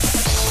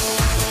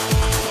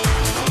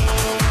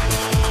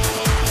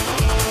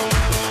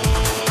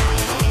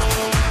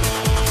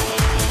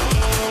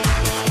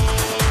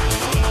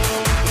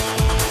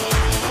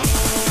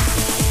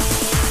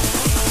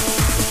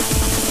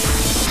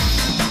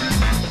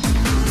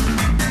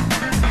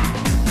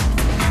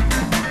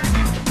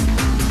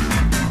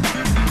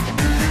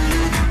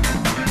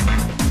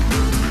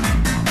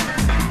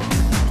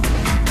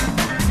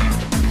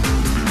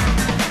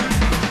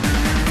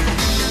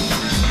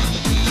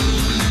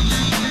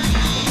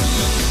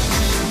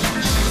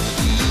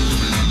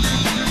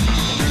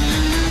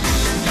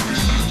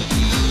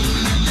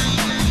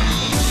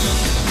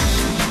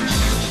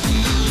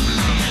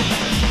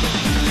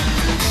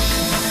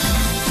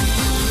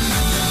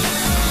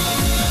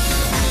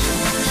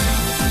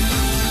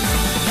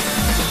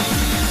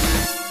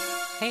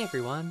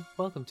everyone.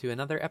 Welcome to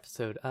another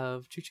episode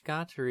of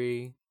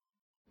Chuchigatari.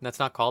 That's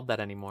not called that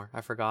anymore.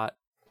 I forgot.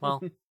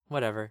 Well,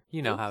 whatever.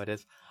 You know how it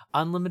is.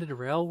 Unlimited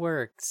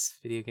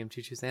Railworks, Video Game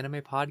Chuchu's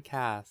anime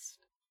podcast.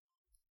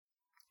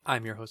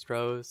 I'm your host,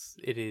 Rose.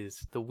 It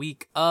is the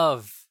week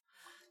of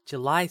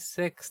July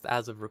 6th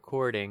as of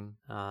recording.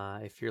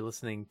 If you're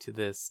listening to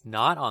this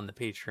not on the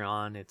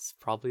Patreon, it's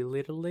probably a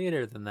little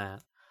later than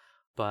that.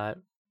 But,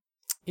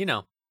 you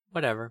know,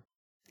 whatever.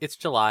 It's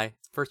July.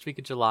 First week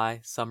of July.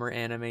 Summer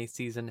anime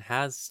season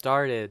has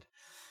started.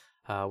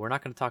 We're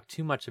not going to talk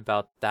too much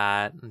about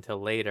that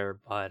until later.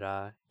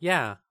 But,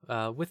 yeah.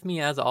 With me,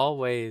 as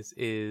always,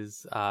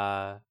 is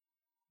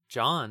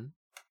John.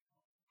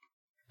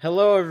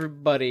 Hello,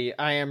 everybody.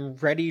 I am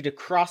ready to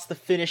cross the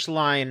finish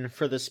line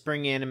for the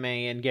spring anime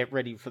and get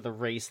ready for the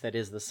race that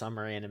is the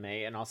summer anime,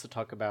 and also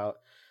talk about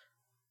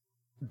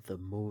the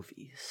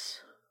movies.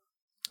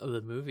 Oh,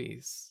 the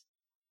movies.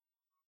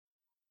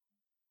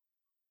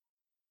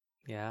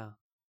 Yeah.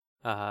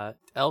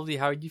 LV,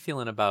 how are you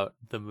feeling about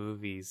the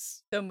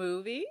movies? The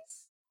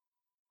movies?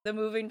 The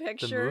moving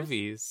pictures? The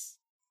movies.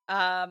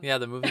 Yeah,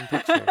 the moving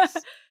pictures.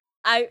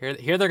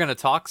 Here they're gonna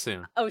talk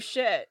soon. Oh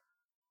shit.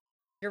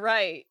 You're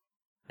right.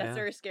 That's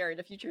very scary.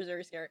 The future is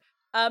very scary.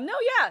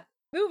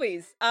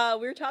 Movies.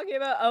 We were talking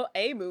about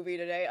a movie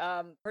today.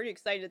 Pretty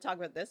excited to talk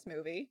about this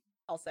movie,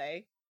 I'll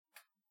say.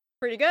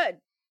 Pretty good.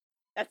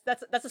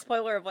 That's a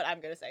spoiler of what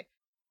I'm gonna say.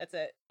 That's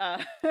it.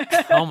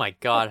 Oh my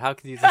god, how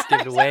could you just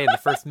give it away in the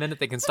first minute?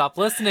 They can stop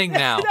listening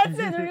now. That's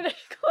it. They're gonna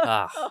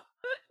oh.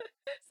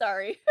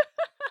 Sorry.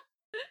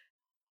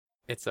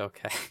 It's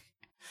okay.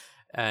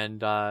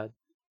 And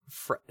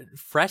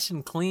fresh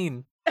and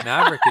clean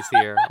Maverick is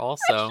here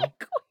also.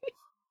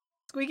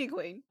 Squeaky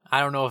Queen.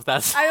 I don't know if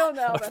that's I don't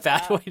know a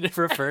bad way to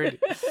refer to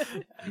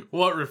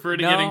What, refer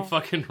to getting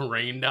fucking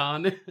rained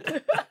on?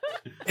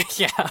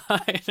 Yeah,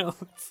 I know.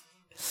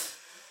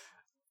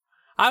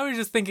 I was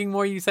just thinking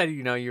more. You said,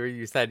 you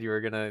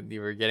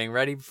were getting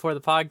ready before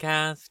the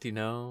podcast. You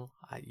know,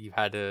 you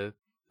had to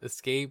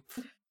escape.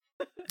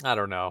 I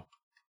don't know.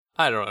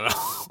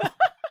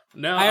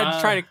 No, I had to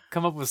try to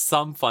come up with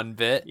some fun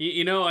bit.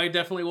 You know, I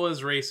definitely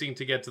was racing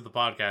to get to the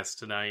podcast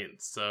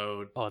tonight.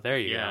 So, oh, there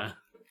you go.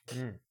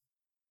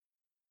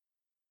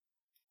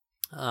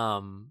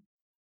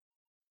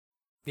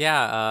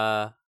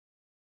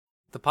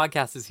 The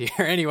podcast is here.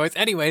 Anyways.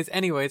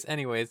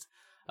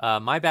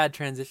 My bad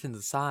transitions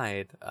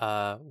aside,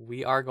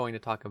 we are going to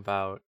talk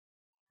about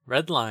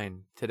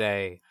Redline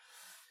today.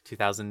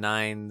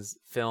 2009's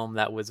film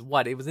that was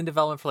it was in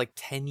development for like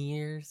 10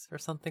 years or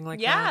something like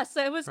that. Yeah,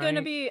 so it was going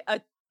to be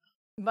a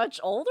much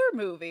older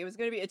movie. It was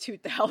going to be a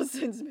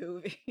 2000s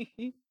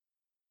movie.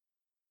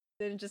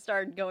 Then it just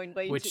started going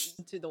way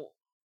into the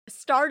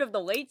start of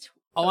the late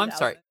 2000s. Oh, I'm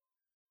sorry.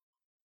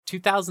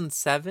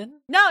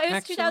 2007? No, it was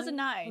actually?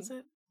 2009. Was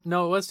it?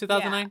 No, it was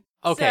 2009?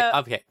 Yeah.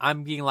 Okay.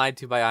 I'm being lied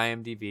to by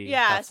IMDb.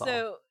 Yeah, That's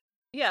all.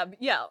 yeah.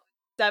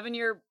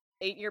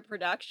 8-year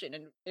production,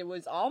 and it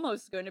was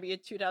almost going to be a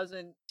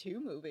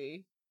 2002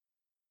 movie.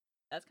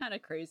 That's kind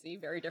of crazy.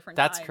 Very different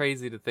That's time.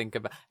 crazy to think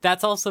about.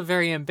 That's also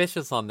very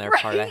ambitious on their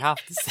part, I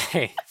have to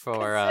say,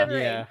 for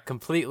a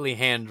completely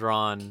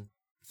hand-drawn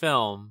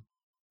film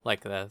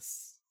like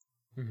this.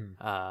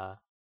 Mm-hmm.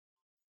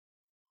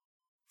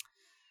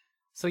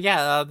 So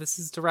yeah, this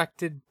is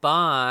directed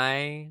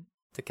by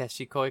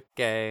Takeshi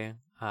Koike.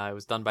 It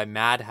was done by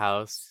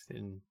Madhouse,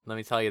 and let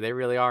me tell you, they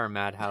really are a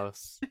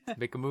madhouse to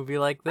make a movie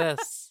like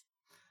this.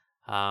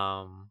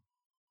 Yeah,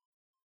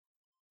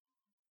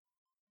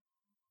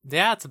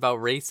 it's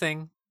about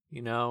racing,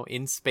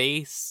 in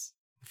space,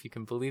 if you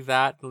can believe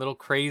that. A little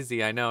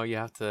crazy, I know. You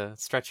have to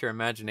stretch your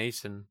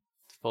imagination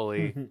to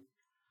fully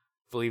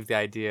believe the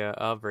idea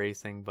of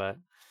racing, but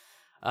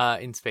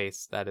in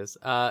space, that is.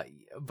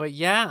 But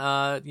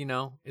yeah,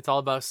 it's all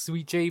about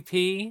Sweet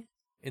JP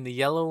in the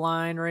yellow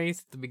line race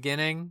at the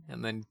beginning,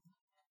 and then,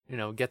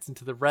 gets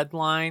into the red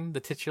line,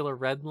 the titular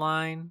red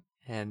line,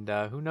 and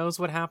who knows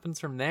what happens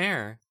from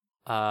there.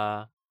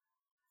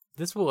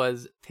 This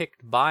was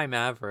picked by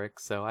Maverick,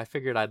 so I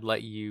figured I'd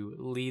let you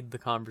lead the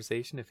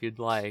conversation if you'd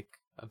like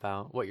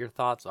about what your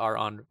thoughts are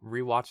on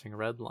rewatching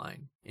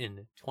Redline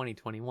in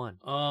 2021.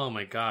 Oh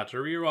my god, to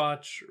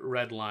rewatch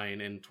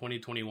Redline in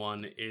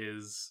 2021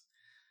 is...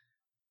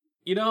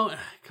 God,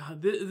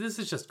 this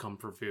is just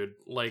comfort food.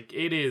 Like,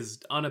 it is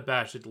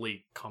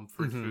unabashedly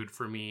comfort food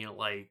for me.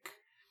 Like,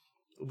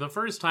 the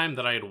first time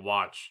that I had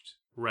watched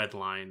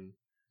Redline,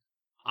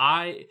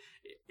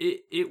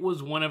 it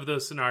was one of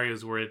those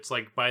scenarios where it's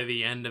like, by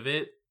the end of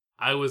it,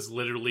 I was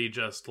literally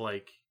just,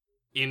 like,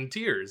 in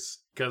tears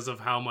because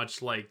of how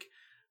much, like,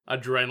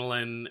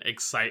 adrenaline,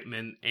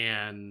 excitement,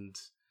 and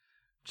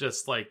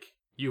just, like,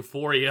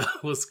 euphoria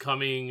was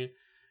coming,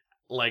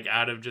 like,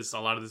 out of just a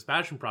lot of this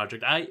passion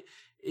project.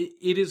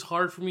 It is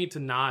hard for me to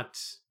not,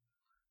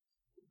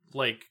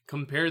 like,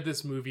 compare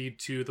this movie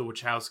to the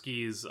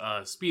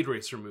Wachowskis' Speed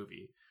Racer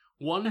movie,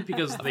 One,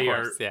 because Of they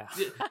course, are yeah.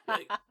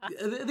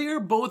 they are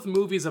both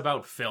movies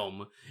about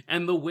film,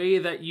 and the way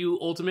that you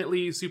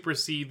ultimately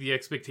supersede the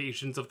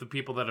expectations of the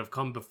people that have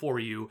come before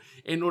you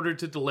in order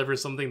to deliver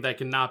something that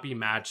cannot be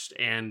matched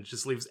and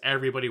just leaves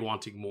everybody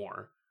wanting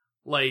more.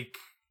 Like,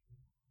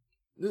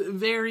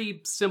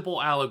 very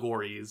simple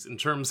allegories in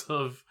terms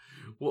of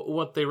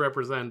what they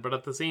represent, but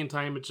at the same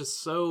time, it's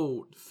just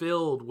so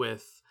filled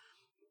with,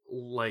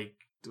 like,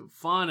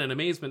 fun and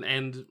amazement.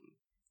 And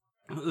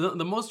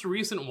the most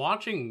recent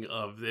watching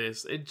of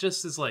this, it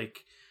just is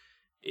like,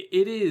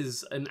 it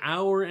is an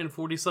hour and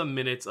 40-some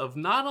minutes of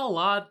not a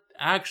lot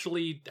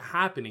actually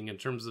happening in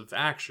terms of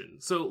action.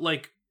 So,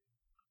 like,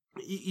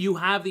 you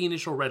have the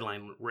initial red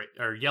line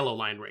or yellow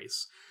line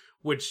race,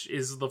 which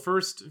is the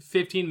first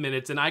 15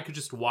 minutes, and I could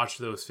just watch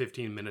those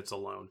 15 minutes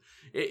alone.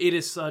 It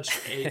is such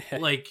a,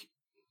 like,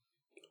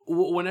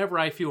 whenever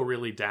I feel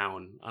really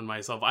down on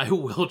myself, I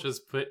will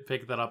just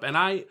pick that up. And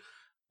I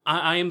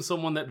am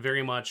someone that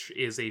very much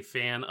is a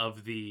fan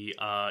of the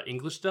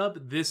English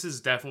dub. This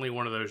is definitely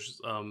one of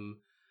those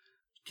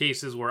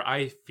cases where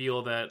I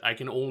feel that I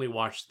can only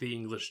watch the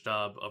English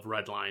dub of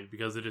Redline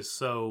because it is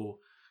so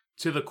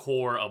to the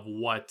core of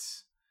what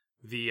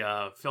the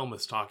film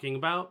is talking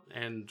about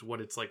and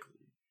what it's like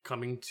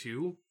coming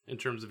to in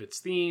terms of its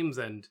themes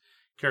and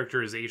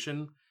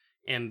characterization.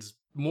 And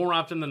more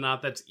often than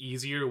not, that's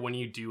easier when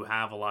you do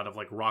have a lot of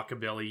like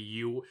rockabilly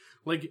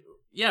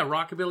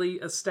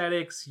rockabilly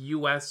aesthetics,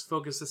 US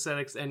focused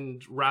aesthetics,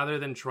 and rather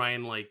than try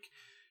and like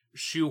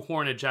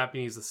shoehorn a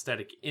Japanese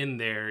aesthetic in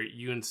there,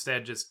 you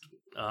instead just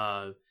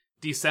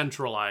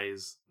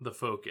decentralize the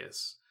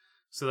focus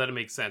so that it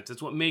makes sense.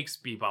 It's what makes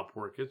bebop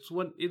work. It's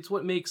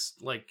what makes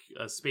like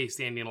Space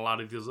Dandy and a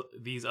lot of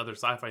these other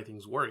sci-fi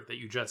things work, that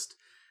you just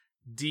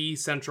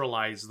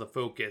decentralize the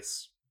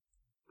focus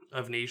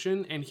of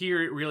nation. And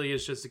here it really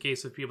is just a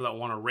case of people that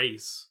want to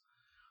race,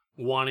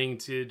 wanting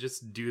to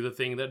just do the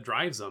thing that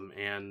drives them.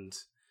 And,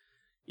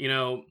 you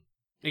know,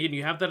 again,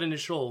 you have that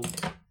initial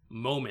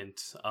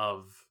moment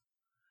of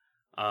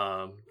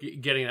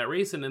getting that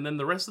race in, and then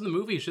the rest of the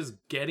movie is just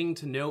getting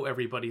to know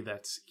everybody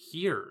that's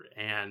here.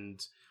 And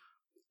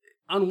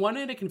on one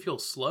hand, it can feel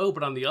slow,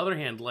 but on the other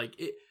hand, like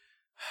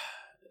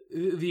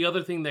the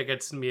other thing that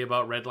gets to me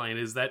about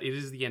Redline is that it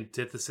is the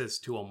antithesis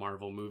to a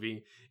Marvel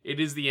movie. It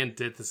is the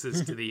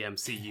antithesis to the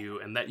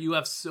MCU, and that you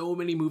have so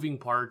many moving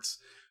parts,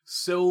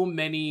 so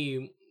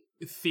many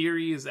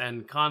theories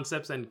and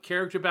concepts and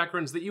character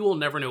backgrounds that you will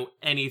never know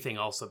anything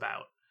else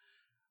about.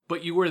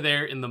 But you were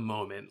there in the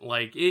moment.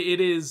 Like, it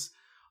is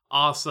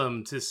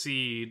awesome to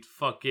see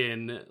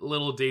fucking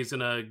Little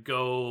Daisuna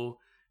go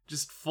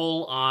just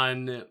full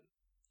on,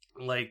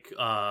 like,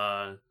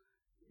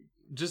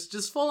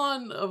 just full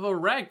on of a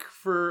wreck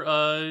for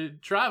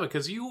Trava,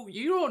 because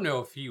you don't know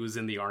if he was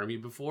in the army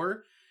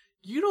before.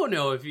 You don't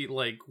know if he,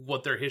 like,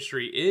 what their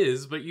history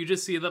is, but you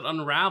just see that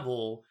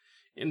unravel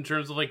in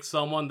terms of like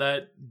someone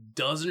that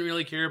doesn't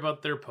really care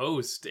about their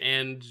post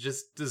and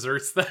just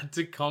deserts that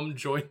to come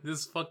join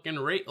this fucking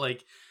race.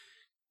 Like,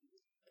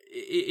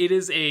 it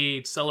is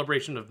a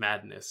celebration of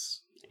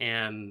madness,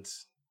 and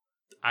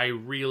I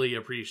really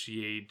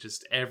appreciate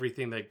just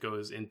everything that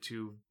goes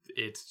into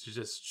it to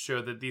just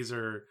show that these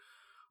are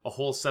a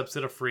whole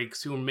subset of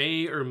freaks who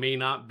may or may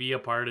not be a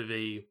part of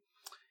a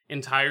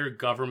entire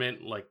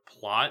government like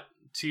plot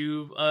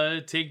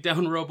to take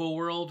down Robo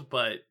World,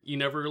 but you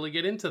never really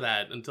get into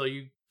that until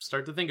you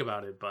start to think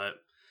about it. But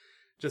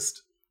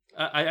just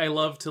I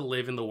love to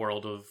live in the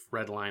world of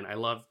Redline. I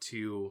love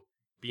to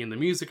be in the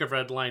music of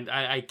Redline.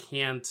 I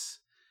can't,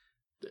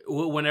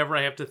 whenever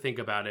I have to think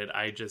about it,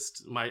 I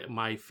just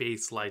my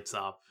face lights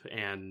up.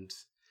 And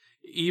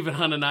even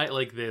on a night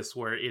like this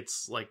where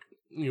it's like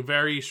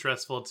very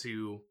stressful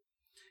to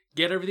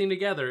get everything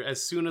together,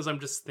 as soon as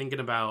I'm just thinking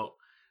about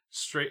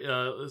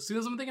as soon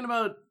as I'm thinking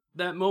about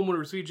that moment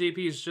where Sweet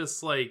JP is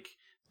just like,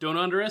 don't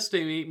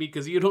underestimate me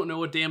because you don't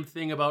know a damn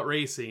thing about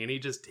racing, and he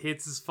just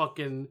hits his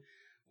fucking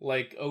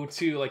like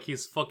O2 like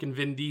he's fucking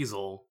Vin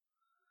Diesel.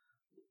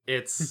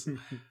 It's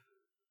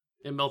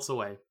it melts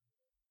away.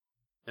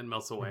 It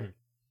melts away. Mm-hmm.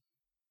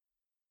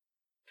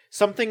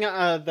 Something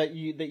that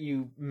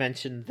you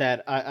mentioned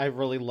that I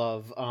really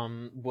love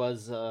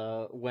was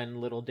when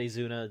Little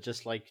Daisuna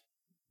just like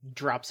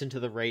drops into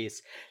the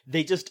race.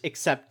 They just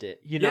accept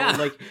it, you know. Yeah.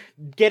 Like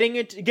getting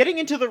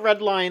into the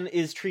red line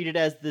is treated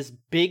as this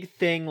big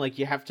thing, like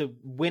you have to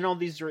win all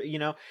these, you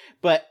know.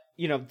 But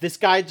you know, this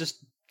guy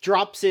just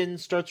drops in,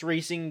 starts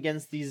racing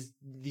against these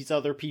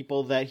other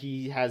people that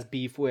he has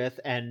beef with,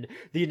 and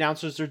the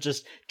announcers are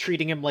just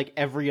treating him like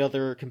every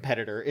other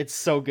competitor. It's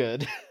so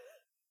good.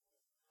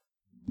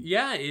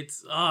 Yeah,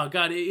 it's oh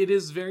god, it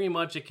is very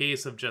much a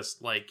case of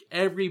just like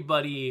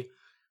everybody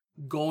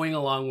going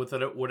along with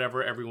it,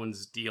 whatever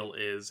everyone's deal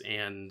is.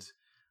 And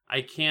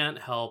I can't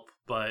help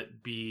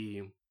but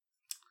be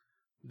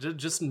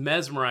just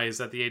mesmerized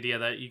at the idea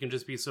that you can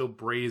just be so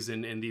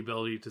brazen in the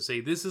ability to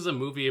say this is a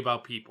movie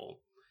about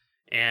people,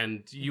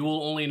 and you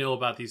will only know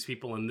about these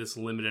people in this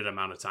limited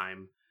amount of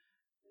time.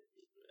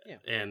 Yeah.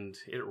 And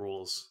it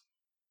rules.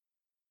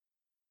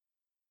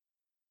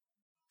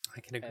 I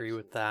can agree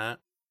with that.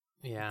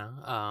 Yeah.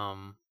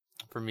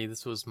 For me,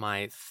 this was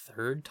my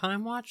third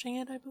time watching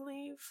it, I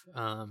believe.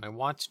 I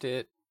watched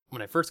it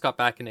when I first got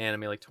back into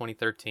anime, like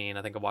 2013.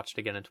 I think I watched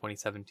it again in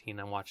 2017.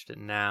 I watched it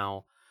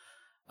now.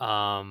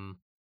 The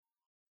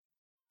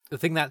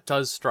thing that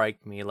does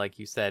strike me, like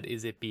you said,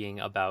 is it being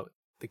about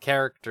the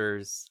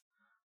characters,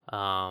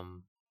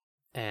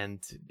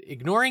 and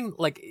ignoring,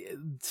 like,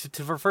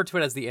 to refer to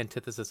it as the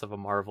antithesis of a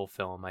Marvel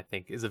film, I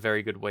think is a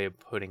very good way of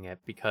putting it,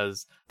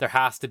 because there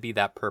has to be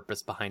that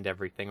purpose behind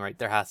everything, right?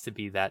 There has to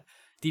be that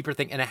deeper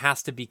thing, and it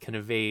has to be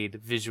conveyed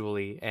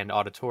visually and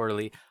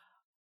auditorily.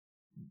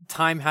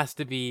 Time has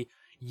to be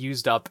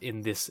used up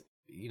in this,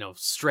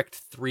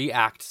 strict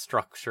 3-act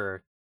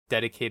structure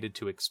dedicated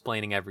to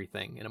explaining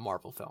everything in a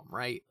Marvel film,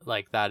 right?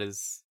 Like, that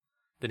is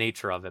the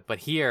nature of it. But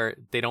here,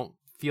 they don't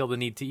feel the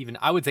need to even,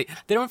 I would say,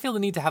 they don't feel the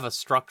need to have a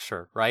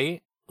structure,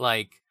 right?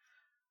 Like,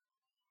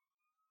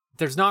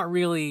 there's not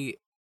really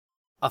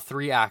a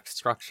 3-act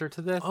structure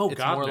to this. Oh, it's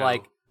God, more no.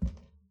 like,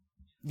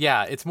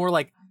 yeah, it's more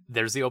like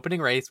there's the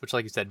opening race, which,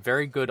 like you said,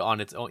 very good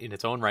on its own, in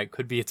its own right,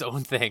 could be its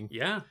own thing.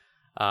 Yeah.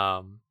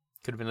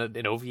 Could have been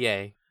an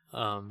OVA.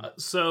 And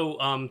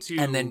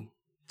then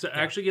to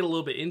actually get a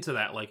little bit into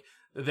that, like,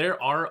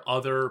 there are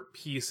other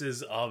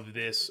pieces of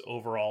this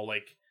overall,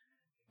 like,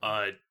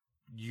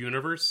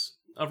 universe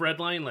of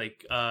Redline.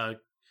 Like,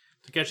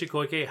 Takeshi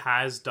Koike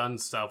has done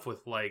stuff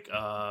with, like,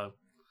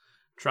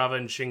 Trava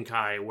and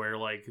Shinkai, where,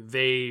 like,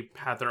 they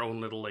had their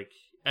own little, like,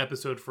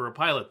 episode for a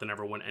pilot that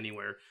never went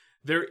anywhere.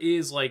 There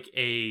is, like,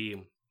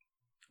 a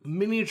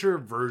miniature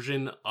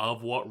version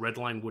of what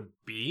Redline would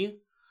be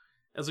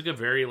as, like, a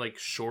very, like,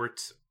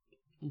 short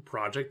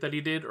project that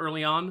he did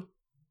early on.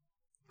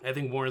 I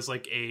think more as,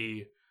 like,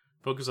 a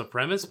focus of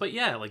premise. But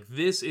yeah, like,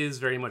 this is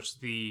very much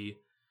the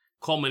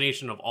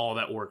culmination of all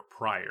that work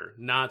prior.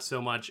 Not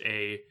so much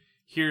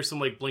here's some,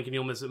 like, blink and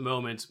you'll miss it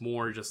moments,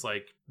 more just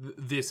like,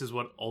 this is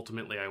what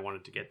ultimately I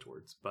wanted to get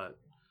towards. But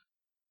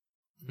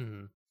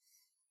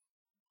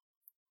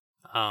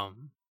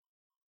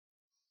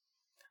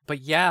but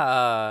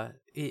yeah,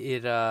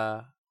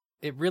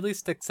 it really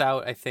sticks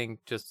out, I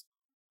think, just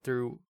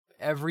through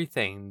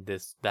everything,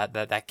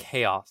 that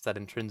chaos, that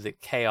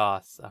intrinsic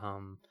chaos,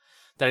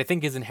 that I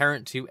think is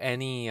inherent to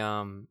any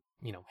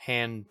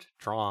hand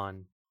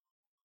drawn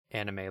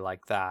anime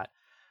like that.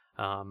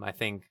 I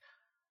think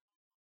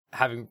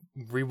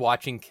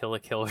rewatching Kill la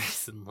Kill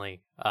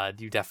recently,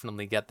 you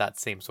definitely get that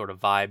same sort of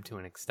vibe to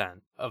an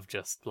extent of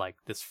just like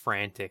this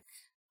frantic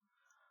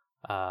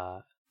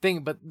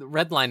thing. But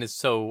Redline is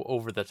so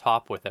over the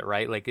top with it,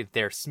 right? Like,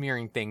 they're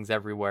smearing things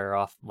everywhere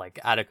off, like,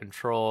 out of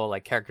control.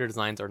 Like, character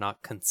designs are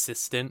not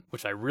consistent,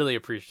 which I really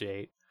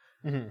appreciate.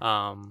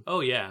 Mm-hmm.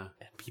 Oh yeah,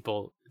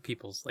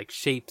 people's like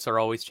shapes are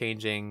always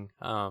changing.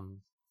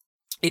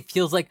 It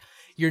feels like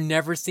you're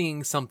never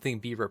seeing something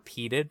be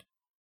repeated.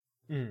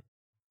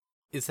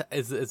 Is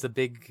a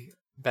big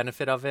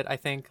benefit of it, I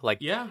think. Like,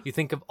 yeah. You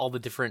think of all the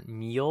different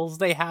meals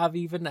they have,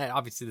 even.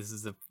 Obviously,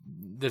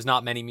 there's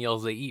not many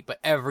meals they eat, but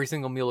every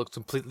single meal looks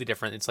completely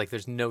different. It's like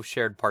there's no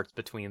shared parts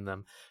between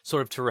them,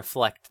 sort of to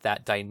reflect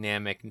that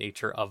dynamic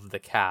nature of the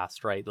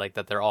cast, right? Like,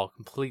 that they're all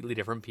completely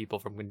different people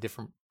from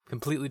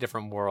completely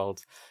different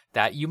worlds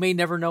that you may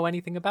never know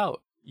anything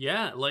about.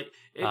 Yeah, like,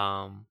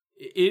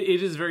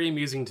 it is very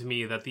amusing to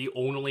me that the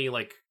only,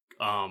 like,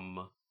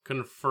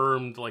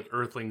 confirmed, like,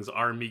 Earthlings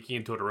are Miki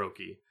and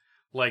Todoroki.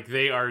 Like,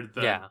 they are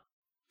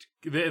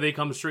they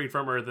come straight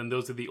from Earth, and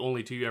those are the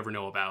only two you ever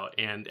know about.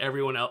 And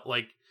everyone else,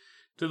 like,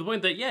 to the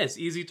point that, yeah, it's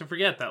easy to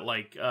forget that,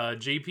 like,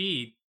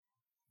 JP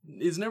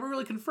is never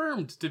really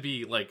confirmed to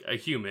be, like, a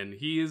human.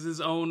 He is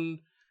his own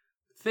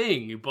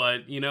thing,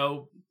 but,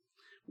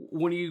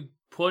 when you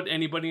put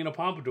anybody in a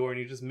pompadour and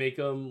you just make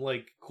them,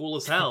 like, cool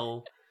as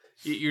hell,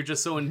 you're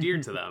just so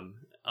endeared to them.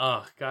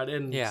 Oh, God,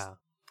 and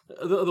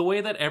the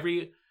way that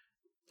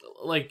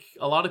like,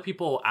 a lot of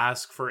people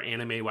ask for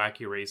anime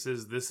wacky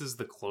races. This is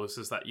the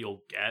closest that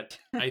you'll get,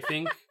 I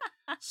think.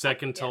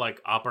 Second to,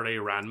 like,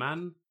 Appare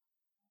Ranman.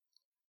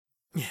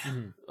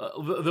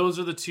 Those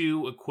are the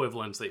two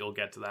equivalents that you'll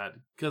get to that.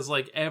 Because,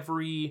 like,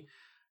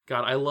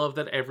 God, I love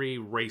that every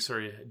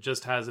racer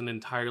just has an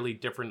entirely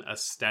different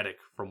aesthetic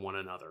from one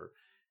another.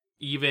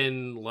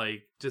 Even,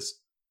 like, just...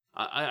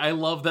 I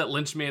love that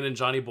Lynchman and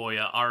Johnny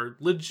Boya are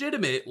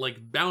legitimate,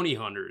 like, bounty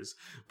hunters,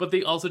 but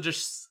they also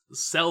just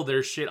sell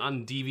their shit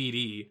on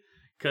DVD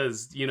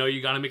because,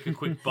 you gotta make a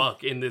quick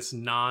buck in this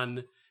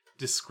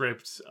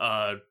nondescript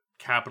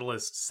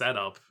capitalist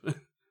setup.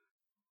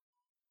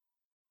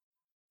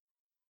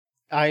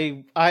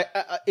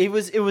 It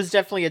was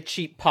definitely a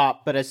cheap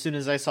pop, but as soon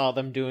as I saw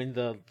them doing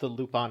the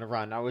loop on a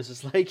run, I was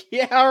just like,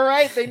 yeah, all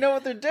right, they know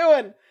what they're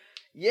doing.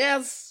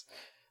 Yes.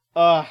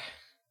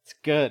 It's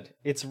good.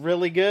 It's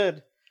really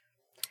good.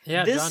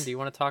 Yeah, John, do you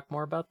want to talk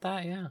more about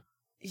that? Yeah.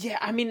 Yeah,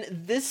 I mean,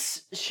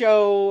 this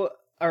show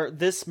or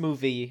this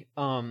movie,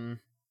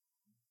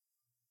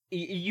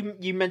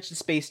 you mentioned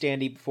Space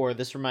Dandy before.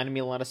 This reminded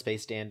me a lot of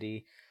Space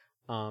Dandy.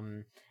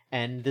 And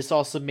this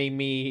also made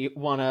me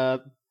want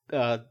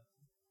to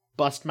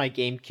bust my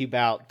GameCube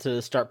out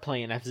to start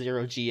playing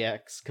F-Zero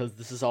GX, because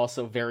this is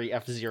also very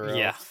F-Zero.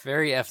 Yeah,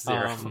 very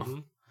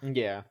F-Zero.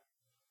 Yeah.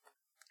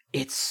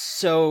 It's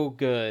so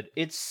good.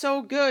 It's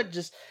so good.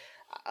 Just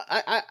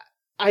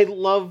I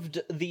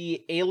loved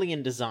the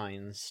alien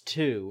designs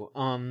too.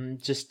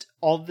 Just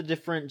all the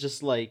different,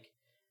 just like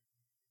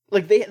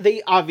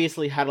they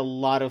obviously had a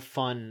lot of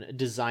fun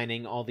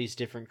designing all these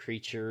different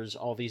creatures,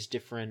 all these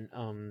different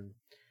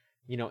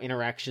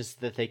interactions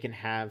that they can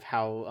have,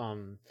 how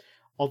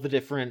all the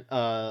different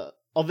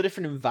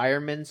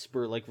environments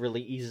were like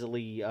really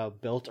easily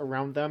built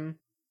around them.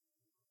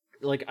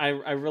 Like I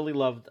really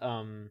loved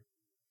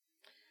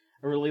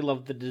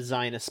the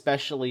design,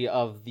 especially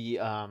of the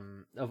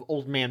of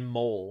Old Man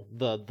Mole,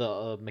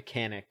 the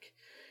mechanic,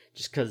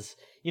 just because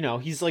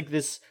he's like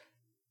this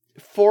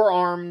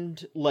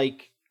four-armed,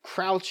 like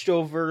crouched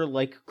over,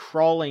 like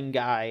crawling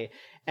guy,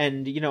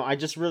 and I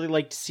just really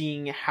liked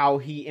seeing how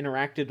he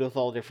interacted with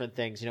all different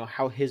things.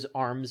 How his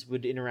arms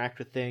would interact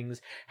with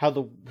things,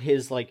 how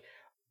his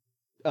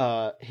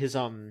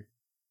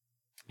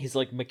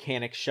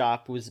mechanic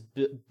shop was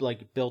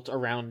built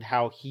around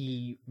how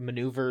he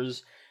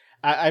maneuvers.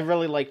 I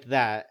really liked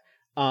that.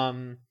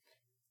 I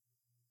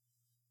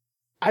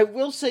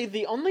will say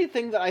the only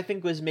thing that I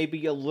think was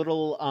maybe a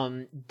little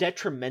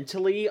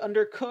detrimentally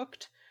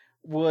undercooked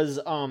was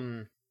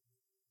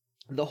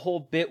the whole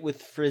bit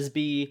with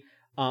Frisbee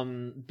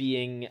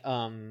being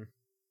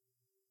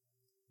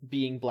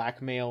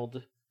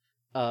blackmailed.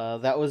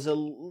 That was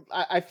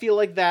I feel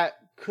like that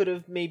could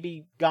have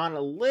maybe gone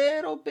a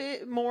little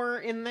bit more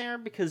in there,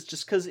 because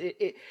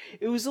it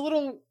was a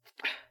little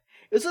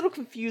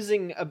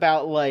confusing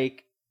about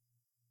like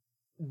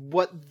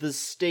what the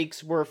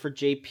stakes were for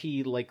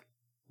JP, like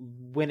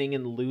winning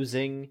and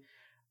losing.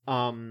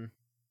 But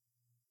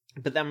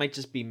that might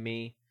just be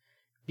me,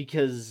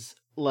 because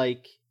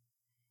like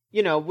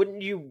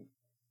wouldn't you?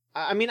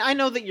 I mean, I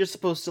know that you're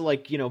supposed to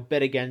like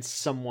bet against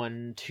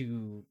someone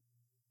to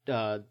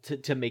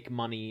make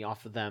money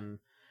off of them,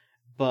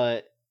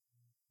 but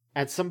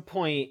at some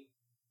point,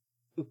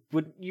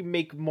 wouldn't you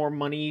make more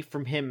money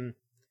from him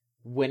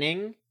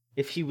winning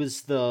if he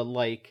was the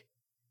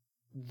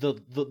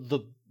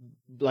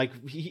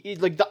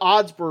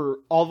odds were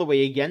all the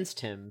way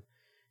against him?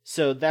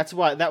 So that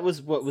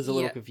was what was a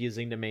little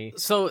confusing to me.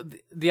 So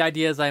the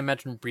idea is, I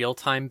imagine,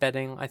 real-time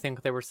betting, I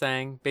think they were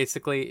saying,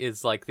 basically,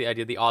 is like the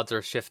idea the odds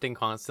are shifting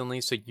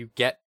constantly, so you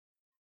get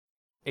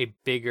a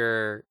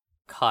bigger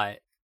cut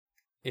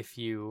if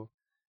you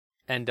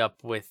end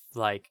up with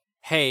like,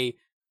 hey,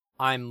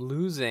 I'm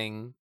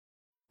losing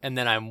and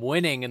then I'm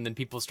winning, and then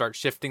people start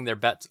shifting their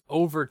bets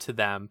over to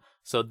them,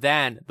 so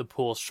then the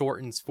pool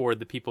shortens for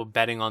the people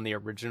betting on the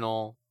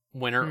original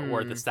winner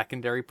or the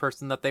secondary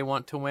person that they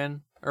want to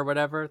win or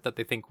whatever that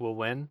they think will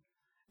win,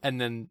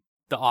 and then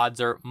the odds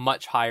are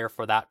much higher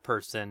for that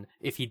person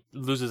if he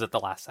loses at the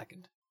last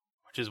second,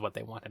 which is what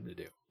they want him to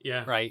do.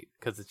 Yeah, right,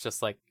 because it's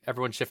just like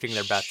everyone's shifting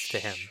their bets to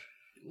him.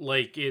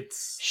 Like,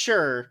 it's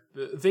sure,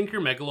 think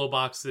your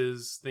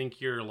megaloboxes, think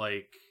your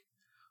like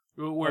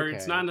where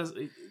it's not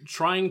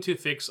trying to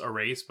fix a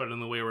race, but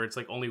in the way where it's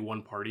like only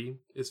one party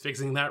is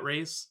fixing that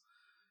race.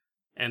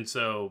 And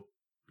so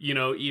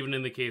even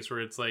in the case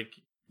where it's like,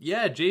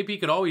 yeah, JP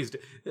could always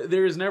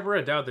there is never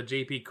a doubt that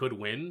JP could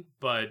win,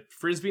 but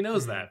Frisbee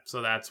knows that,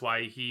 so that's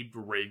why he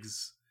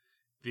rigs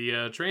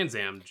the Trans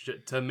Am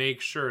to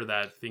make sure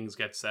that things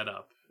get set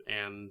up.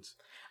 And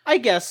I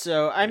guess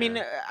so. I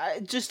mean,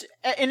 just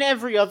in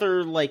every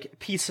other like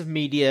piece of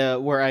media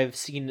where I've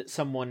seen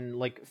someone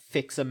like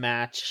fix a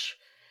match,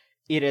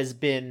 it has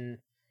been,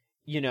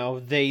 you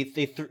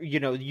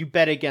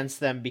bet against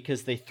them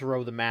because they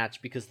throw the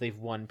match because they've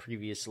won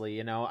previously.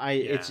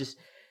 It's just,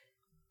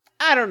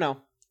 I don't know.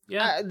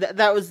 Yeah,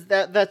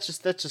 that's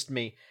just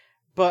me.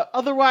 But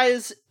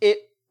otherwise, it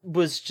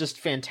was just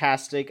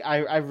fantastic.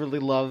 I really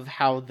love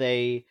how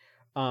they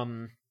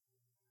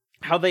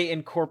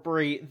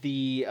incorporate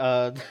the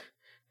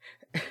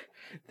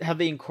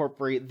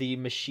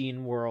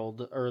machine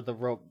world, or the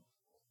rope.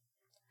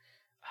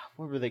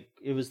 What were they?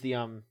 It was the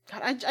God,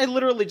 I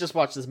literally just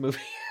watched this movie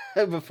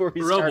before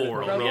we started.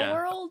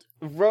 Robo-World?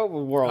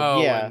 Robo-World,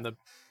 Oh, yeah.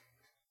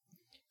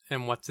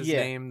 And what's his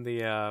name?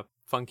 The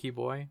funky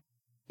boy?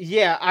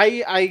 Yeah,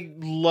 I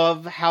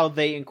love how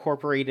they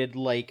incorporated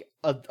like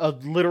a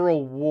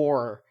literal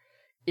war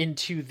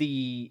into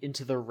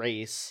the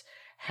race.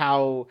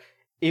 How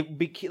it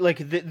became like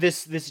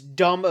this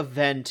dumb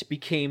event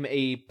became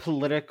a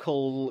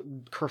political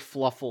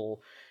kerfluffle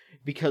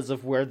because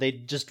of where they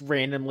just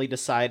randomly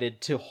decided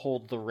to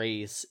hold the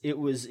race. It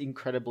was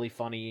incredibly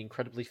funny,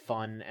 incredibly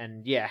fun,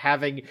 and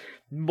having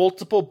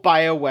multiple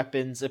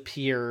bioweapons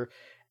appear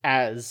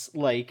as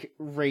like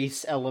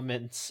race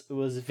elements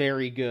was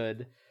very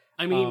good.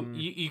 I mean,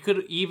 you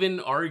could even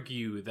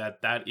argue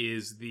that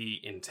is the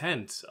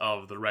intent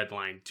of the Red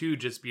Line, to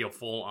just be a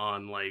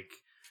full-on like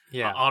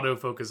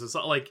autofocus.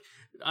 Like,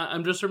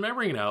 I'm just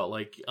remembering now,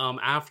 like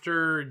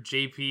after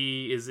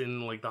JP is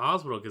in like the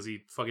hospital because he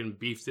fucking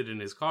beefed it in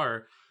his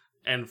car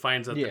and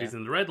finds out that he's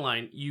in the Red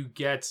Line, you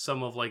get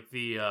some of like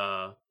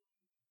the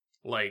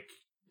like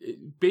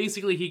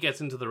basically he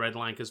gets into the red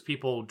line because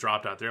people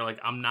dropped out. They're like,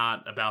 I'm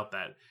not about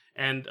that.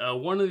 And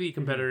one of the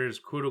competitors,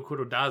 Kuro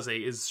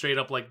Kurodaze, is straight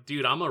up like,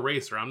 dude, I'm a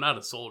racer, I'm not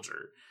a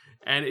soldier.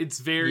 And it's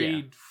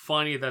very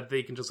funny that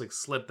they can just like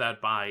slip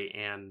that by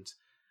and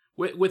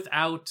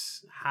without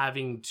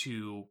having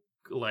to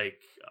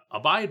like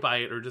abide by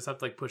it or just have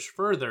to like push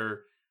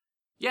further.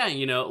 Yeah,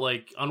 you know,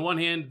 like on one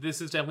hand, this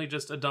is definitely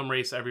just a dumb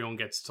race everyone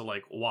gets to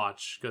like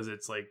watch because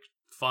it's like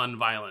fun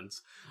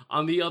violence.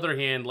 On the other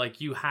hand, like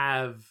you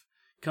have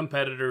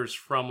competitors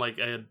from like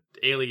a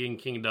Alien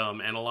Kingdom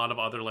and a lot of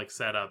other like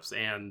setups,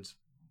 and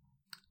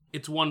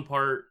it's one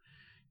part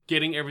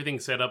getting everything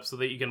set up so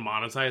that you can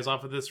monetize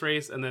off of this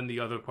race, and then the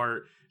other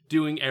part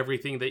doing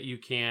everything that you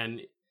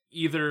can,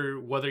 either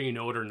whether you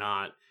know it or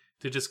not,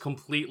 to just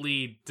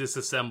completely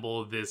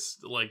disassemble this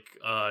like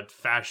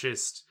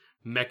fascist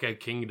mecha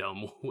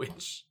kingdom,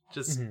 which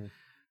just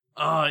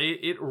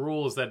it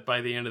rules that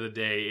by the end of the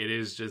day it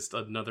is just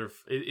another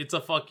it's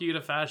a fuck you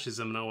to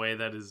fascism in a way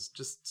that is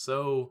just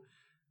so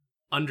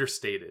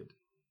understated.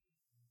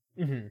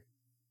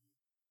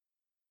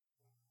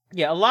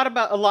 Yeah, a lot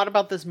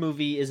about this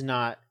movie is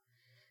not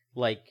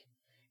like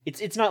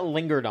it's not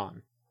lingered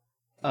on.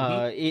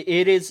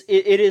 It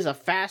is a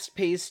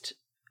fast-paced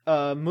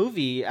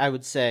movie, I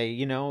would say,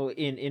 you know,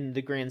 in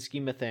the grand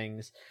scheme of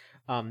things.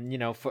 You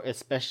know, for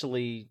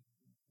especially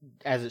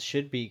as it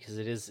should be, because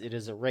it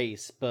is a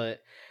race.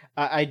 But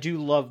I do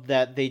love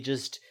that they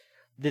just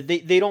they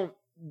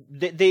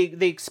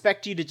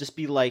expect you to just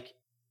be like,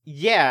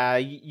 yeah,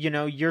 you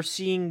know, you're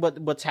seeing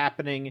what's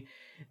happening.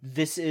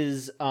 This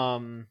is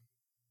how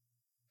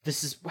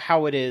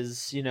it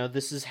is, you know,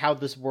 this is how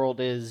this world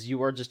is.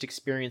 You are just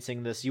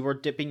experiencing this. You are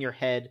dipping your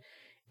head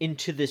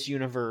into this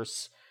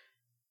universe.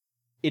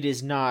 It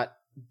is not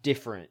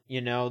different,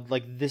 you know,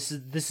 like this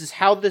is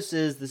how this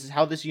is. This is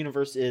how this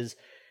universe is.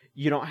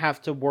 You don't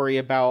have to worry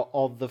about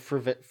all the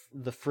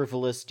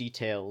frivolous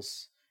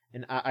details,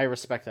 and I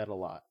respect that a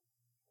lot.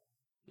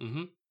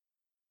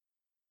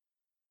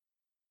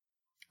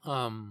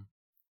 All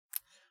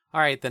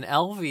right, then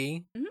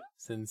LV,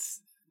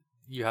 since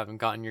you haven't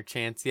gotten your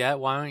chance yet,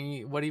 why don't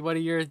you? What are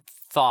your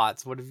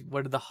thoughts? What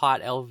are the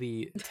hot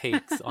LV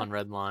takes on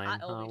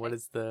Redline? What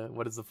is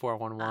the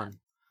 411?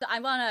 So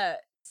I want to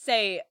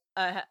say,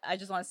 I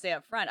just want to say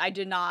up front, I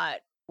did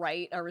not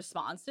write a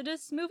response to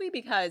this movie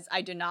because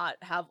I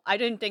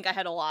didn't think I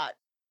had a lot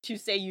to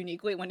say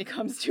uniquely when it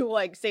comes to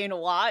like saying a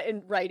lot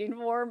in writing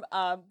form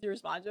to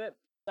respond to it.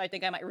 So I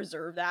think I might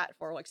reserve that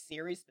for like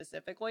series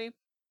specifically.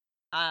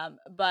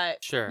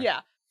 But sure,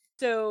 yeah.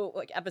 So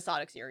like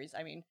episodic series,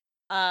 I mean.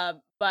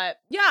 But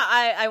yeah,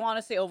 I want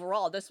to say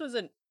overall, this was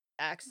an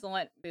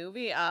excellent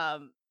movie.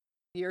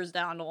 Years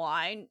down the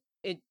line,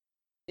 it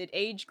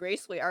aged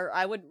gracefully, or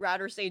I would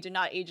rather say did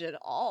not age at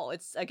all.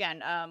 It's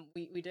again,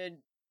 we did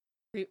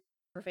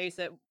preface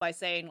it by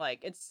saying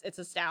like it's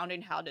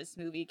astounding how this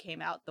movie came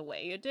out the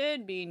way it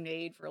did, being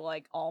made for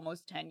like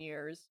almost 10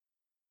 years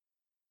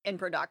in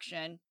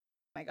production.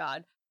 Oh my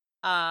God.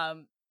 But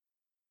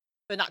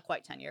not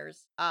quite 10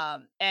 years.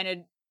 And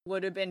it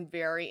would have been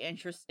very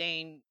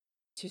interesting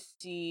to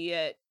see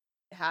it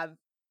have,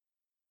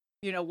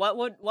 you know, what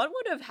would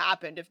have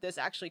happened if this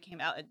actually came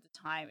out at the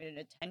time and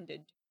it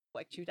attended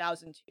like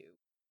 2002.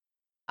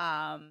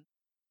 And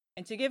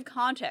to give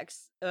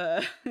context,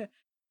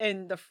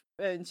 in the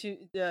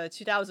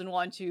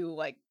 2001 to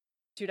like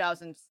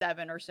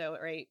 2007 or so,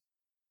 right?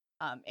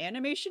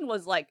 Animation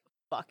was like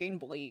fucking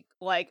bleak.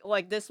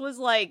 Like this was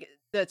like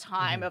the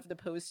time of the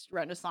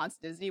post-Renaissance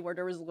Disney where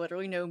there was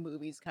literally no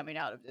movies coming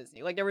out of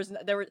Disney. Like there were,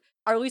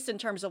 or at least in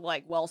terms of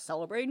like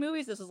well-celebrated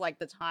movies, this is like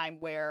the time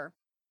where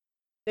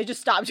they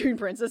just stopped doing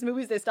princess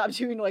movies. They stopped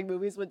doing like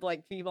movies with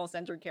like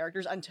female-centered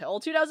characters until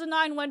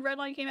 2009 when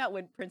Redline came out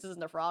with Princess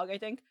and the Frog, I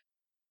think.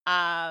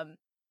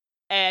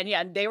 And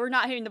yeah, they were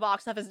not hitting the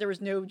box office. There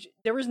was no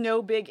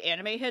big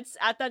anime hits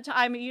at that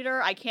time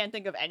either. I can't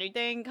think of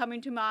anything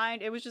coming to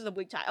mind. It was just a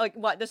bleak time. Like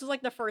what? This is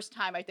like the first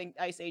time I think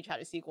Ice Age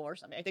had a sequel or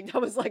something. I think that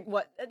was like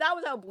that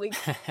was how bleak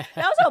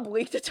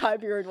the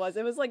time period was.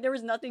 It was like there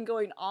was nothing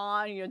going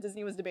on. You know,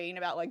 Disney was debating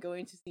about like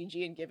going to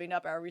CG and giving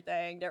up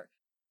everything. There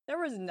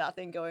was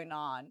nothing going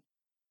on.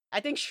 I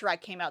think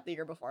Shrek came out the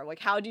year before. Like,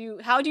 how do you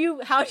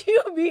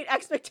meet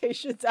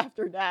expectations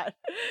after that?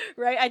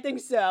 Right? I think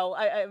so.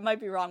 I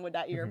might be wrong with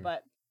that year,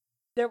 but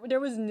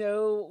there was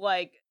no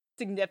like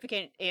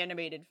significant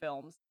animated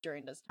films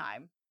during this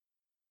time.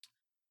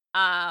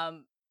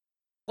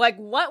 Like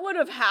what would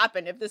have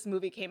happened if this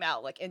movie came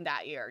out like in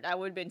that year? That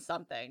would have been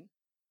something.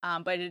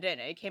 But it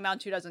didn't. It came out in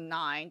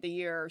 2009, the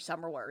year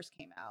Summer Wars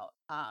came out.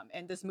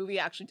 And this movie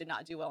actually did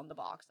not do well in the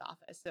box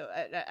office. So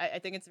I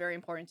think it's very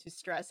important to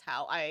stress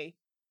how I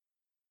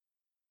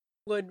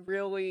would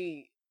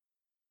really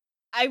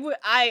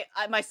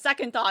my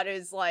second thought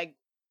is like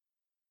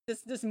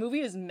this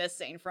movie is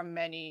missing from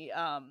many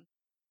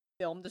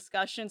film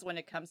discussions when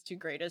it comes to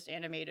greatest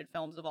animated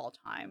films of all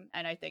time,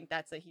 and I think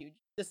that's a huge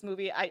this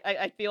movie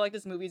I feel like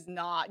this movie's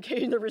not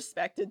getting the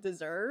respect it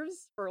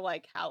deserves for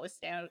like how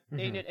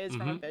astounding it is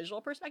from a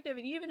visual perspective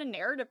and even a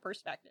narrative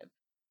perspective.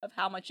 of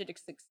how much it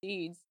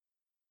succeeds.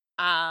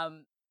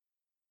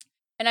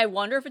 And I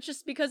wonder if it's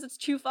just because it's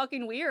too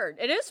fucking weird.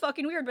 It is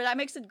fucking weird, but that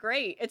makes it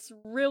great. It's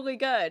really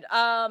good.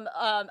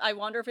 I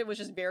wonder if it was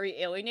just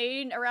very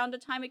alienating around the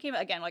time it came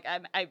out. Again, like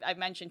I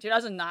mentioned,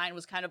 2009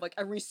 was kind of like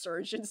a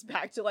resurgence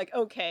back to like,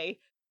 okay,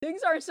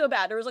 things aren't so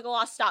bad. There was like a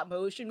lot of stop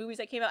motion movies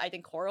that came out. I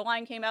think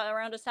Coraline came out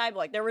around this time. But,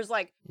 like there was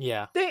like,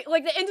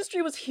 the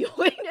industry was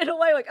healing in a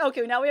way. Like,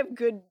 okay, now we have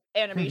good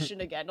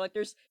animation again. Like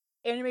there's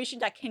animation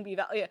that can be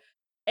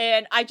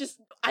and I just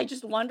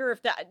wonder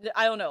if that,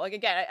 I don't know, like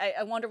again,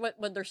 I wonder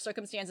what their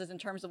circumstances in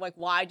terms of like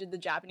why did the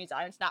Japanese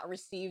audience not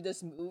receive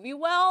this movie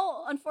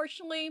well,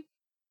 unfortunately.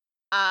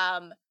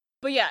 But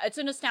yeah, it's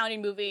an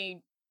astounding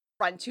movie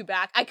front to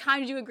back. I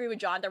kind of do agree with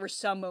John. There were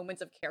some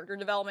moments of character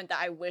development that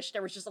I wish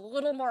there was just a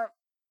little more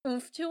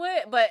oomph to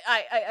it, but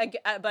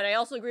I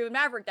also agree with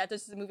Maverick that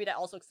this is a movie that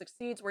also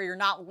succeeds where you're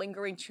not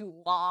lingering too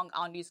long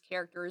on these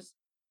characters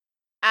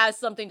as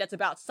something that's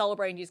about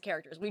celebrating these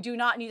characters. We do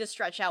not need to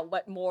stretch out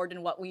what more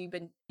than what we've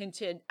been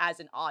hinted as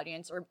an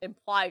audience or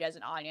implied as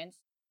an audience.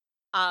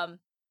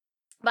 But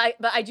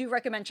I do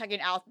recommend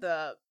checking out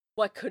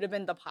what could have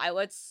been the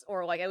pilots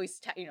or like at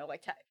least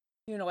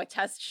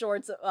test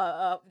shorts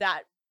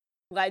that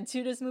led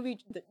to this movie,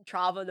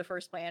 Trava, the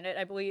First Planet,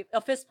 I believe,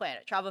 Fifth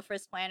Planet, Trava,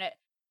 Fifth Planet.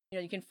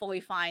 You can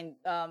fully find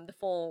the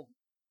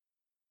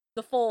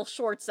full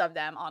shorts of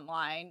them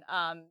online.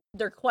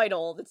 They're quite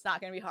old. It's not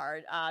going to be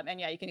hard. And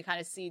yeah, you can kind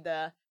of see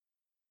the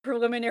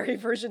preliminary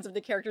versions of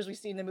the characters we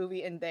see in the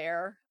movie in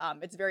there.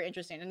 It's very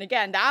interesting. And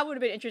again, that would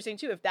have been interesting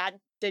too if that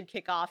did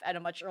kick off at a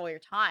much earlier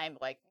time,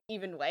 like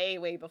even way,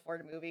 way before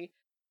the movie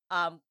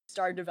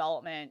started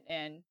development.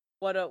 And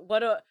what a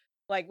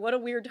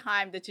weird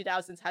time the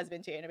 2000s has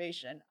been to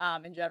animation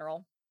in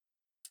general.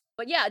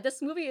 But yeah,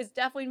 this movie is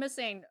definitely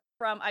missing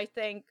from, I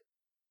think,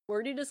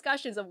 wordy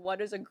discussions of what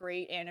is a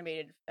great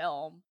animated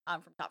film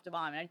from top to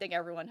bottom. And I think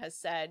everyone has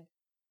said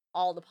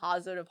all the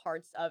positive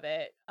parts of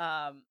it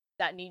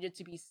that needed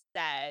to be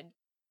said.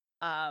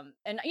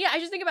 And yeah, I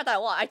just think about that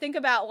a lot. I think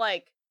about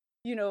like,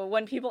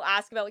 when people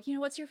ask about like,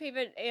 what's your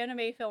favorite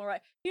anime film,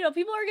 right?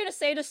 People are gonna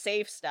say the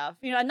safe stuff.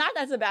 Not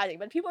that's a bad thing,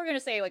 but people are gonna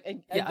say like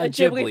a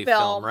Ghibli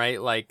film,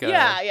 right? Like or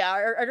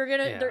they're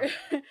gonna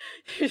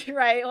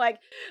right, like,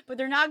 but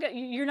they're not gonna.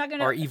 You're not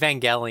gonna or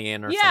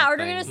Evangelion or something. Or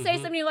they're gonna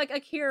say something like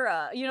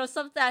Akira.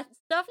 Stuff that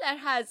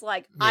has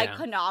like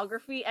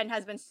iconography and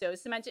has been so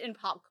cemented in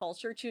pop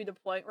culture to the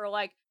point where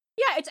like,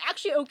 yeah, it's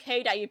actually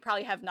okay that you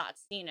probably have not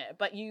seen it,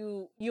 but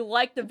you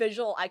like the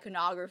visual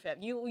iconography.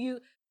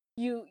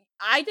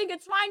 I think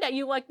it's fine that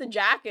you like the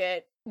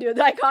jacket, the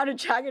iconic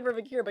jacket from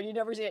Akira, but you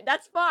never see it.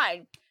 That's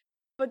fine.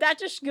 But that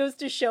just goes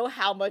to show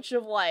how much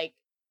of like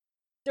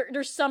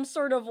there's some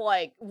sort of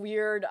like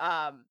weird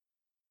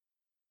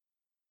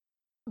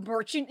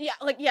merchant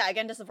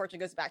again, this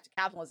unfortunately goes back to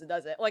capitalism,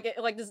 does it? Like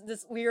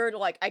this weird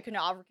like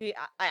iconography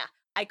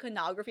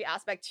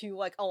aspect to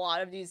like a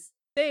lot of these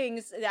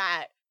things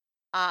that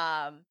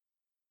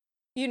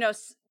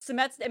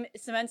cements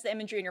the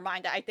imagery in your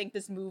mind that I think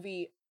this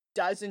movie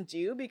doesn't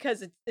do,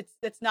 because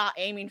it's not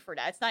aiming for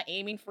that. It's not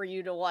aiming for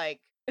you to like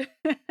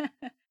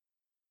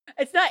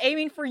it's not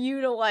aiming for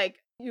you to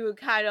like you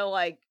kind of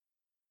like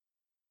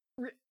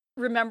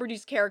remember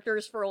these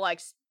characters for like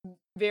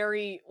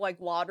very like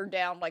watered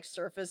down like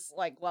surface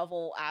like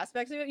level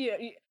aspects of it.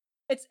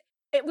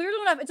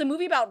 Weirdly enough, it's a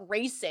movie about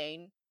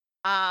racing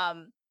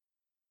that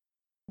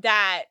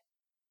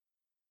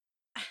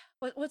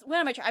what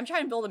am I trying? I'm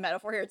trying to build a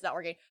metaphor here. It's not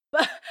working.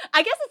 But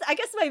I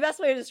guess my best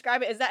way to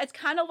describe it is that it's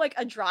kind of like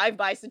a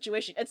drive-by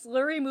situation. It's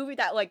literally a movie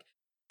that like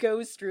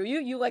goes through you.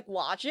 You like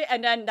watch it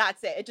and then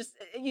that's it.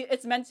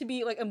 It's meant to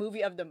be like a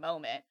movie of the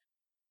moment.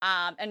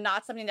 And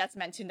not something that's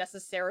meant to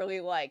necessarily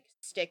like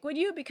stick with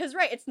you, because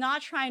it's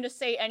not trying to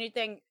say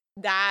anything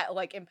that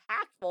like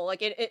impactful.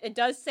 Like it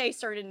does say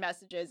certain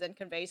messages and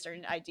convey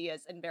certain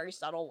ideas in very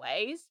subtle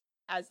ways,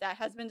 as that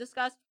has been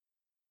discussed.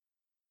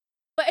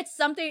 But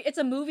it's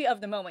a movie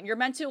of the moment. You're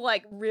meant to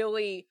like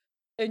really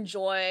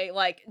enjoy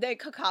like the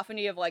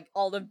cacophony of like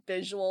all the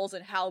visuals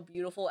and how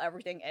beautiful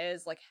everything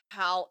is, like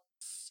how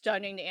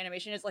stunning the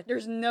animation is. Like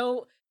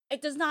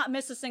it does not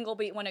miss a single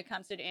beat when it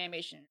comes to the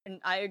animation.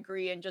 And I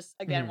agree, and just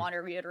again want to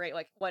reiterate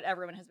like what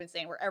everyone has been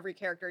saying, where every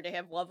character they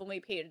have lovingly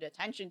paid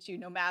attention to,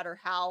 no matter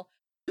how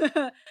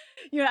and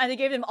they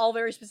gave them all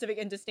very specific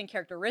and distinct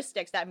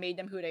characteristics that made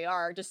them who they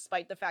are,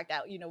 despite the fact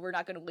that we're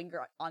not going to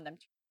linger on them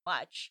too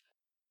much.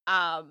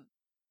 I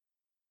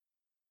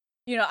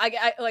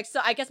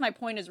guess my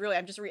point is really,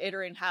 I'm just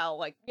reiterating how,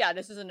 like, yeah,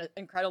 this is an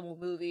incredible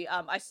movie.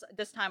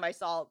 This time I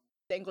saw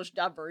the English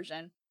dub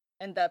version,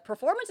 and the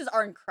performances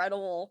are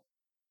incredible.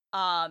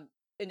 In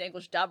the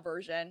English dub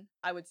version,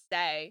 I would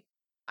say,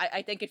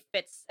 I think it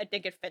fits. I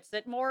think it fits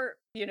it more.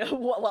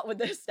 What with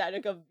the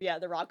aesthetic of the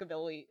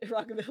rockabilly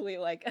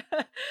like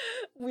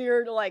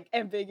weird like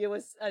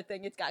ambiguous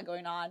thing it's got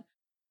going on,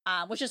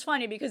 which is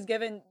funny because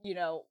given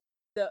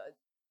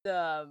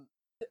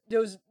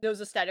those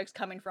aesthetics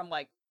coming from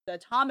like the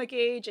atomic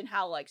age and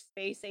how like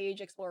space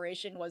age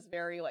exploration was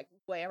very like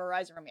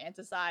glamorized and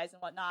romanticized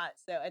and whatnot.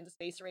 So, and the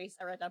space race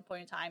at that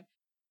point in time,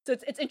 So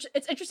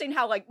it's interesting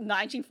how like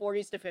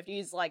 1940s to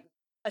 50s like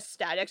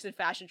aesthetics and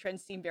fashion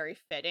trends seem very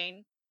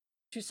fitting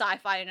to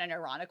sci-fi in an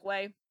ironic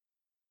way.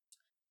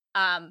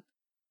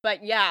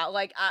 But yeah,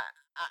 like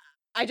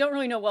I don't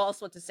really know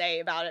what to say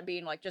about it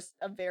being like just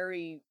a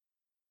very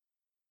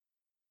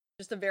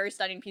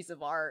stunning piece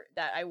of art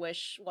that I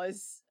wish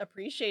was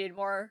appreciated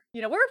more.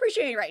 You know, we're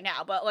appreciating it right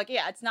now, but like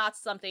yeah, it's not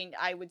something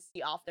I would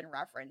see often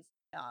referenced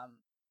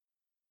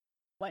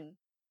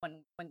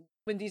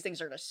when these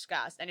things are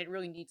discussed, and it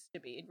really needs to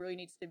be. It really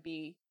needs to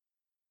be,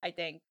 I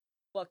think,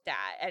 looked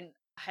at, and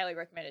highly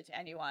recommended to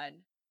anyone.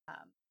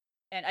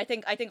 And I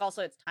think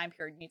also its time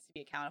period needs to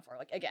be accounted for.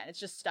 Like again, it's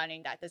just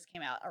stunning that this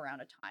came out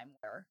around a time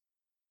where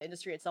the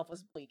industry itself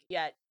was bleak.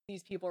 Yet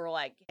these people were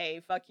like,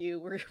 "Hey, fuck you!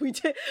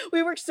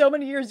 We worked so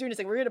many years doing this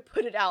thing. We're gonna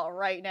put it out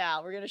right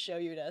now. We're gonna show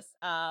you this."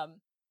 Yeah,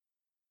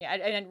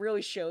 and it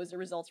really shows. The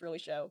results really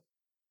show.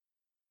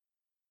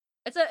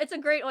 It's a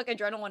great like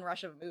adrenaline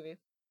rush of a movie,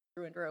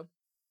 through and through.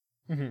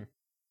 Mm-hmm.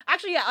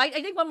 Actually, yeah, I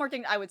think one more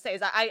thing I would say is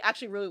that I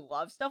actually really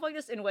love stuff like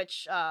this in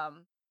which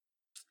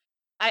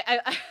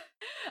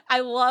I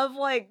love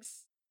like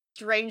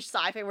strange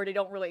sci-fi where they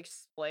don't really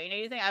explain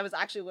anything. I was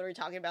actually literally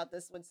talking about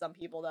this with some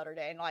people the other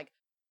day, and like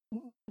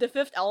The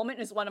Fifth Element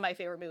is one of my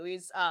favorite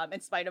movies, in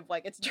spite of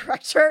like its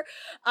director,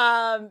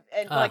 and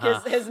like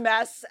his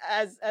mess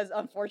as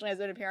unfortunately has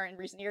been apparent in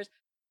recent years.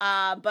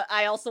 But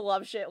I also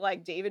love shit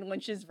like David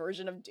Lynch's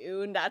version of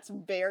Dune. That's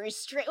very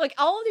strange. Like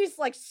all of these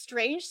like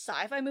strange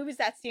sci-fi movies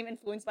that seem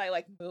influenced by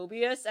like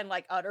Mobius and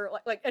like other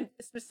like and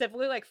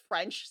specifically like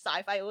French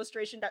sci-fi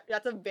illustration.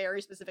 That's a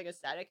very specific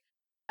aesthetic,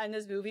 and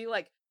this movie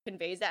like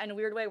conveys that in a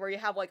weird way where you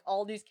have like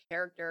all these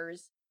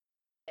characters,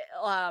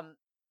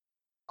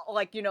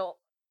 like you know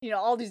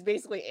all these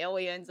basically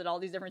aliens and all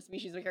these different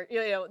species of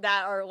characters,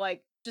 that are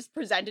like just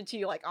presented to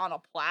you like on a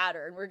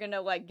platter, and we're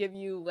gonna like give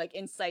you like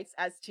insights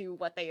as to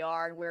what they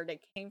are and where they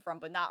came from,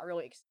 but not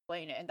really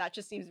explain it. And that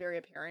just seems very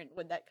apparent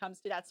when that comes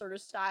to that sort of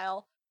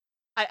style.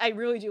 I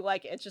really do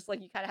like it. It's just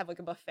like you kind of have like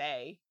a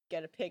buffet,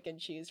 get a pick and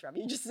choose from.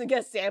 You just get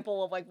a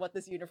sample of like what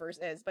this universe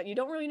is, but you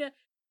don't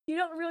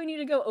really need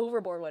to go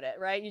overboard with it,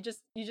 right? You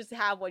just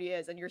have what it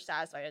is, and you're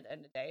satisfied at the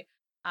end of the day.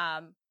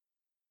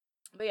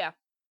 But yeah,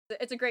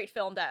 it's a great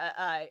film that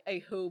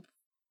I hope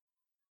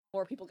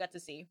more people get to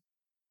see.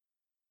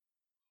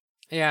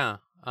 Yeah,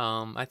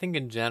 I think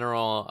in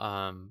general,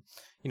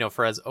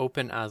 for as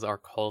open as our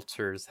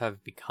cultures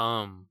have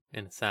become,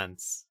 in a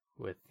sense,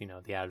 with,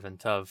 the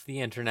advent of the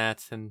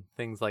internet and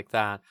things like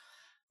that,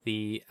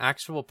 the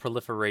actual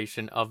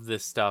proliferation of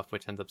this stuff,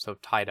 which ends up so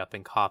tied up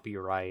in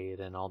copyright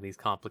and all these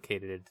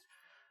complicated,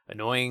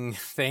 annoying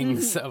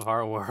things of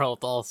our world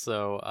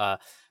also,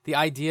 the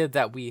idea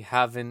that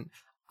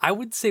I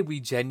would say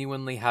we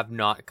genuinely have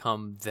not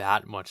come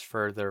that much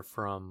further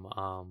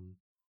from,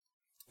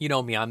 you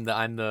know me, I'm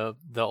the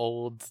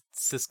old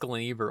Siskel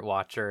and Ebert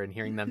watcher, and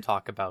hearing them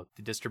talk about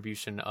the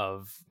distribution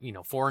of,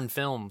 foreign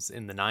films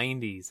in the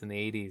 90s and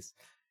the 80s,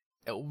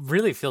 it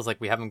really feels like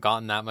we haven't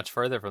gotten that much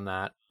further from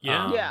that.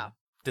 Yeah.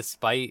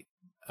 Despite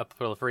a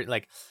proliferation,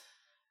 like,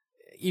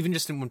 even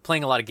just when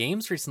playing a lot of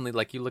games recently,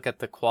 like, you look at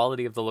the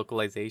quality of the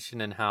localization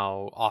and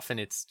how often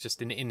it's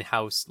just an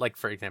in-house, like,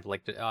 for example,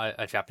 like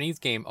a Japanese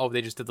game,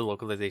 they just did the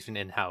localization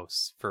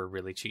in-house for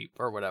really cheap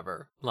or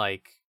whatever.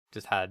 Like,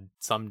 just had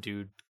some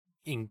dude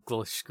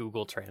English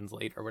Google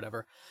Translate or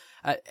whatever.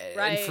 Right.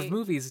 And for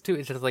movies too,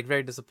 it's just like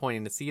very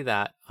disappointing to see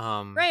that.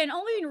 Right, and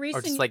only in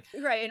recent, just like,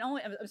 right, and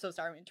only. I'm so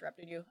sorry, I'm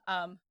interrupting you.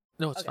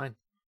 No, it's fine.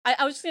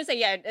 I was just gonna say,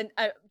 yeah, and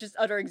just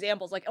other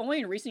examples. Like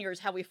only in recent years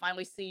have we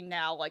finally seen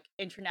now like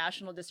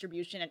international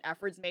distribution and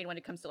efforts made when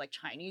it comes to like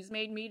Chinese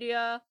made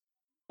media.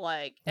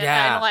 Like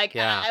and like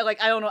yeah.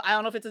 I don't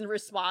know if it's in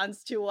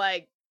response to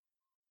like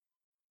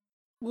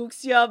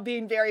Wuxia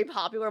being very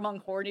popular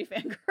among horny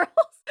fangirls.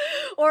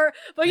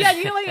 But yeah,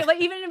 like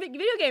even in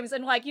video games,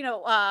 and like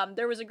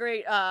there was a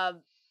great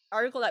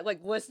article that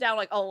like lists down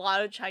like a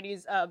lot of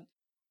Chinese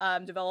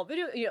developed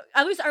video,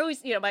 at least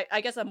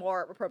I guess a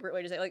more appropriate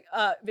way to say like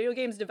video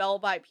games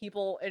developed by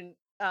people in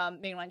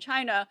mainland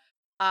China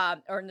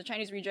or in the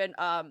Chinese region.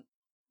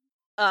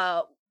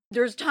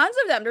 There's tons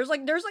of them. There's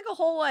like a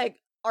whole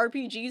like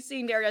RPG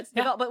scene there that's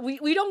developed, but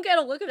we don't get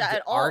a look at that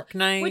at all.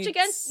 Arknights, which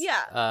again,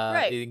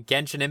 right.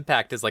 Genshin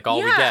Impact is like all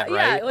we get,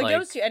 right? Yeah, like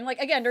those two, and like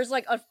again, there's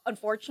like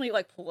unfortunately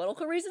like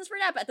political reasons for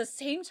that, but at the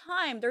same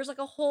time, there's like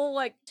a whole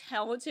like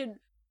talented,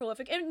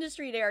 prolific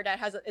industry there that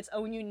has its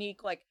own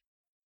unique like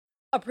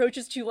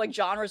approaches to like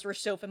genres we're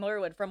so familiar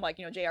with from like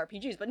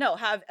JRPGs. But no,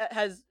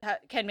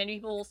 can many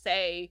people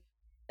say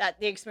that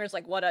they experience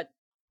like what a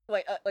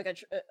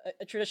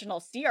traditional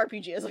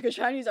CRPG is like a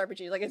Chinese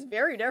RPG? Like it's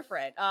very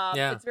different.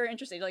 It's very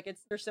interesting. Like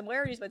there's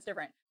similarities, but it's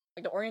different.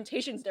 Like the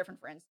orientation's different,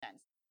 for instance.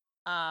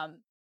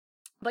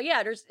 But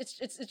yeah,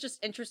 it's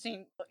just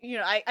interesting.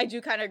 I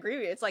do kind of agree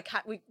with you. It's like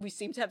we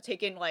seem to have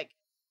taken like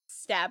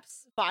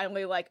steps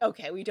finally. Like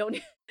okay, we don't.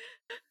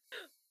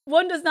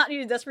 One does not need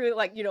to desperately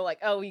you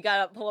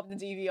gotta pull up the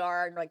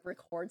DVR and like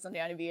record something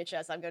on a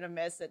VHS. I'm gonna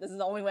miss it. This is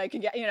the only way I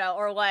can get,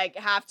 or like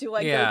have to go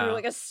through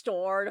like a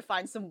store to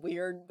find some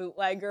weird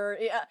bootlegger.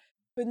 Yeah,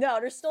 But no,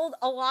 there's still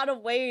a lot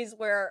of ways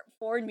where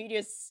foreign media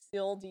is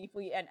still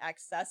deeply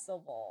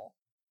inaccessible.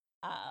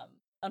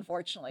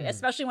 Unfortunately,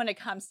 especially when it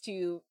comes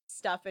to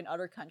stuff in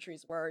other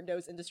countries where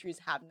those industries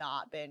have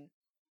not been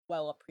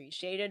well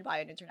appreciated by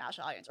an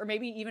international audience, or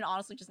maybe even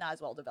honestly just not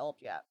as well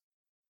developed yet.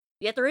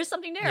 Yet there is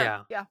something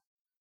there. Yeah.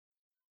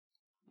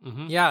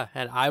 Mm-hmm. Yeah,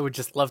 and I would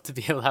just love to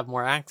be able to have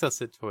more access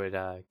to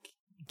it,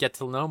 get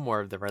to know more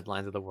of the red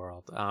lines of the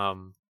world.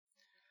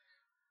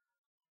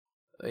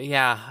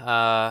 In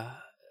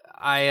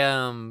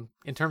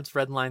terms of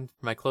red line,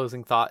 my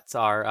closing thoughts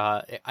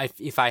are,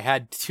 if I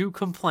had 2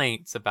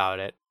 complaints about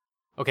it,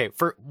 okay,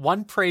 for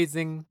one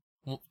praising,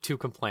 2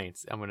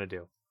 complaints I'm gonna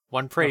do.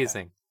 One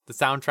praising. Okay. The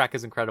soundtrack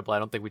is incredible. I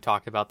don't think we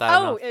talked about that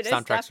enough. It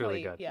soundtrack's is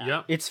really good. Yeah.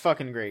 Yep. It's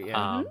fucking great,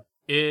 yeah.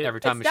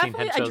 Every time Machine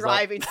Head shows up. It's definitely a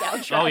driving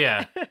soundtrack. Oh,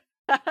 yeah.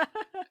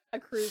 A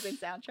cruising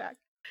soundtrack.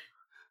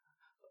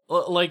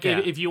 Like,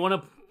 if you want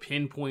to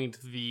pinpoint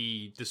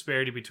the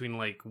disparity between,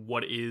 like,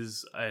 what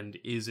is and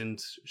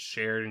isn't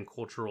shared in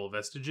cultural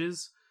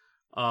vestiges,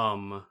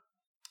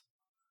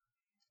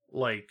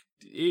 like,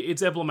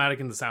 it's emblematic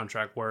in the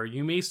soundtrack where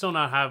you may still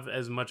not have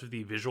as much of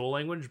the visual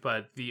language,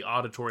 but the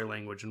auditory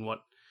language and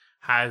what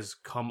has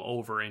come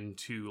over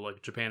into,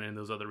 like, Japan and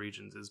those other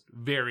regions is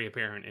very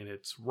apparent in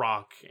its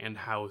rock and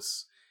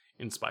house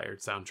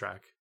inspired soundtrack.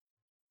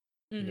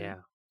 Mm-hmm. Yeah.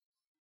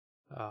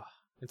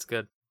 It's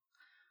good.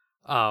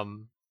 My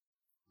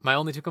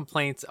only 2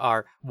 complaints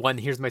are, one,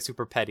 here's my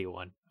super petty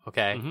one,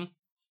 okay? Mm-hmm.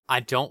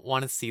 I don't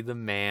want to see the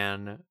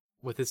man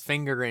with his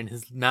finger in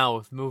his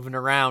mouth moving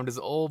around his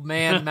old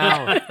man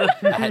mouth.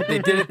 They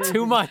did it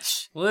too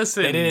much.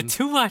 Listen. They did it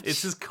too much.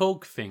 It's his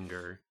coke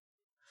finger.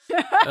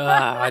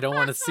 I don't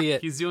want to see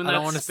it. He's doing I that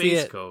don't want to space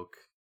see it. coke.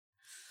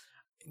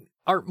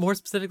 Or more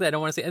specifically, I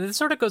don't want to see it. And this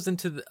sort of goes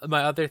into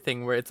my other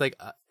thing where it's like,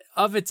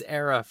 of its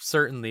era,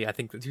 certainly, I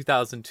think the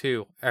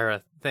 2002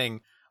 era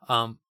thing,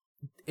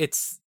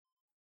 it's...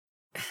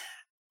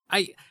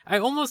 I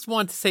almost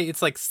want to say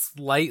it's like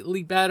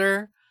slightly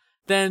better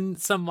than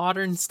some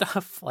modern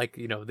stuff, like,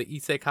 you know, the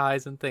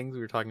isekais and things.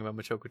 We were talking about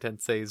Mushoku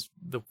Tensei's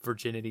the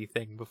virginity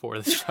thing before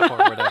the show or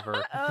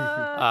whatever.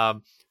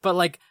 But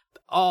like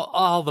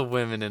all the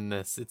women in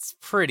this, it's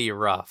pretty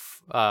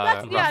rough.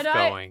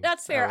 Going.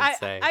 That's fair.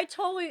 I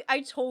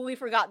totally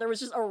forgot there was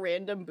just a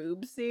random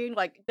boob scene.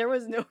 Like there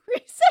was no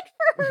reason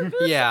for her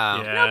boobs. Yeah.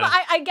 No, but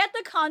I get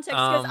the context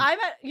because I'm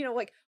at, you know,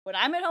 like when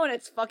I'm at home and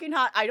it's fucking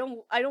hot, I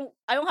don't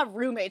have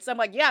roommates. I'm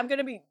like, yeah, I'm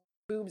gonna be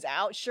boobs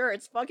out. Sure,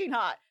 it's fucking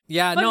hot.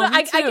 Yeah, but, no, but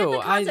me too. I get the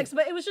context,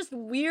 but it was just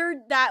weird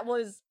that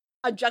was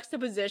a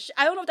juxtaposition.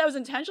 I don't know if that was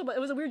intentional, but it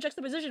was a weird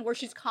juxtaposition where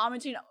she's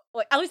commenting,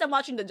 like, at least I'm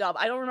watching the dub.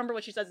 I don't remember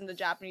what she says in the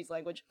Japanese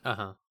language.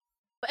 Uh-huh.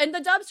 But in the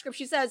dub script,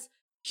 she says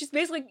she's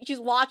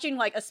watching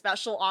like a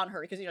special on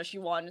her because, you know, she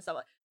won and stuff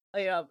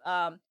like, you know,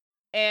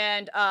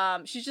 and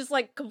she's just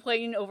like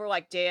complaining over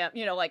like, damn,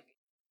 you know, like,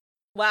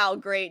 wow,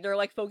 great, they're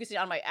like focusing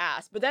on my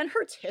ass, but then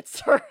her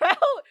tits are out.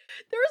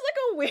 There's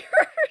a weird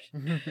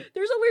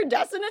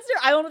dissonance there.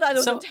 I don't know if that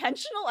was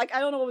intentional. Like, I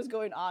don't know what was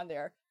going on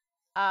there.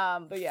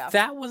 But yeah,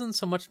 that wasn't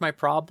so much my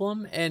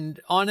problem, and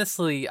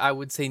honestly, I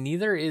would say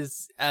neither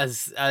is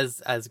as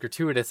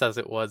gratuitous as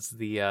it was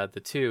the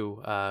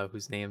 2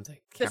 whose names I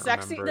can't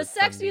remember. The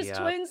sexiest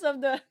twins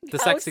of the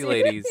sexy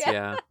ladies.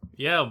 Yeah,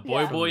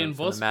 boy and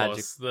Boss,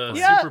 the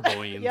super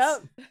boyins.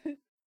 Yep.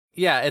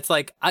 Yeah, it's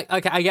like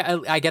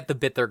I get the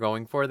bit they're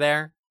going for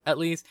there at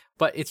least,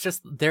 but it's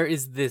just there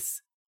is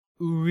this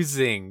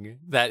oozing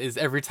that is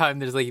every time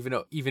there's like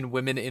even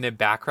women in a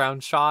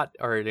background shot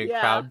or in a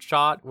crowd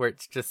shot where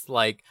it's just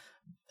like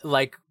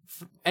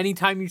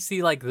anytime you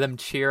see like them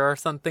cheer or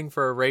something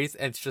for a race,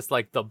 and it's just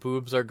like the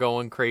boobs are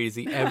going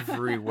crazy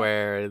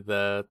everywhere.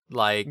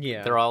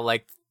 They're all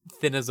like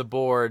thin as a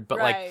board, but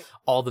like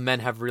all the men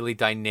have really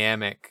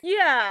dynamic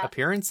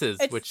appearances,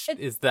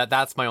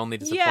 that's my only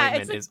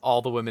disappointment is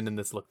all the women in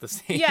this look the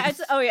same.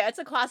 It's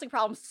a classic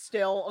problem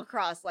still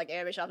across like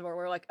anime shops where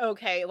we're like,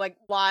 okay, like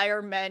why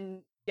are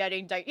men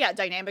getting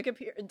dynamic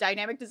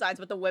designs,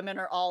 but the women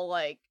are all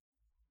like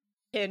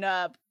pin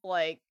up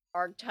like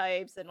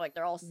archetypes and like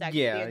they're all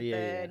sexy and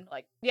thin.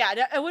 Like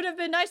it would have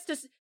been nice to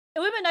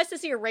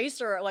see a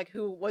racer like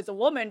who was a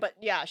woman, but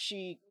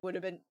she would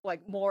have been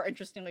like more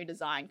interestingly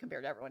designed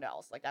compared to everyone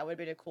else. Like that would have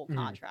been a cool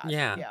contrast.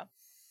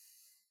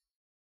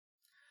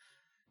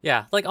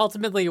 Yeah, like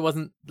ultimately it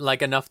wasn't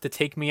like enough to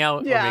take me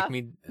out or make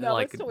me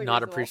like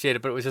not appreciate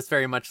it, but it was just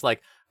very much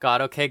like,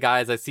 God, okay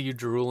guys, I see you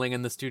drooling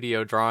in the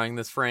studio drawing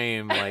this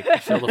frame, like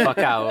chill the fuck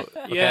out.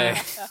 Okay.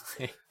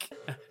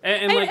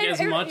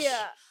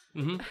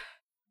 Mm-hmm.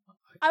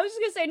 I was just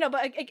gonna say no,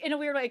 but in a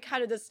weird way, it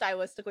kind of does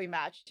stylistically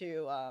match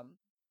to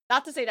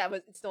not to say that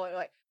was still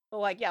like, but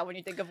like when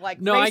you think of like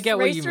I get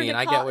what you mean.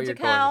 I get what you're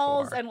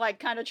going for. And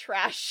like kind of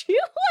trashy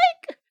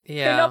like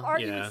pin-up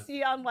art you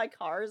see on like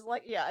cars,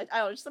 like I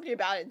don't know, just something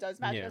about it does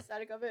match the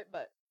aesthetic of it,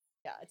 but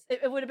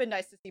it would have been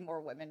nice to see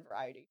more women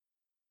variety.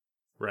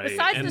 Right.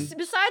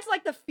 Besides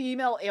like the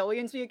female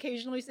aliens we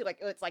occasionally see, like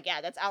it's like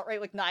that's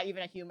outright like not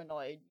even a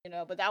humanoid, you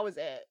know, but that was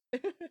it.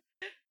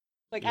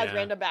 Like as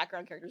random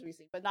background characters we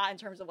see, but not in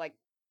terms of like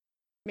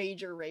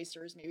major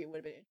racers maybe would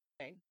have been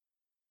interesting.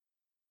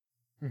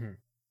 Mhm.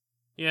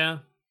 Yeah,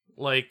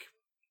 like,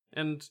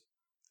 and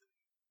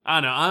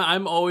I don't know.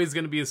 I'm always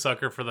gonna be a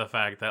sucker for the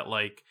fact that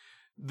like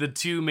the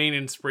two main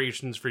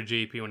inspirations for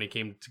JP when it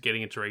came to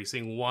getting into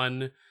racing,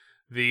 one,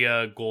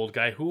 the Gold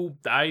guy, who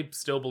I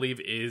still believe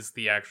is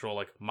the actual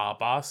like mob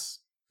boss.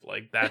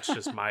 Like that's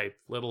just my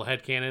little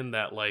headcanon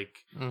that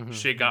like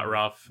shit got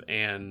rough,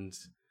 and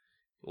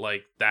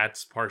like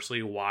that's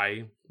partially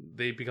why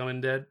they become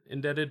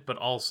indebted, but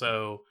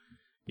also,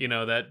 you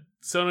know, that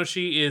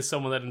Sonoshi is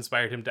someone that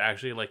inspired him to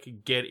actually like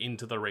get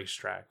into the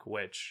racetrack,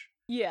 which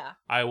Yeah.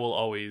 I will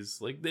always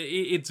like.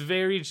 It's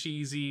very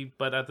cheesy,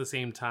 but at the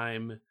same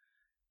time,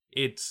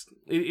 it's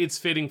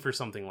fitting for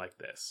something like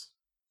this.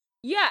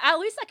 Yeah, at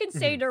least I can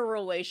say their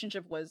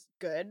relationship was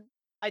good.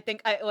 I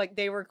think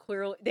they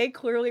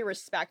clearly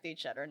respect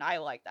each other, and I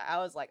like that. I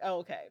was like, oh,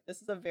 okay,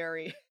 this is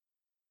very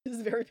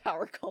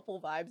power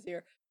couple vibes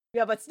here.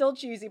 Yeah, but still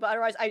cheesy. But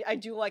otherwise, I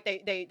do like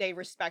they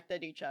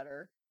respected each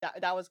other.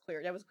 That was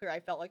clear. That was clear. I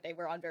felt like they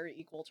were on very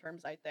equal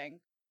terms, I think.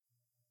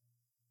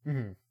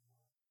 Mhm.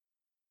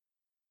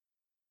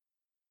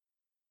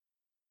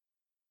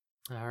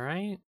 All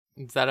right.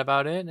 Is that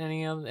about it?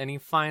 Any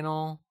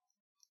final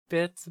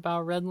bits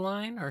about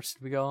Redline, or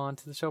should we go on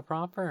to the show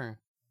proper?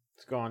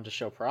 Let's go on to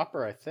show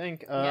proper, I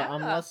think. Yeah.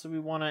 Unless we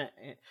want to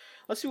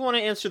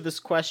answer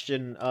this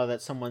question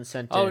that someone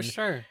sent in. Oh,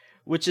 sure.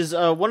 Which is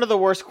one of the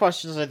worst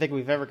questions I think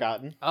we've ever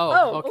gotten.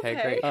 Oh, okay,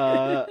 great.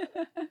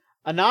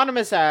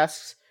 Anonymous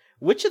asks,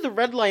 which of the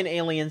Redline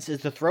aliens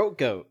is the throat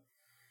goat?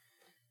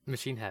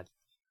 Machine Head.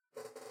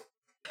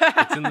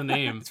 It's in the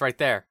name. It's right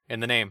there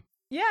in the name.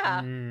 Yeah.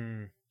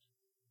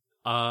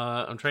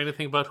 I'm trying to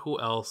think about who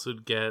else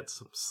would get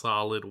some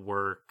solid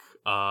work.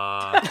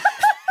 I'm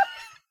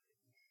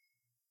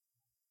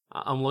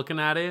looking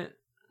at it.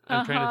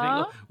 I'm trying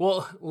to think.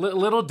 Well,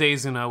 Little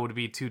Dazuna would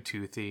be too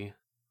toothy.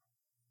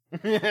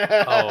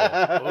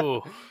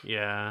 Oh,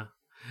 yeah.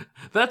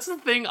 That's the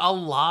thing. A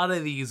lot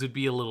of these would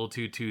be a little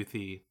too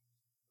toothy.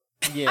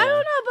 Yeah. I don't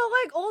know, but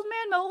like Old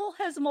Man Mole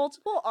has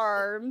multiple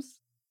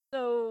arms,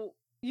 so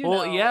you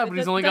know. Yeah, but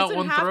he's only got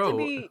one throat.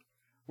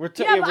 We're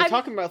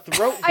talking about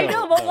throat goat. I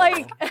know, but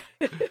like.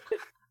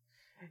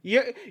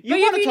 You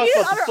want to talk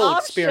about the full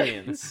options.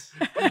 experience.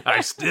 I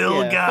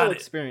still got full it.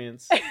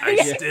 experience. I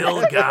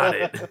still got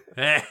it.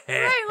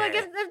 Right, like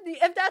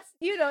if that's,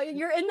 you know,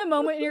 you're in the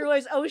moment and you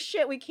realize, oh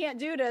shit, we can't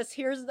do this.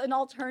 Here's an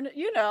alternative.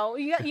 You know,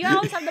 you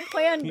always have the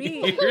plan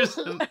B.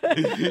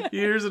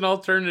 Here's an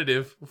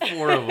alternative.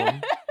 4 of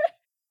them.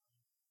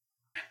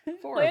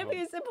 Plan B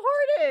is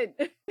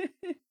important.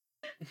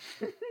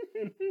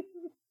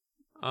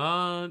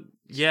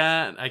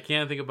 Yeah, I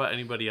can't think about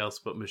anybody else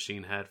but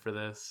Machine Head for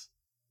this.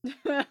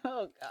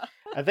 Oh god.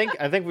 I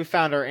think we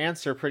found our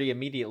answer pretty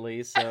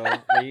immediately. So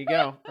there you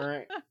go. All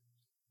right.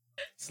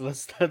 So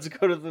let's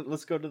go to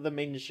the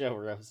main show,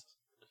 Rose.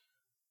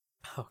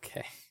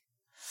 Okay.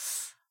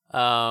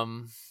 All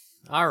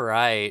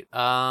right.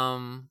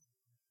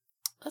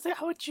 Let's see,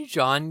 how about you,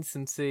 John?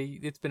 Since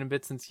it's been a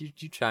bit since you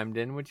chimed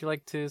in, would you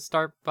like to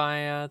start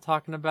by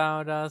talking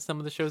about some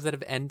of the shows that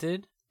have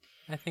ended?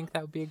 I think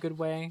that would be a good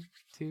way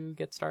to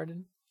get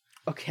started.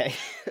 Okay.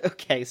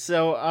 Okay.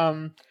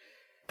 So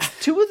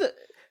two of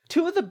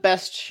the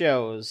best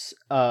shows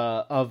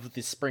of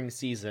the spring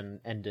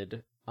season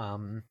ended.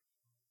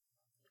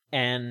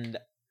 And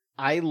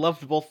I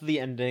loved both of the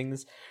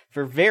endings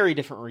for very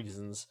different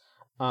reasons.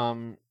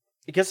 I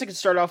guess I could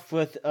start off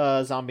with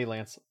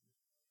Zombieland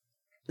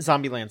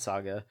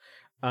Saga.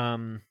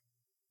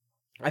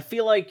 I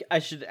feel like I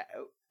should,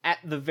 at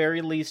the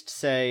very least,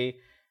 say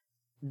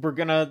we're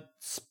gonna.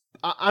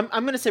 I'm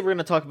gonna say we're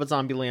gonna talk about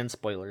Zombieland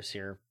spoilers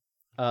here.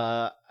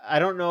 I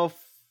don't know if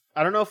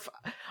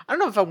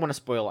I want to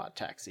spoil Odd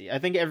Taxi. I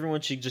think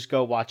everyone should just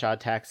go watch Odd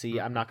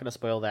Taxi. I'm not gonna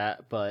spoil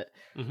that, but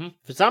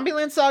for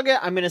Zombieland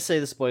Saga, I'm gonna say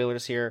the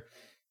spoilers here.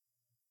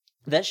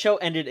 That show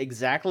ended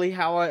exactly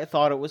how I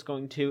thought it was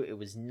going to. It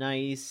was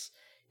nice.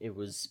 It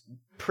was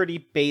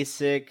pretty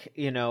basic,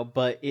 you know,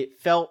 but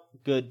it felt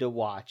good to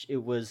watch.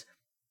 It was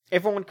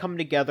everyone coming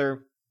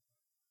together.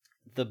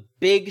 The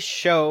big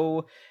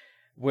show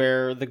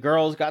where the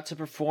girls got to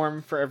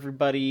perform for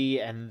everybody,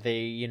 and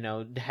they, you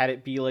know, had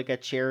it be like a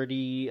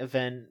charity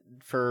event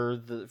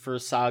for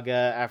Saga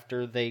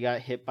after they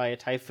got hit by a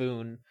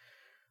typhoon.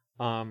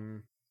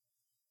 And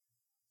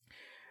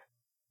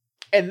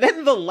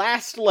then the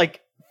last,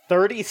 like,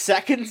 30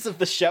 seconds of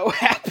the show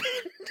happened.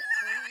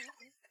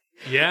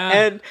 Yeah.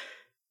 And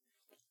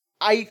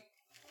I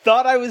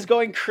thought I was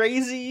going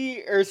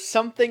crazy or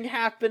something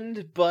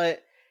happened,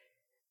 but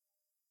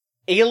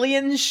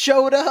aliens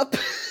showed up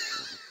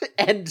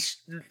and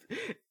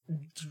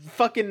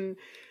fucking,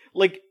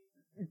 like,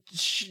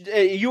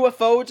 a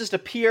UFO just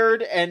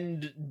appeared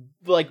and,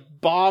 like,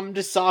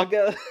 bombed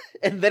Saga,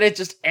 and then it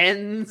just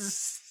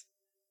ends.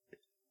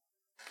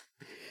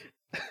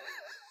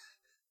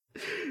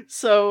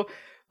 So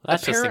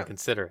that's just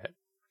inconsiderate.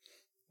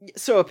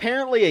 So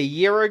apparently a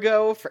year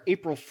ago for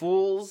April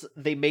Fools,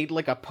 they made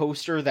like a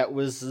poster that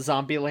was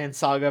Zombieland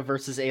Saga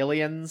versus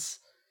aliens.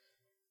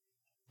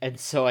 and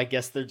so I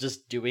guess they're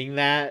just doing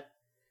that.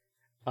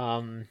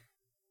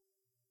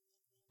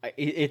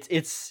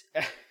 It's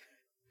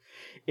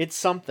it's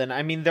something.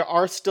 I mean, there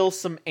are still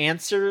some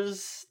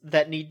answers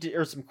that need to,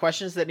 or some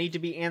questions that need to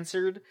be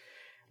answered.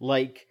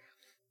 Like,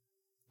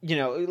 you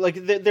know, like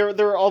there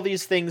are all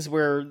these things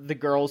where the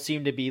girls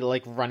seem to be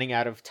like running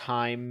out of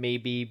time,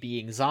 maybe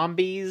being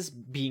zombies,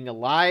 being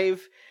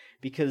alive,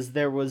 because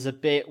there was a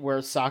bit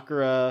where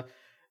Sakura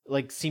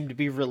like seemed to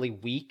be really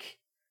weak.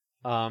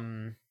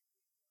 And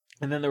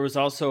then there was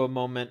also a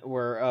moment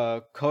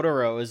where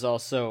Kotaro is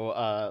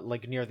also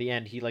like near the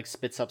end, he like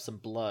spits up some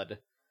blood.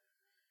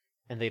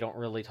 And they don't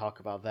really talk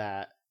about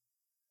that.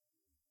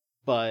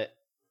 But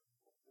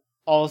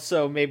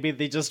also maybe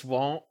they just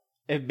won't,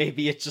 and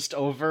maybe it's just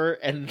over,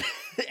 and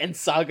and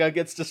Saga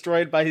gets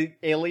destroyed by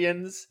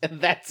aliens, and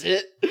that's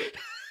it.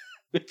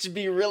 Which would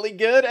be really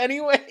good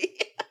anyway.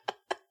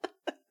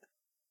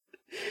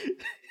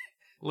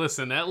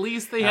 Listen, at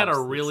least they had a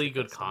really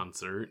good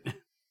concert.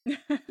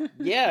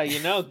 Yeah,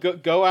 you know,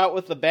 go out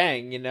with a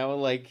bang, you know,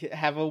 like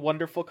have a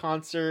wonderful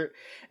concert.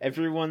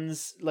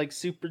 Everyone's like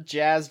super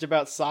jazzed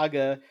about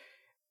Saga,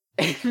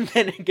 and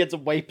then it gets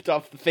wiped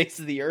off the face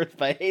of the earth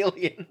by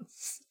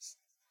aliens.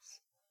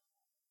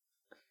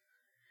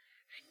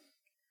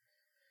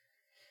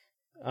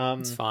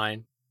 It's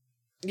fine.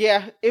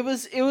 Yeah, it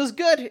was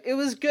good. It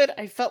was good.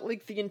 I felt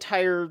like the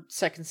entire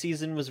second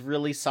season was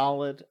really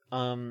solid.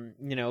 You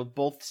know,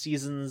 both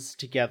seasons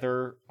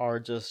together are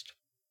just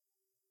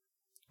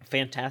a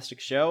fantastic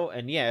show.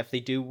 And yeah, if they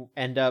do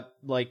end up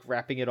like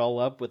wrapping it all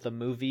up with a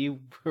movie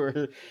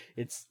where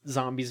it's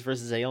zombies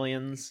versus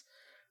aliens,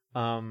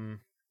 I'm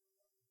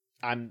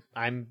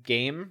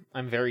game.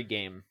 I'm very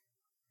game.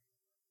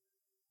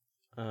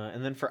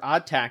 And then for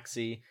Odd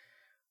Taxi,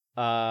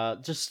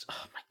 just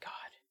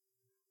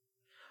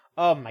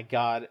oh my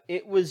god,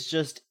 it was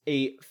just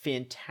a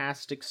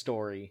fantastic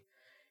story.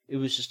 It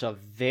was just a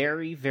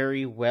very,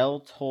 very well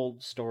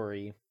told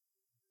story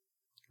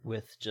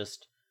with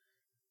just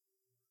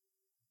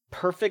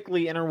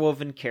perfectly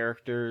interwoven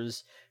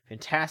characters,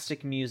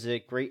 fantastic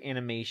music, great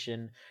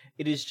animation.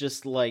 It is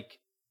just like,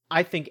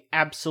 I think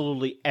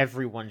absolutely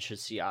everyone should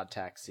see Odd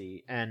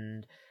Taxi,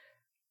 and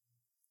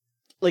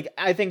like,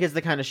 I think it's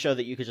the kind of show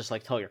that you could just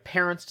like tell your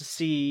parents to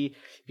see,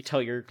 you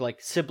tell your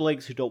like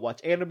siblings who don't watch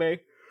anime.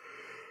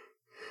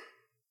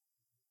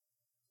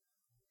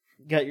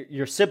 Got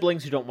your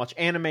siblings who don't watch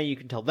anime, you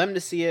can tell them to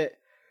see it.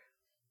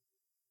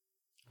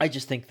 I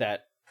just think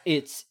that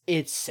it's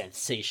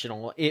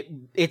sensational.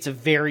 It's a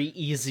very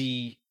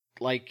easy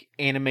like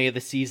anime of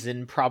the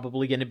season,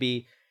 probably going to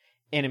be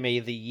anime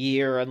of the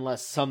year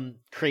unless some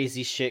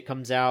crazy shit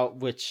comes out,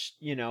 which,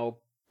 you know,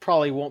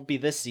 probably won't be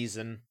this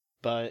season,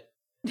 but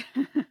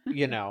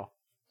you know.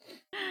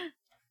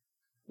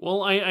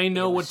 Well, I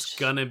know what's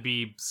gonna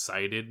be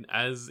cited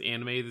as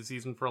anime of the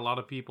season for a lot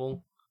of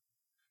people.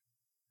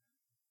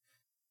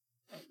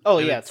 Oh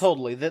and yeah,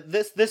 totally.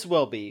 This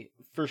will be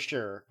for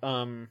sure.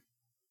 Oh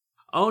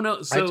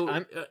no,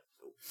 so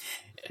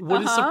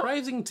what is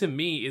surprising to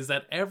me is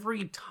that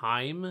every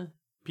time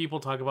people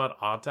talk about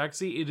Odd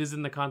Taxi, it is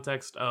in the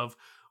context of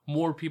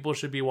more people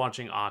should be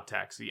watching Odd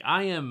Taxi.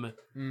 I am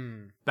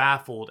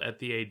baffled at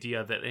the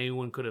idea that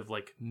anyone could have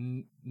like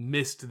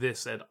missed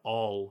this at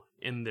all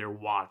in their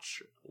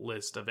watch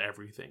list of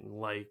everything.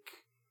 Like,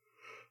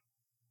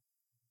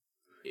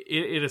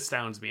 it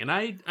astounds me, and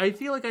I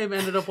feel like I've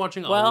ended up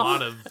watching a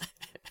lot of.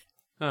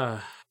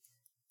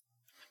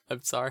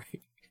 I'm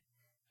sorry.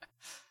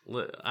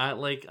 I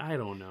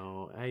don't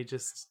know.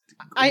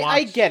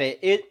 I get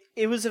it.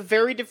 It was a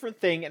very different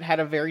thing. It had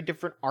a very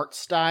different art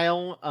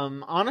style.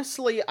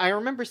 Honestly, I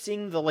remember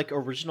seeing the like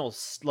original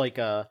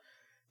the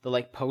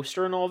like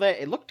poster and all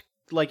that. It looked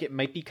like it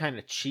might be kind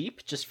of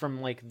cheap just from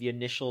like the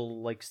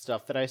initial like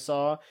stuff that I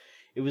saw.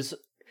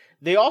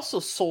 They also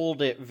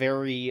sold it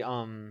very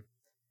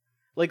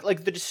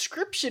like the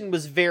description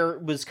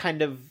was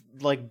kind of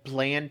like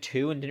bland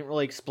too, and didn't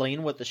really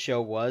explain what the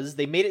show was.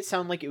 They made it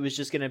sound like it was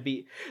just gonna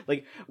be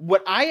like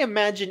what I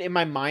imagined in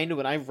my mind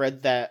when I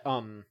read that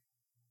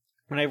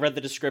when I read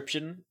the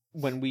description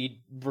when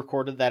we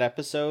recorded that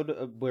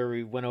episode where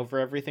we went over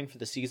everything for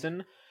the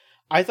season.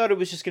 I thought it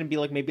was just gonna be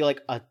like maybe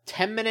like a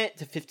 10-minute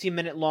to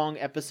 15-minute long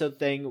episode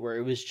thing where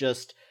it was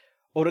just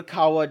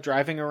Otokawa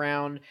driving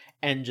around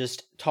and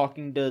just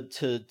talking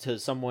to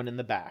someone in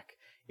the back.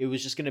 It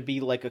was just going to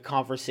be like a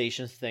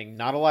conversation thing.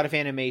 Not a lot of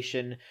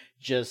animation.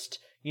 Just,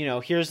 you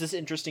know, here's this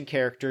interesting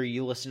character.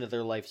 You listen to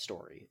their life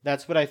story.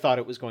 That's what I thought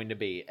it was going to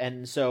be.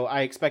 And so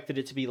I expected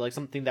it to be like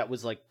something that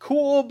was like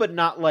cool, but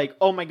not like,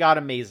 oh my god,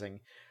 amazing.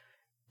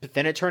 But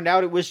then it turned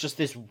out it was just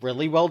this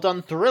really well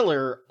done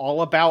thriller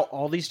all about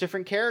all these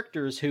different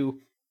characters who,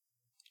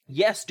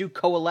 yes, do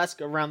coalesce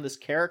around this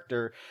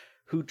character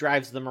who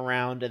drives them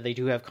around, and they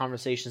do have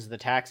conversations in the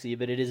taxi,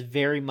 but it is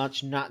very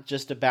much not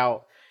just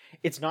about...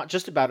 It's not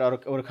just about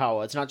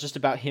Otokawa. It's not just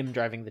about him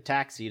driving the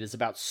taxi. It is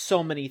about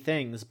so many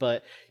things,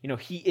 but, you know,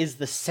 he is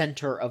the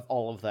center of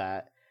all of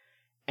that.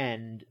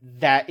 And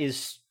that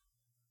is,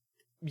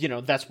 you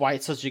know, that's why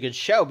it's such a good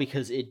show,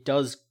 because it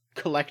does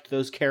collect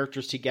those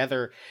characters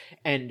together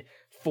and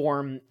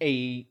form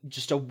a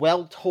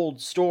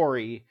well-told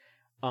story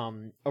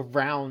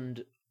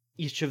around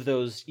each of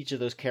those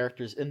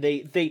characters, and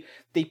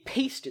they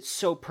paced it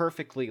so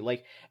perfectly.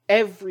 Like,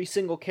 every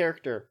single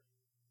character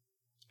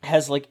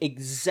has like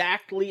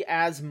exactly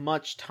as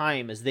much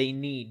time as they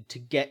need to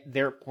get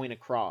their point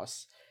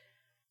across,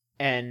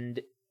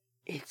 and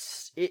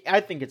I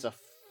think it's a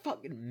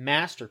fucking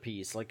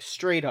masterpiece. Like,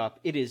 straight up,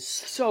 it is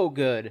so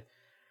good.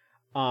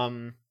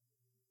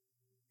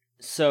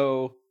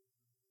 So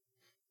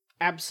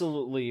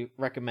absolutely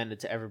recommend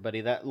it to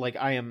everybody. That, like,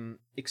 I am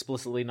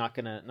explicitly not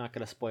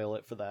gonna spoil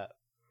it for that.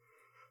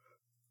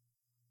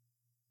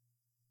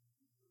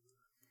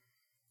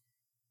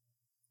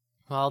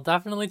 Well, I'll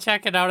definitely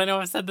check it out. I know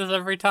I've said this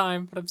every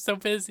time, but I'm so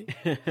busy.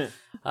 There's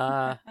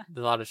a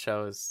lot of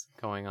shows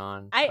going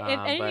on. If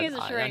anything is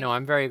I know,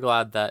 I'm very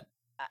glad that...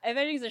 If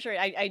anything's assured,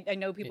 I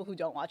know people who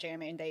don't watch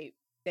anime, and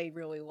they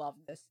really love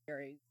this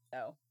series,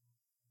 so...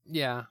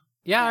 Yeah,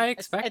 I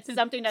expect it's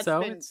something that's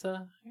been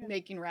yeah.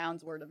 making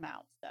rounds word of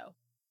mouth, so...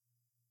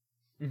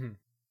 Mm-hmm.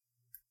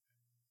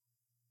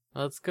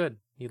 Well, it's good.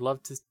 You'd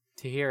love to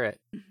hear it,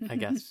 I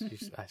guess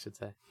I should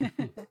say.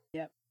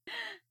 Yep.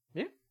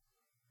 Yeah.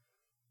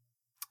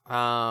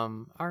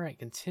 All right,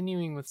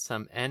 continuing with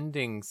some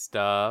ending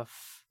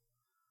stuff.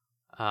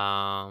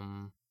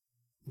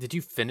 Did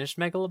you finish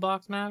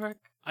Megalobox Maverick?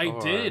 I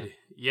did.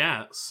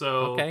 Yeah.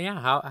 So okay, yeah.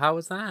 How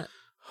was that?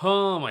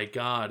 Oh my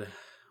god.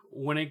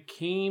 When it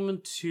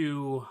came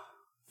to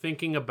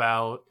thinking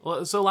about,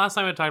 so last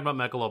time I talked about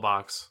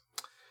Megalobox,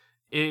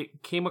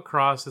 it came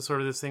across as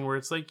sort of this thing where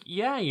it's like,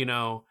 yeah, you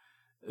know,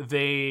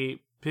 they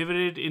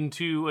pivoted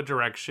into a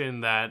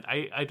direction that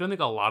I don't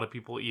think a lot of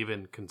people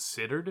even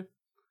considered.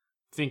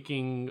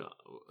 Thinking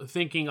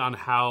on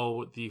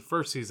how the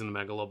first season of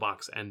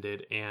Megalobox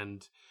ended,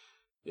 and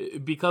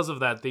because of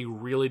that, they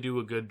really do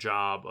a good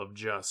job of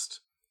just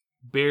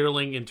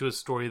barreling into a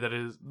story that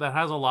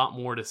has a lot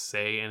more to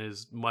say and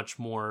is much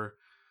more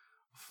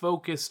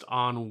focused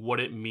on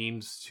what it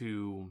means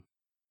to.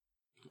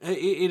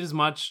 It is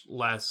much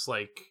less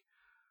like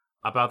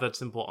about that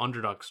simple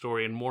underdog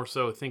story, and more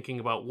so thinking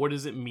about what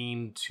does it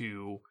mean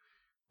to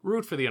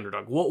root for the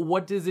underdog.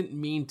 What does it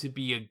mean to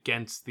be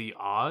against the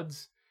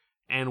odds?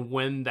 And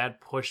when that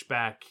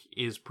pushback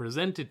is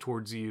presented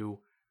towards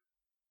you,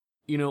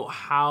 you know,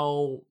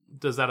 how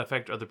does that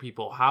affect other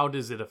people? How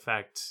does it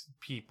affect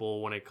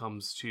people when it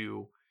comes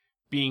to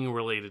being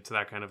related to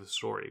that kind of a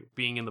story,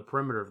 being in the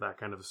perimeter of that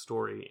kind of a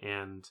story?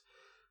 And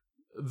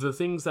the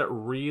things that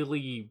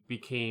really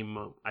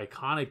became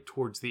iconic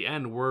towards the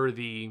end were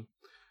the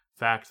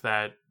fact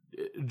that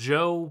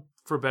Joe,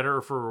 for better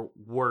or for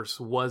worse,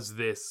 was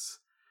this,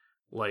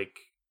 like,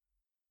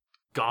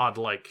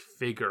 godlike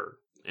figure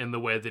in the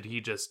way that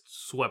he just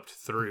swept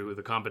through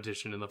the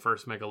competition in the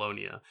first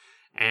Megalonia,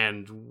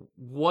 and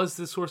was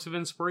this source of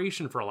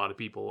inspiration for a lot of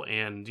people.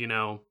 And, you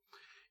know,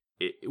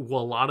 a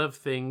lot of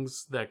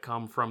things that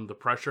come from the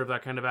pressure of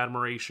that kind of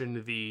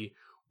admiration, the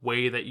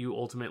way that you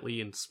ultimately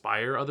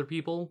inspire other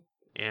people,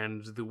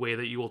 and the way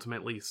that you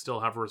ultimately still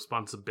have a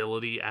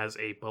responsibility as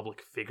a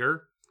public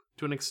figure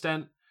to an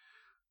extent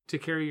to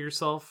carry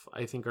yourself,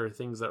 I think are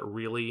things that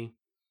really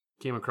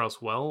came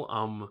across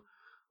well.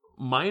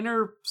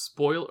 Minor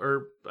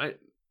spoilers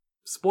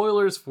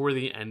for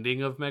the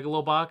ending of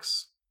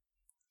Megalobox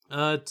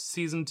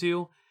season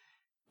 2.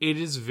 It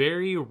is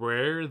very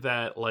rare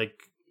that,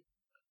 like,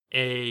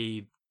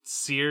 a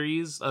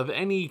series of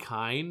any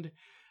kind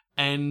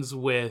ends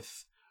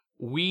with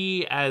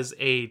we as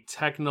a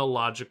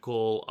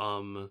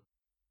technological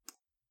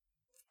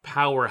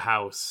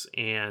powerhouse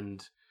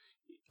and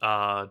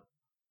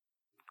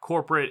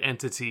corporate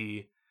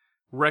entity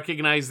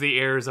recognize the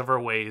errors of our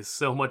ways,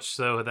 so much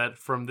so that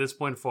from this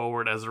point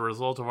forward, as a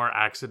result of our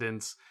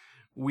accidents,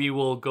 we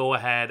will go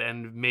ahead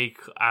and make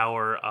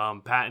our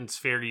patents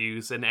fair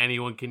use, and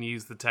anyone can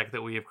use the tech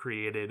that we have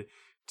created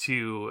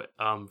to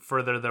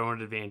further their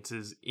own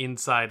advances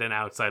inside and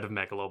outside of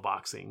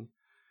Megaloboxing.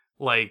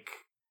 Like,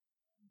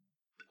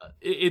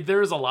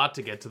 there is a lot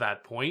to get to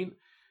that point,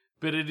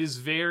 but it is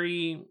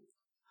very...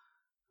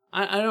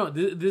 I don't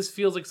know, this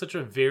feels like such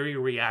a very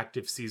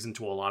reactive season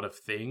to a lot of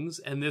things,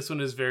 and this one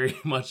is very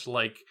much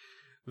like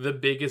the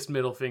biggest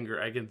middle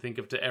finger I can think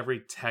of to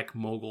every tech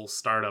mogul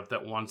startup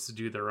that wants to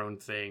do their own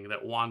thing,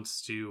 that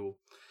wants to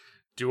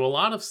do a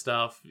lot of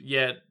stuff,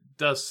 yet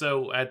does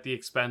so at the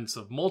expense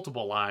of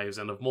multiple lives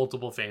and of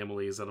multiple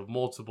families and of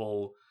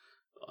multiple...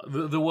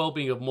 the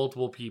well-being of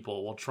multiple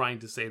people, while trying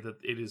to say that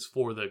it is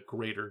for the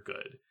greater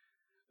good.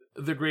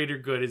 The greater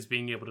good is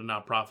being able to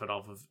not profit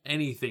off of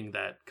anything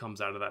that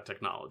comes out of that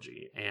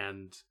technology.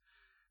 And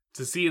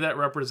to see that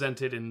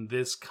represented in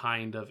this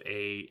kind of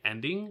a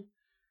ending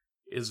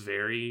is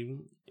very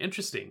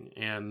interesting.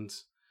 And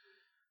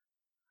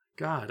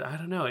God, I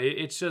don't know.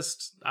 It's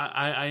just,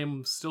 I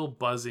am still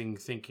buzzing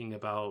thinking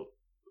about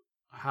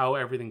how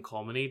everything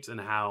culminates and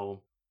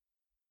how,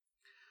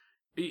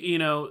 you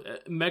know,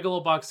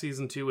 Megalobox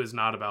Season 2 is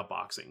not about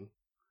boxing.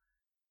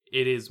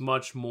 It is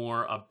much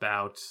more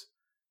about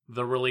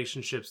the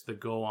relationships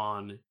that go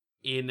on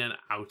in and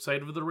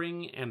outside of the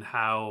ring, and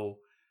how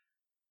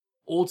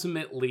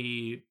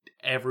ultimately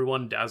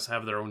everyone does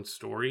have their own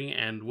story.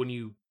 And when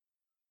you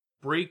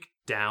break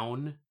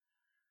down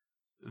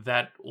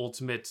that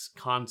ultimate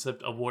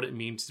concept of what it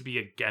means to be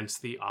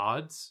against the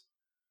odds,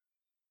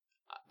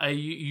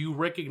 you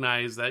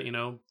recognize that,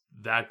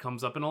 that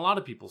comes up in a lot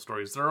of people's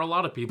stories. There are a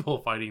lot of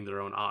people fighting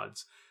their own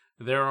odds.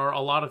 There are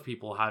a lot of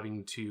people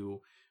having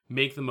to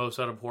make the most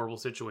out of horrible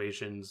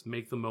situations,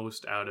 make the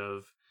most out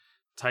of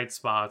tight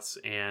spots,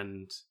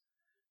 and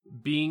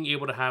being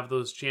able to have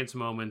those chance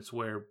moments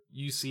where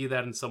you see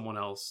that in someone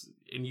else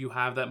and you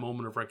have that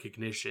moment of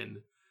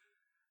recognition.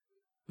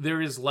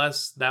 There is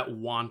less that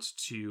want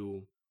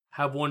to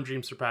have one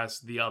dream surpass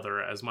the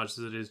other as much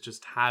as it is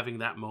just having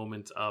that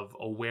moment of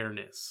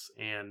awareness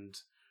and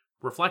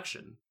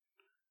reflection.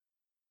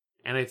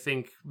 And I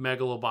think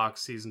Megalobox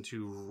Season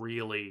 2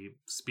 really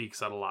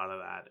speaks out a lot of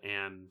that.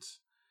 And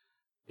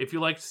if you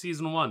liked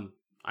Season 1,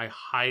 I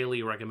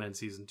highly recommend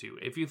Season 2.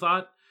 If you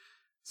thought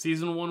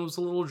Season 1 was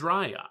a little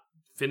dry,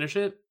 finish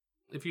it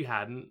if you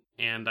hadn't.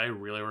 And I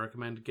really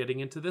recommend getting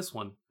into this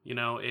one.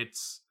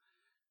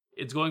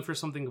 It's going for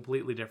something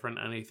completely different,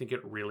 and I think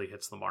it really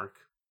hits the mark.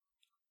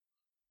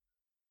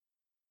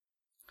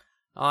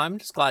 Oh, I'm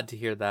just glad to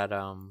hear that.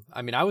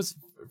 I was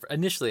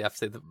initially, I have to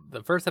say,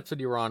 the first episode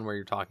you were on where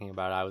you're talking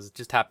about, I was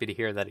just happy to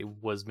hear that it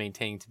was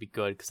maintaining to be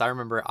good, because I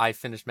remember I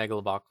finished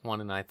Megalobox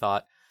 1 and I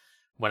thought,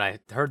 when I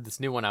heard this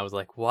new one, I was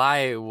like,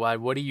 why,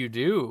 what do you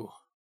do?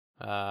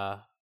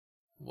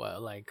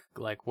 Well, like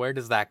where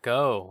does that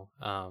go?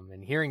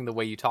 And hearing the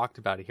way you talked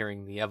about it,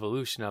 hearing the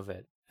evolution of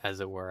it, as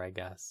it were, I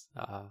guess,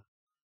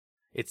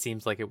 it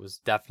seems like it was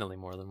definitely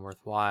more than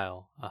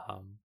worthwhile.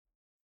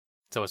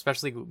 So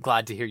especially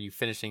glad to hear you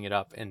finishing it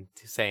up and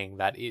saying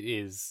that it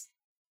is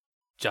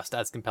just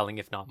as compelling,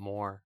 if not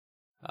more,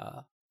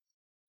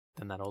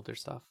 than that older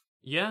stuff.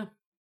 Yeah.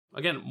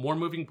 Again, more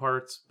moving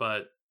parts,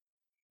 but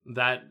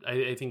that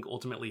I think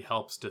ultimately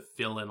helps to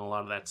fill in a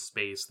lot of that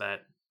space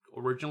that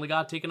originally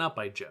got taken up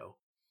by Joe.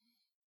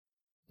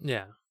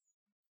 Yeah.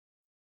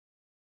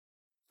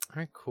 All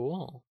right,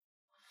 cool.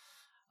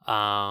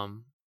 All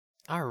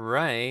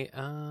right.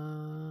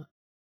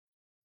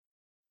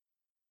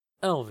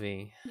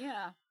 Elvie.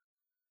 Yeah.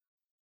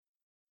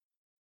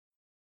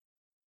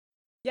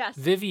 Yes.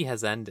 Vivy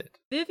has ended.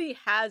 Vivy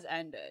has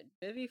ended.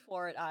 Vivy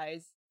Florid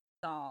Eyes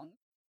song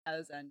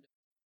has ended.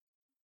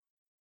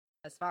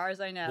 As far as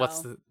I know.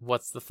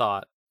 What's the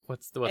thought?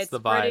 What's the vibe? It's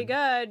pretty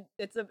good.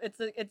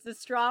 It's a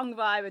strong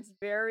vibe. It's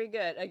very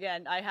good.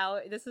 Again,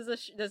 this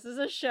is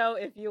a show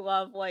if you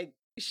love like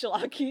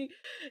schlocky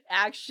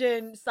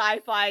action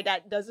sci-fi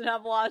that doesn't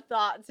have a lot of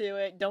thought to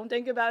it. Don't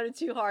think about it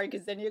too hard,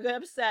 because then you get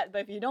upset.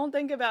 But if you don't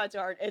think about it too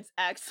hard, it's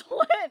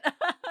excellent.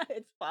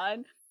 It's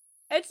fun.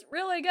 It's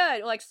really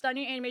good. Like,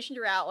 stunning animation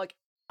throughout. Like,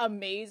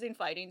 amazing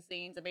fighting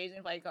scenes,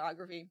 amazing fight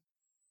choreography.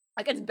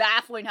 Like, it's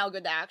baffling how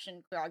good the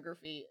action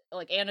choreography,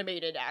 like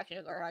animated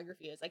action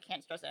choreography is. I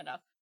can't stress that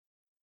enough.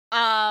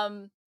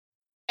 And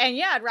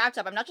yeah, it wraps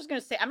up. I'm not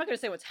gonna say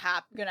what's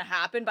gonna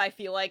happen, but I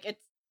feel like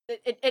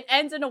it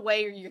ends in a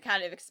way you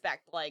kind of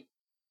expect, like,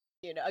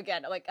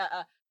 again, like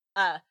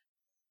an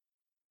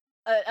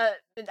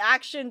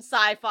action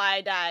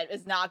sci-fi that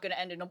is not gonna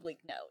end in a bleak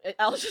note.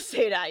 I'll just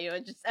say that,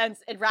 it just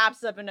ends. It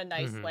wraps up in a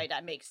nice way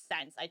that makes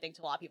sense, I think,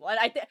 to a lot of people. And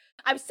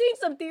I've seen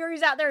some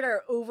theories out there that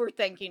are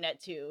overthinking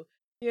it too.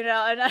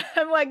 And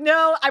I'm like,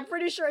 no, I'm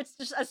pretty sure it's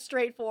just as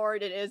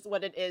straightforward. It is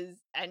what it is,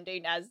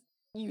 ending as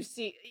you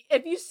see.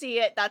 If you see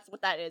it, that's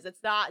what that is.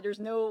 It's not. There's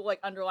no like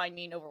underlying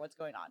meaning over what's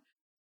going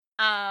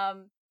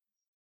on.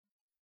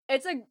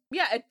 It's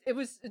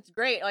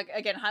great. Like,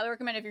 again, highly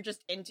recommend if you're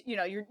just into,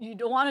 you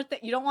don't want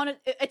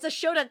to. It's a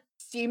show that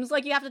seems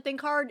like you have to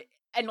think hard,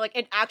 and like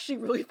it actually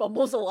really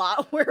fumbles a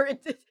lot where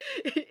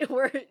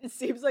it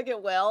seems like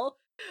it will.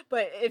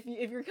 But if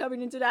you're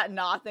coming into that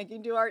not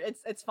thinking too hard,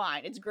 it's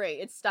fine. It's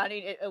great. It's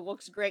stunning. It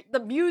looks great. The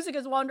music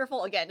is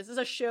wonderful. Again, this is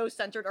a show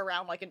centered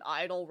around like an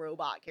idol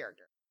robot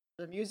character.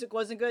 If the music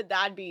wasn't good,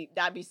 that'd be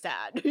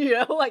sad.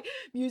 Like,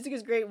 music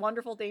is great.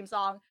 Wonderful theme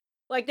song.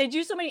 Like, they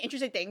do so many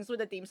interesting things with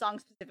the theme song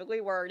specifically,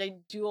 where they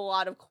do a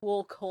lot of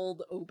cool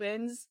cold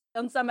opens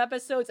on some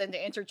episodes, and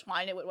they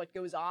intertwine it with what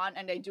goes on,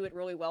 and they do it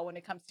really well when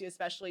it comes to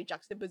especially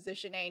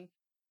juxtapositioning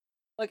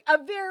like a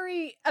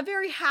very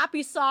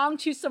happy song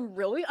to some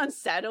really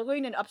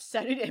unsettling and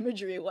upsetting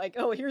imagery. Like,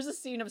 oh, here's a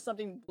scene of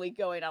something bleak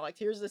going on. Like,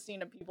 here's a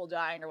scene of people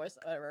dying or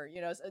whatever.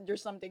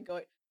 There's something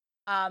going.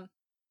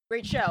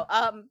 Great show.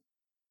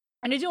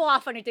 And they do a lot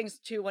of funny things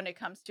too when it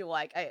comes to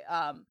like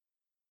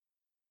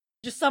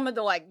just some of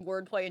the like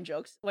wordplay and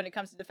jokes when it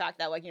comes to the fact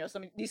that like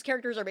some of these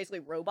characters are basically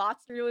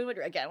robots they're dealing with.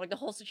 Again, like the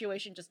whole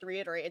situation, just to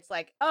reiterate, it's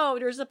like, oh,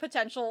 there's a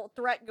potential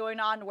threat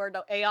going on where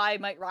the AI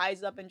might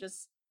rise up and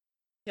just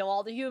kill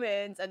all the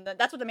humans, and then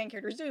that's what the main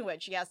character is doing.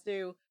 With she has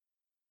to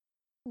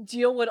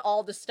deal with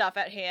all the stuff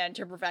at hand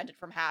to prevent it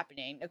from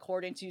happening,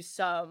 according to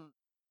some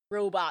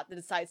robot that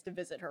decides to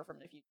visit her from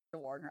the future to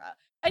warn her.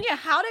 And yeah,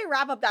 how they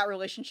wrap up that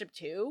relationship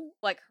too,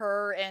 like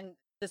her and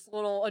this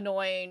little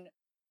annoying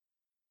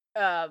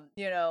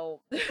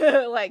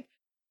like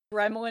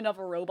gremlin of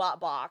a robot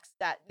box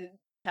that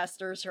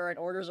pesters her and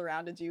orders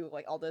around to do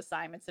like all the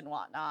assignments and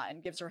whatnot,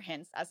 and gives her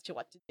hints as to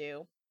what to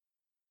do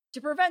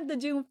to prevent the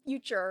doomed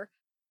future.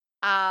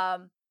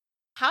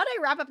 How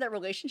they wrap up that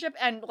relationship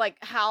and like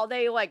how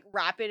they like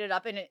wrap it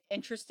up in an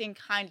interesting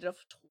kind of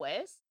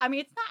twist. I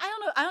mean, it's not.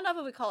 I don't know if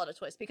we would call it a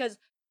twist because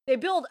they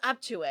build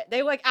up to it.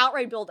 They like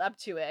outright build up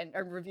to it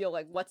and reveal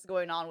like what's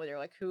going on with her.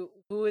 Like who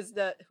is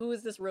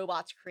this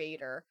robot's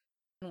creator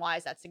and why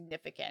is that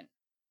significant?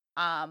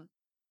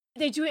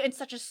 They do it in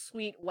such a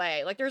sweet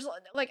way. Like there's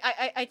like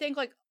I think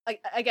like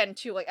again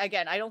too like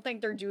again I don't think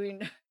they're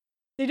doing.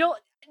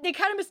 They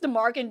kind of miss the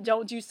mark and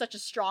don't do such a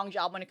strong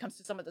job when it comes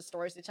to some of the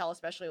stories they tell,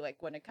 especially like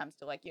when it comes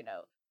to like, you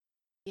know,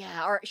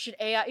 yeah, or should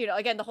AI, you know,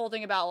 again, the whole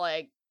thing about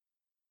like,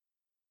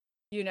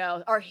 you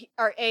know,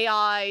 are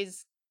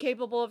AIs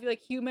capable of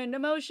like human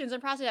emotions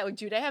and processing that? Like,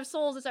 do they have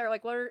souls? Etc.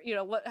 Like, what are, you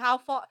know, how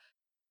far,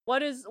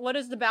 what is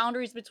the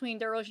boundaries between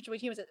their relationship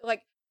with humans?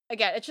 Like,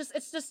 again, it's just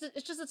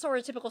the sort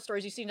of typical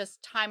stories you've seen this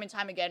time and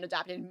time again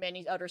adapted in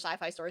many other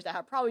sci-fi stories that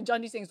have probably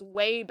done these things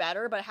way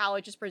better, but how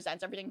it just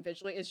presents everything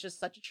visually is just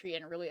such a treat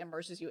and really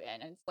immerses you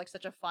in. And it's like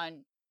such a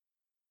fun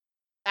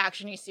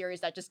action-y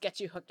series that just gets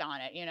you hooked on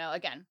it, you know?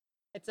 Again,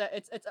 it's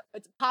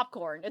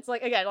popcorn. It's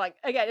like again,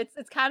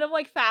 it's kind of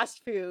like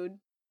fast food.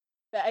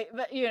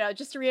 But you know,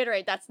 just to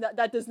reiterate,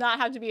 that does not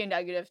have to be a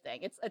negative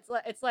thing.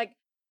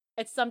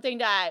 It's something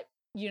that,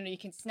 you know, you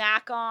can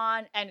snack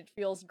on and it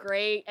feels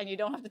great and you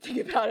don't have to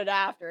think about it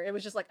after. It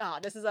was just like, oh,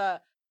 this is a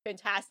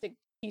fantastic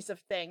piece of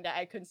thing that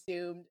I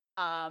consumed.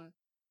 And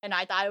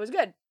I thought it was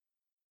good.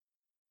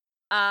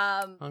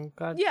 I'm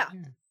glad. Yeah.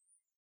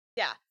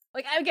 Yeah.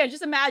 Like, again,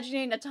 just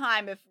imagining a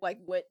time if like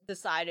Wit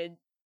decided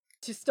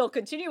to still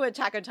continue with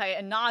Attack on Titan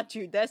and not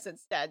do this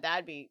instead.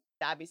 That'd be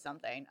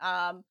something.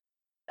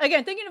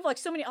 Again, thinking of like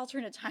so many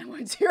alternate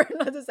timelines here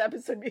in this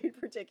episode in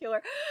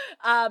particular.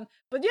 But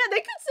yeah, they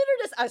consider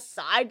this a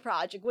side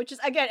project, which is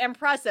again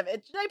impressive.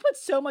 They put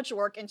so much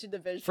work into the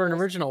visuals for an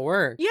original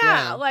work.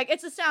 Yeah, like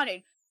it's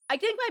astounding. I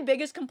think my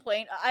biggest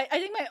complaint, I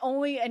think my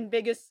only and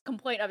biggest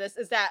complaint of this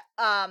is that,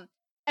 and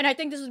I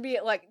think this would be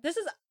like, this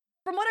is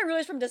from what I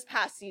realized from this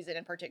past season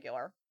in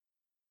particular.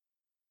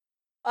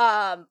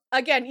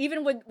 Again,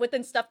 even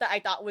within stuff that I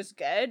thought was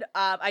good,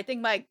 I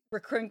think my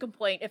recurring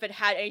complaint, if it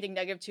had anything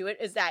negative to it,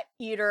 is that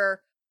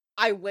either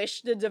I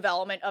wish the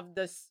development of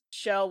this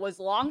show was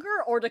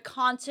longer or the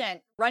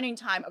content running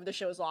time of the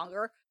show is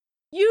longer.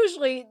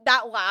 Usually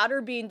that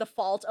latter being the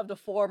fault of the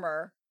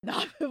former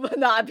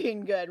not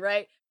being good,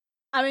 right?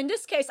 I mean, in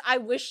this case, I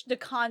wish the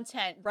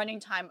content running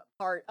time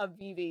part of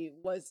Vivi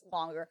was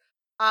longer.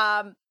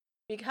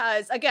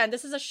 Because, again,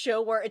 this is a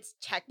show where it's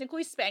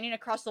technically spanning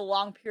across a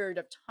long period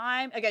of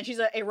time. Again, she's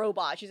a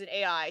robot. She's an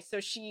AI, so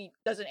she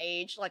doesn't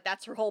age. Like,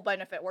 that's her whole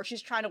benefit, where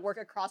she's trying to work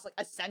across, like,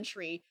 a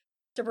century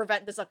to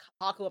prevent this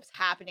apocalypse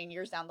happening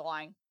years down the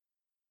line.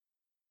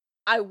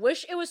 I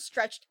wish it was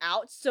stretched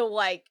out so,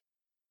 like,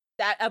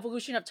 that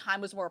evolution of time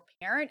was more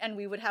apparent, and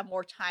we would have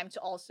more time to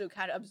also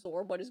kind of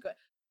absorb what is good.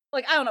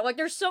 Like, I don't know. Like,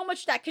 there's so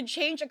much that could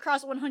change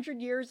across 100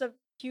 years of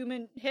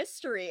human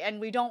history, and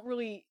we don't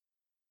really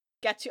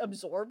get to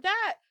absorb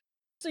that.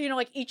 So, you know,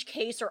 like each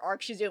case or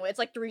arc she's doing, it's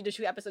like 3 to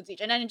 2 episodes each,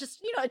 and then it just,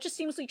 you know, it just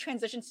seamlessly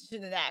transitions to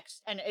the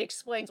next and it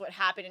explains what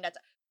happened, and that's,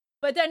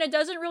 but then it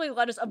doesn't really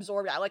let us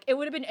absorb that. Like, it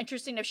would have been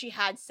interesting if she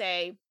had,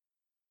 say,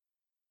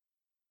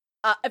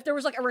 if there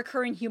was like a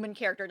recurring human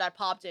character that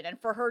popped in, and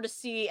for her to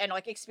see and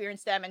like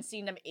experience them and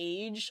seeing them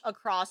age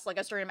across like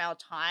a certain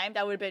amount of time,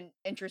 that would have been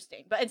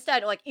interesting. But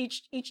instead, like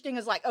each thing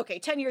is like, okay,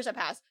 10 years have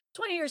passed,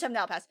 20 years have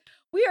now passed.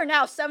 We are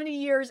now 70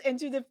 years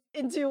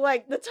into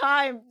like the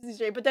time,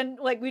 but then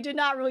like we did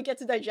not really get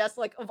to digest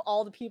like of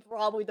all the people,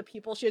 probably the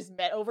people she has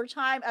met over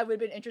time. It would have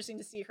been interesting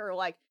to see her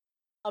like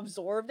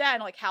absorb that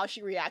and like how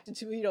she reacted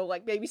to, you know,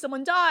 like maybe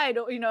someone died,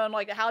 or, you know, and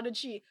like how did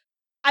she.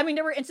 I mean,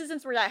 there were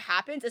instances where that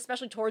happens,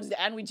 especially towards the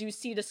end. We do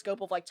see the scope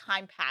of, like,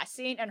 time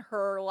passing and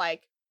her,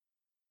 like,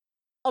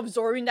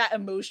 absorbing that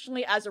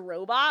emotionally as a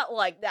robot.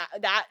 Like,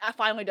 that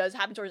finally does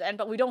happen towards the end,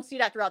 but we don't see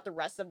that throughout the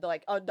rest of the,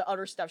 like, the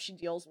other stuff she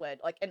deals with,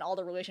 like, and all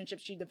the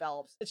relationships she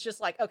develops. It's just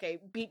like, okay,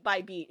 beat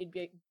by beat.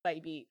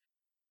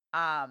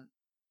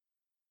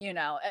 You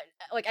know,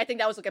 like, I think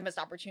that was, like, a missed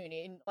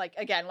opportunity. And, like,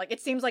 again, like, it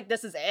seems like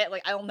this is it.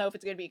 Like, I don't know if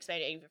it's going to be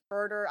expanded even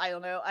further. I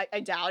don't know. I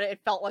doubt it. It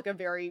felt like a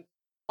very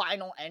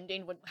final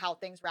ending with how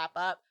things wrap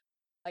up.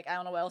 Like, I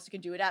don't know what else you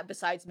could do with that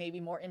besides maybe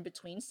more in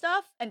between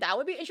stuff, and that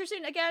would be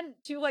interesting again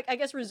to, like, I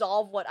guess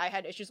resolve what I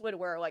had issues with,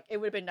 where like it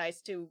would have been nice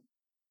to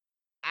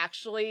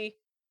actually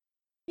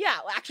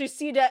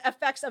see the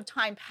effects of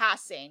time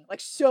passing, like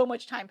so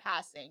much time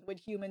passing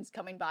with humans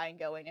coming by and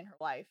going in her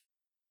life,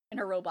 in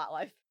her robot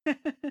life. And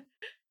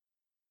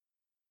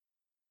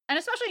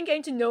especially in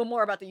getting to know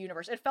more about the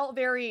universe, it felt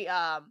very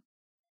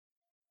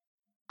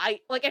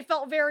it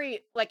felt very,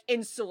 like,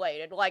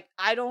 insulated. Like,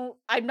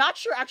 I'm not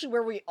sure actually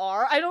where we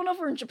are. I don't know if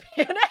we're in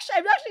Japan.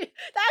 Actually,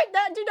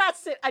 that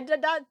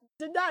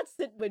did not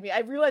sit with me. I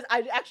realized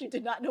I actually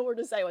did not know where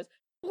to say it was.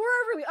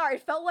 Wherever we are,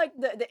 it felt like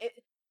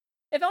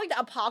it felt like the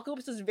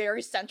apocalypse was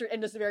very centered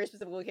in this very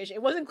specific location.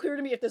 It wasn't clear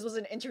to me if this was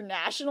an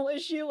international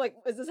issue. Like,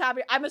 is this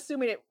happening? I'm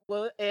assuming it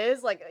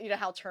is, like, you know,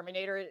 how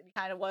Terminator it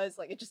kind of was.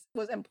 Like, it just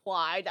was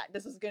implied that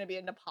this was going to be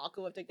an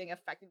apocalyptic thing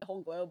affecting the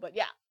whole globe. But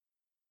yeah,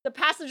 the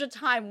passage of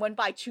time went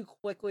by too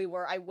quickly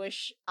where I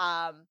wish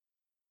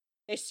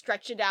they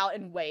stretched it out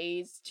in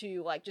ways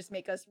to, like, just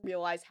make us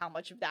realize how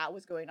much of that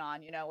was going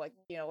on, you know, like,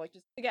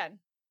 just, again,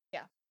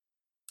 yeah.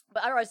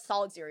 But otherwise,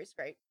 solid series.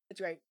 Great. It's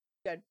great.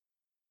 Good.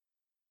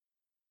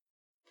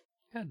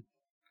 Good.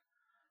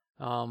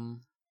 I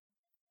mean,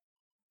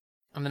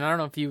 I don't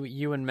know if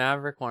you and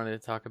Maverick wanted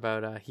to talk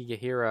about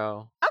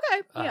Higehiro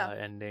Okay, yeah.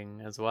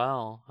 ending as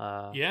well.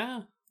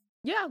 Yeah.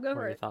 Yeah, go What for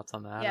are your it. thoughts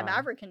on that? Yeah,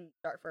 Maverick can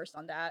start first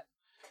on that.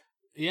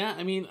 Yeah,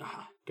 I mean,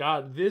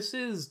 God, this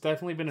has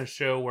definitely been a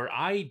show where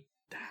I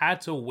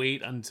had to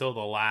wait until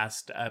the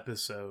last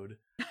episode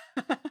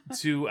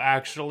to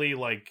actually,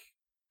 like,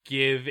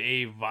 give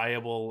a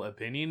viable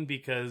opinion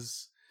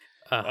because,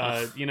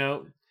 you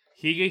know,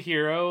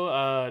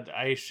 Higehiro,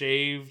 I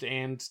shaved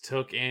and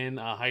took in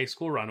a high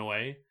school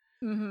runaway.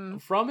 Mm-hmm.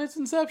 From its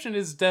inception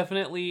is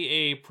definitely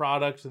a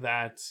product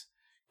that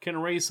can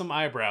raise some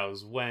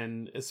eyebrows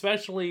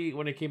especially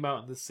when it came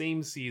out the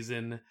same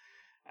season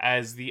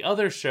as the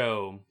other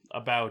show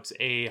about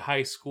a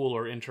high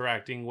schooler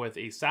interacting with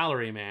a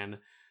salaryman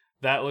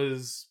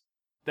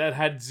that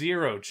had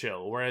zero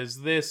chill,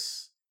 whereas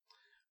this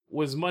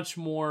was much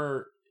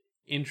more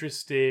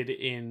interested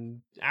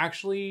in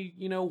actually,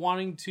 you know,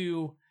 wanting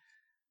to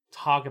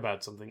talk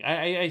about something.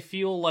 I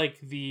feel like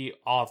the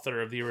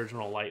author of the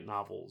original light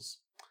novels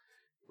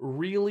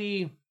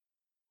really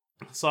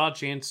saw a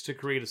chance to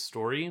create a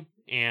story,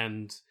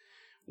 and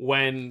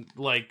when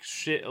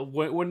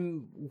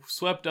when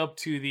swept up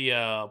to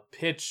the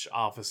pitch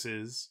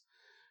offices,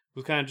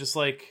 was kind of just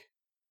like,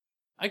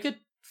 I could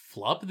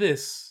flub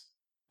this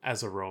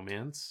as a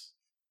romance.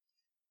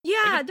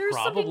 Yeah, there's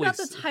something probably about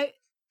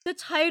the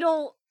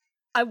title.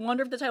 I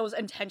wonder if the title was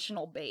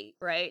intentional bait,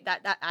 right?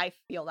 That I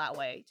feel that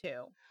way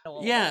too.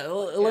 Yeah,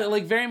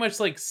 like very much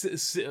like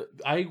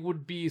I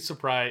would be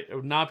surprised,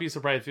 or not be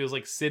surprised if it was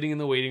like sitting in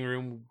the waiting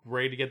room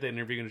ready to get the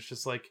interview, and it's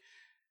just like,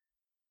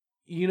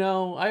 you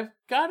know, I've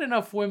got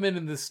enough women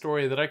in this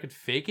story that I could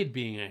fake it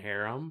being a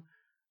harem.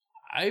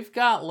 I've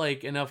got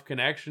like enough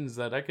connections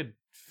that I could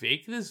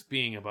fake this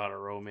being about a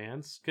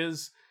romance,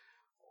 because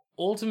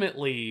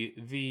ultimately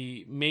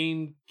the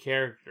main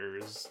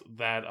characters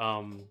that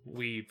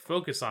we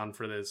focus on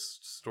for this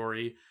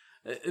story,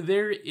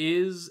 there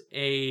is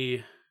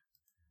a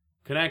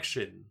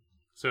connection,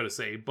 so to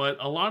say, but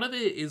a lot of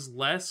it is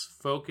less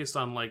focused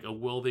on like a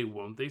will they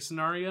won't they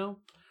scenario,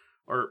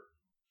 or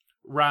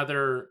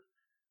rather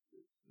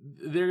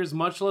there's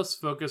much less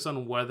focus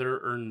on whether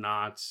or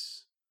not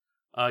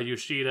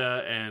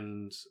Yoshida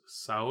and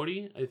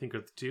Saori, I think,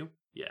 are the two.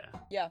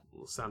 Yeah,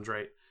 sounds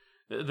right.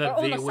 That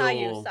they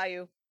will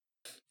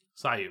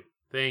Sayu.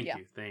 Thank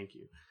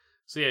you.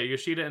 So yeah,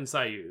 Yoshida and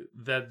Sayu,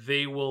 that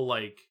they will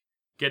like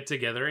get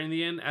together in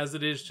the end, as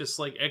it is just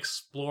like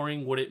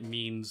exploring what it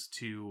means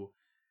to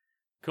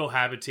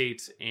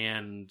cohabitate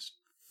and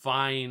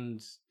find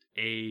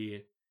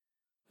a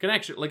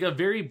connection, like a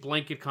very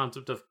blanket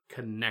concept of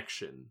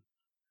connection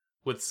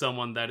with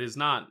someone that is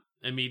not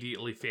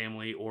immediately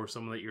family or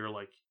someone that you're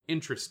like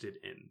interested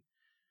in.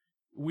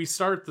 We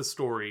start the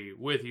story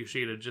with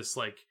Yoshida just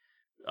like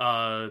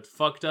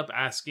fucked up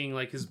asking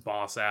like his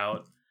boss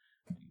out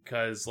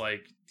because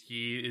like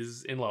he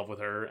is in love with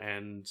her,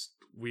 and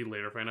we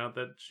later find out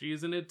that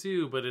she's in it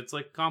too, but it's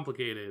like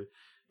complicated,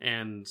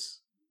 and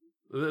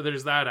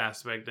there's that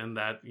aspect, and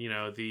that, you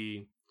know,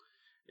 the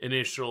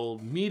initial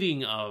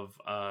meeting of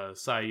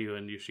Sayu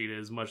and Yoshida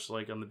is much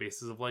like on the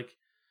basis of like,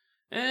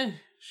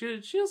 she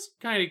was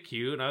kind of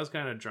cute and I was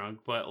kind of drunk,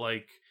 but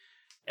like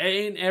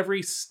in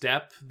every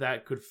step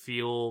that could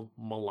feel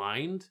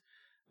maligned,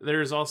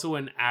 there's also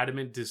an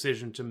adamant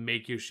decision to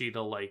make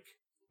Yoshida like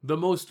the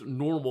most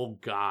normal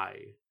guy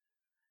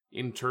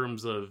in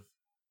terms of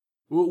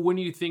when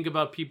you think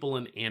about people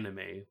in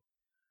anime.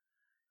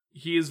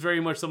 He is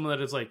very much someone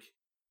that is like,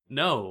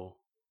 no,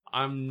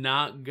 I'm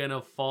not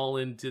gonna fall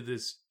into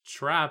this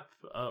trap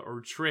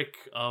or trick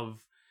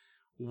of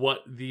what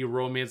the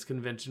romance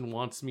convention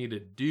wants me to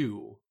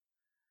do.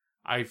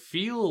 I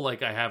feel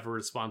like I have a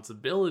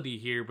responsibility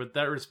here, but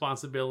that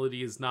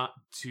responsibility is not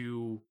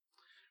to,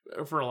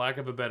 for lack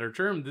of a better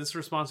term, this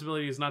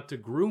responsibility is not to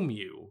groom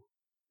you.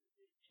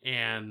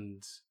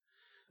 And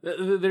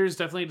there's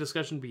definitely a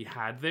discussion to be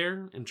had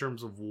there in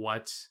terms of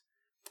what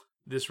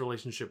this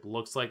relationship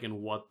looks like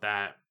and what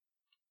that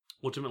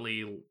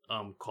ultimately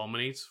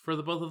culminates for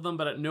the both of them.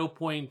 But at no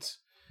point,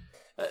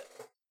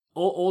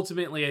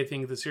 ultimately, I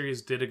think the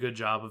series did a good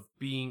job of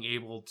being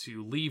able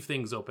to leave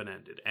things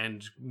open-ended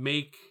and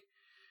make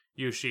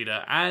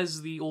Yoshida,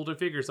 as the older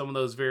figure, someone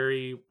that was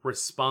very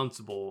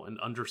responsible and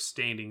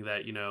understanding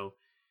that, you know,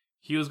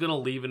 he was going to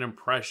leave an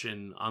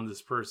impression on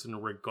this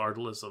person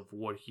regardless of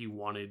what he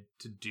wanted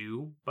to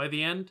do by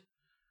the end.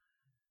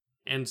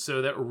 And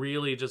so that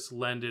really just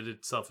lended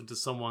itself into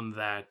someone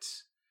that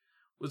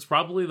was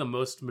probably the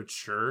most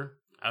mature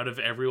out of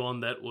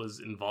everyone that was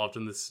involved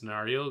in this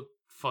scenario,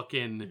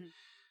 fucking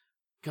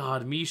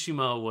God,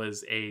 Mishima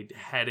was a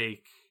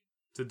headache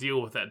to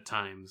deal with at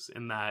times,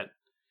 in that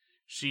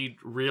she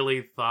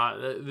really thought,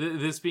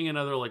 this being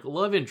another like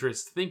love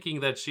interest,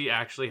 thinking that she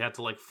actually had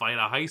to like fight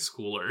a high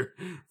schooler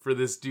for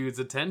this dude's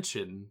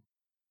attention.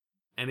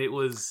 And it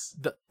was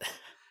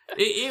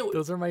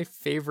those are my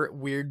favorite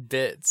weird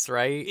bits,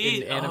 right?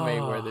 In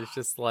anime where there's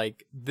just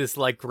like this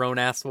like grown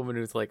ass woman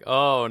who's like,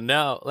 oh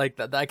no, like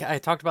I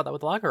talked about that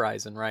with Log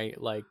Horizon, right?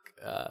 Like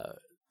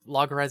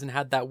Log Horizon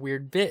had that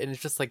weird bit, and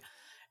it's just like,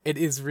 it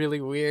is really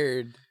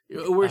weird.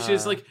 Where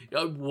she's like,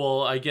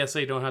 well, I guess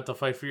I don't have to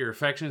fight for your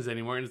affections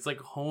anymore. And it's like,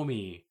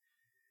 homie,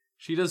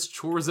 she does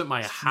chores at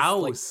my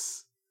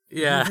house. Like,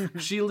 yeah.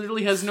 She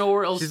literally has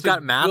nowhere else She's to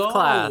got math go.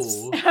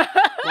 class.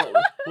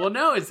 Well,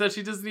 no, it's that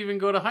she doesn't even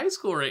go to high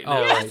school right now.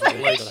 Oh, right, Yes, she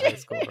doesn't go to high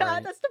school, yeah,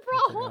 right. that's the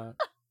problem.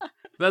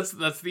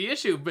 That's the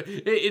issue. But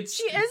it's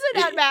She isn't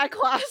at math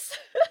class.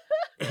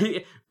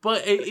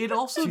 But it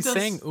also She's does.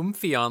 saying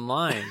oomphy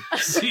online.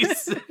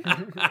 She's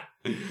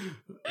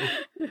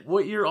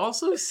what you're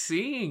also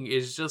seeing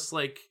is just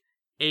like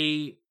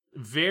a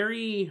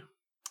very.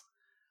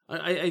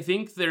 I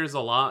think there's a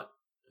lot.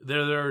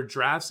 There are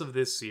drafts of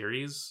this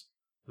series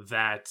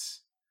that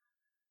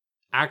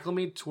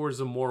acclimate towards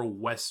a more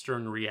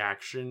Western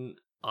reaction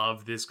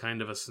of this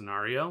kind of a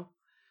scenario.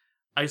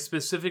 I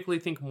specifically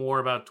think more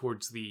about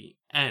towards the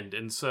end.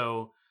 And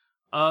so,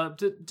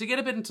 to get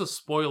a bit into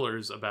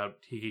spoilers about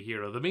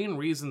Higehiro, the main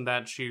reason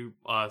that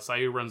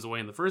Sayu runs away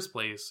in the first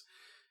place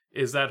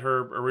is that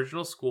her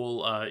original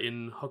school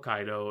in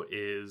Hokkaido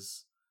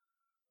is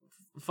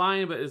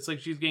fine, but it's like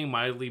she's getting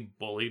mildly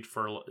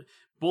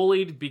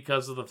bullied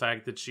because of the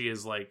fact that she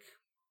is like,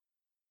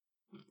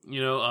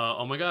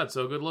 oh my god,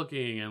 so good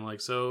looking and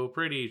like so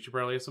pretty. She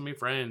probably has so many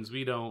friends.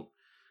 We don't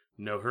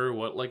know her.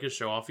 What, like a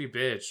show-offy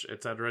bitch,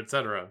 etc.,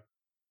 etc.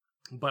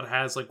 But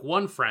has like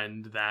one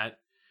friend that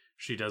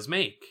she does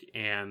make,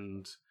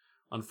 and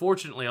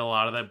unfortunately, a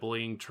lot of that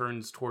bullying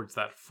turns towards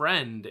that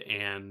friend,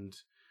 and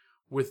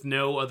with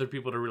no other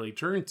people to really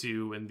turn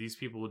to, and these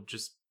people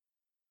just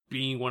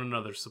being one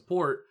another's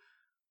support,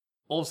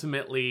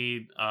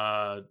 ultimately,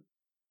 oh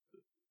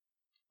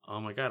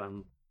my god,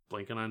 I'm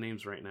blanking on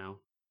names right now.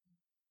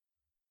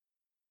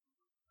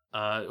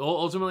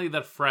 Ultimately,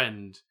 that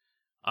friend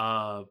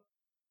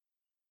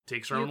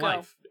takes her own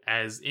life,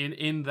 as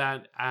in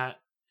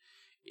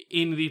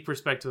the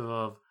perspective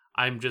of,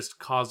 I'm just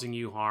causing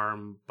you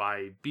harm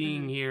by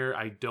being here.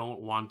 I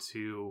don't want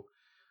to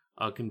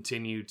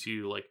continue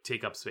to like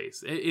take up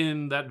space.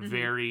 In that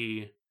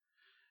very,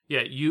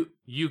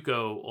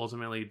 Yuko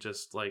ultimately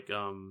just like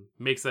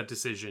makes that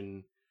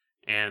decision,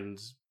 and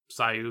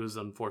Sayu's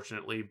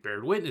unfortunately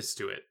bared witness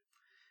to it.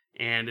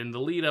 And in the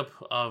lead up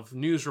of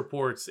news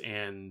reports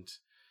and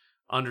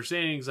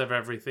understandings of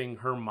everything,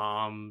 her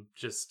mom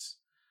just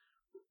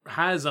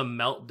has a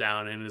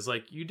meltdown and is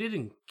like, you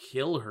didn't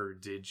kill her,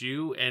 did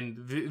you?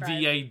 And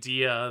the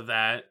idea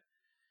that,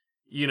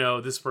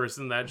 this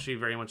person that she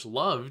very much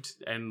loved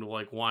and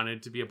like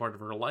wanted to be a part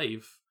of her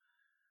life,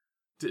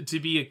 to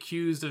be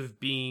accused of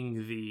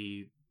being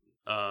the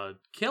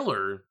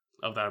killer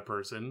of that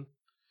person,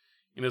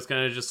 it's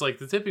kind of just like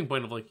the tipping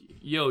point of like,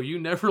 yo, you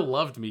never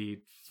loved me.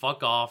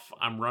 Fuck off.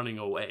 I'm running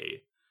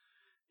away.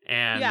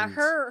 And yeah,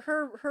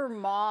 her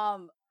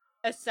mom,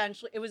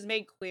 essentially, it was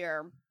made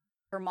clear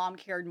her mom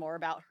cared more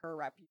about her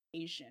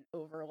reputation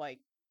over like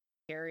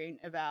caring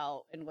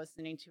about and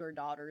listening to her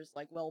daughter's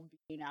like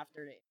well-being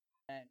after the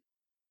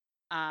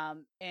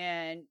incident.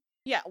 And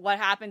yeah, what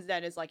happens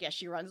then is like,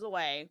 she runs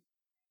away.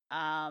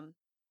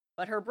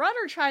 But her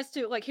brother tries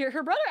to like,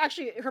 her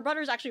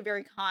brother's actually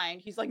very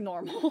kind. He's like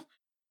normal.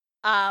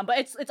 But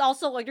it's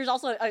also like there's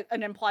also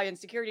an implied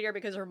insecurity here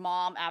because her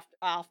mom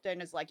often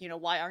is like,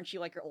 why aren't you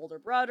like your older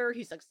brother?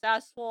 He's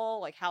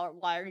successful. Like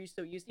why are you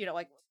so used?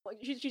 Like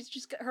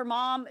she's her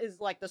mom is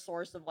like the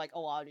source of like a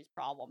lot of these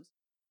problems.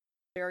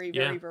 Very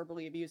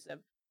verbally abusive.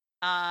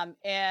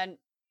 And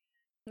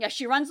yeah,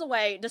 she runs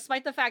away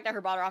despite the fact that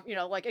her brother,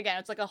 like again,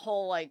 it's like a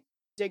whole like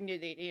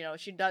dignity.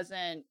 She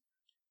doesn't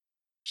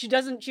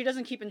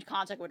keep in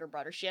contact with her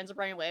brother. She ends up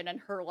running away, and then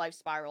her life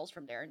spirals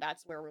from there, and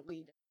that's where we're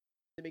leading.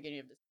 The beginning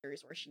of the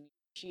series where she meets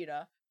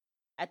Shida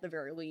at the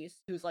very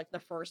least, who's like the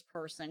first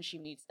person she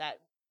meets that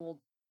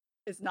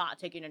is not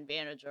taking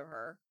advantage of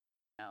her,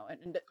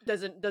 and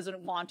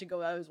doesn't want to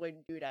go out of his way to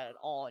do that at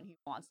all, and he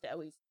wants to at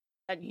least,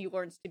 and he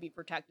learns to be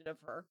protective of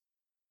her.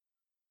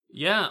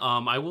 Yeah,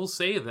 I will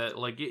say that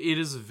like it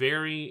is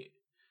very,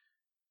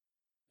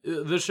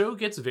 the show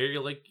gets very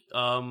like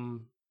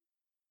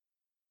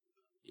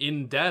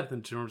in depth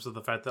in terms of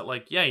the fact that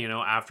like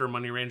after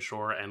Money Ran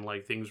Short and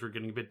like things were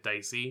getting a bit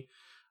dicey,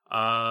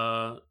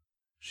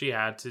 she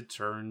had to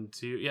turn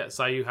to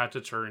Sayu had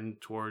to turn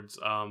towards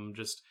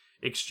just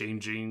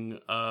exchanging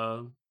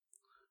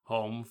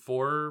home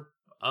for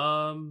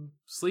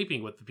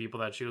sleeping with the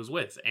people that she was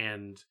with,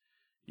 and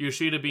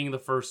Yoshida being the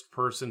first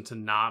person to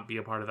not be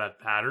a part of that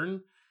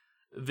pattern.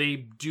 They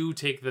do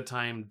take the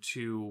time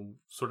to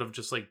sort of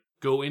just like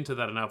go into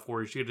that enough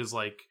where Yoshida's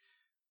like,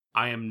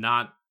 I am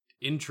not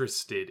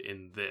interested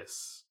in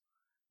this.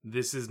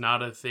 This is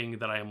not a thing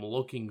that I am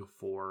looking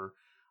for.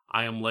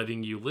 I am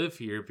letting you live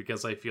here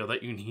because I feel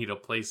that you need a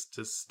place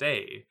to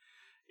stay.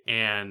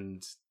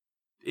 And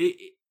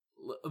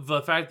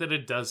the fact that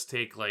it does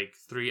take like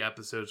 3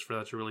 episodes for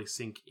that to really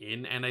sink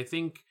in, and I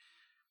think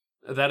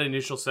that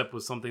initial step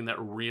was something that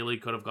really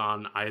could have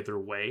gone either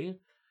way.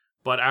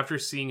 But after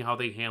seeing how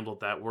they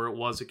handled that, where it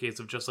was a case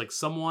of just like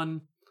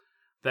someone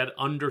that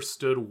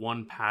understood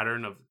one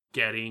pattern of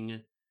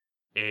getting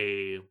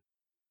a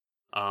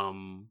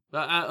commodity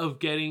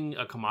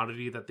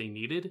that they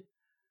needed,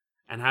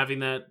 and having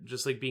that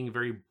just like being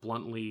very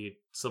bluntly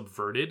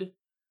subverted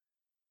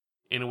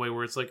in a way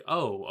where it's like,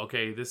 oh,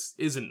 okay, this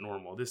isn't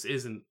normal. This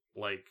isn't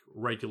like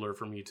regular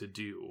for me to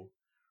do,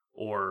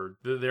 or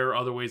there are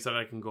other ways that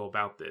I can go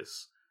about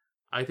this.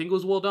 I think it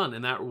was well done,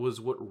 and that was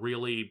what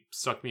really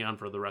stuck me on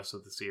for the rest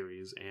of the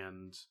series.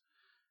 And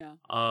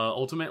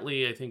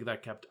ultimately, I think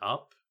that kept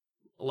up.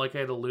 Like I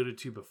had alluded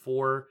to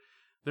before,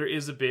 there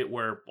is a bit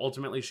where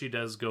ultimately she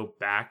does go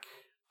back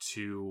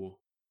to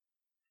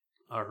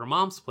her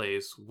mom's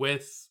place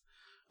with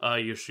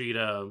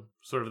Yoshida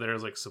sort of there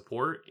as like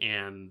support,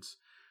 and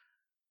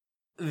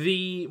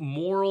the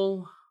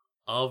moral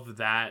of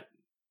that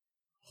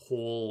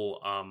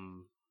whole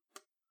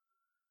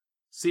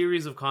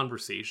series of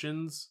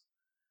conversations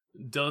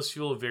does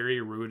feel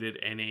very rooted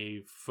in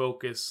a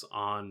focus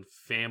on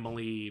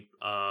family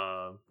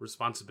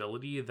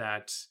responsibility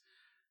that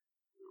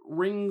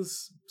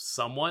rings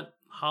somewhat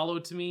hollow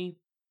to me.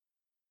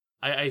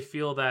 I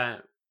feel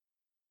that,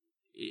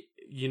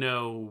 you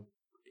know,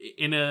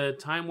 in a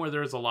time where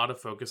there's a lot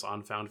of focus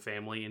on found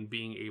family and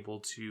being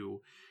able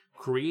to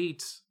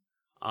create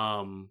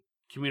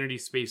community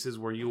spaces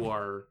where you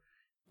are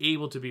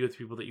able to be with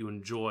people that you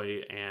enjoy,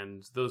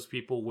 and those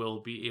people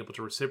will be able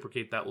to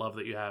reciprocate that love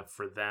that you have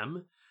for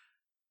them.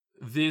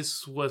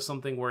 This was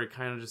something where it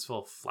kind of just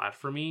fell flat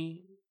for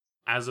me,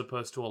 as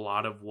opposed to a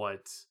lot of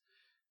what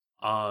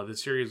the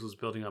series was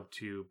building up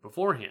to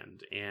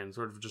beforehand, and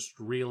sort of just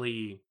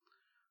really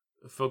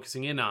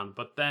focusing in on.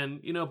 But then,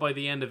 you know, by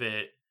the end of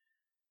it,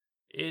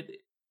 it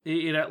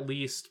at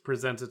least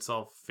presents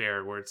itself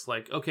fair, where it's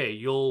like, okay,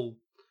 you'll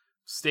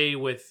stay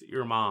with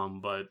your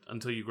mom, but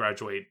until you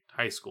graduate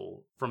high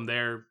school. From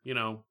there, you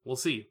know, we'll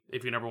see.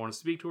 If you never want to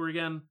speak to her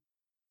again,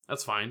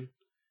 that's fine.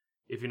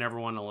 If you never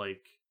want to,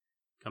 like,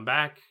 come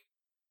back,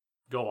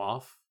 go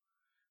off.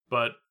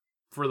 But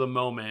for the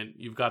moment,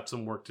 you've got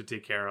some work to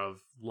take care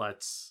of.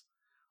 Let's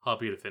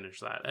help you to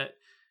finish that.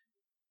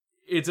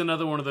 It's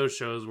another one of those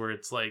shows where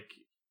it's like,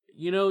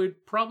 you know,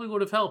 it probably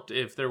would have helped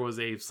if there was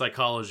a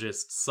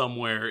psychologist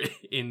somewhere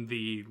in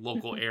the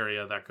local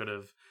area that could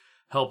have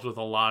helped with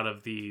a lot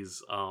of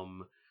these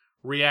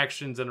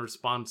reactions and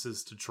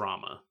responses to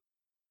trauma.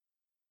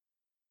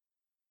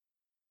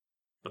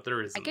 But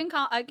there isn't.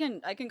 I can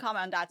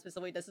comment on that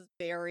specifically. This is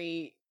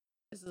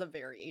a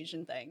very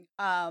Asian thing.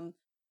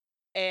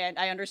 And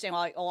I understand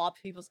like a lot of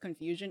people's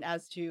confusion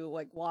as to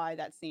like why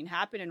that scene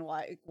happened and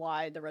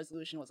why the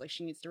resolution was like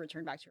she needs to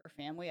return back to her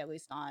family, at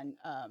least on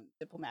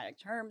diplomatic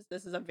terms.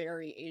 This is a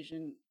very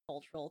Asian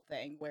cultural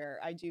thing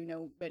where I do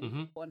know many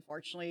people,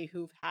 unfortunately,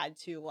 who've had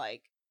to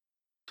like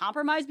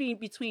compromise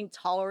between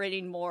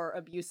tolerating more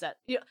abuse that,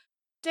 you know,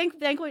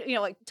 thankfully, you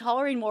know, like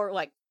tolerating more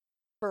like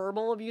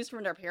verbal abuse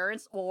from their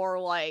parents, or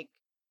like,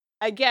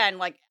 again,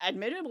 like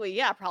admittedly,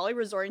 yeah, probably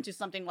resorting to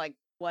something like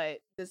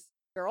what this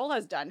girl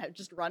has done, have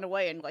just run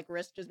away and like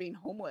risk just being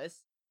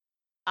homeless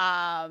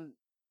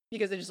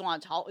because they just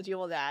want to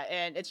deal with that.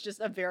 And it's just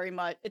a very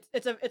much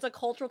it's a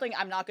cultural thing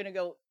I'm not going to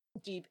go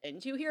deep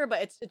into here,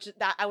 but it's just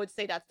that I would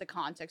say that's the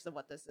context of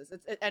what this is.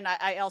 And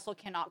I also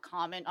cannot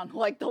comment on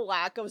like the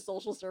lack of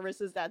social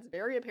services that's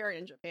very apparent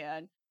in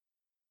Japan,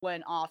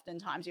 when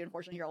oftentimes you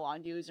unfortunately hear a lot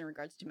of news in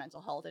regards to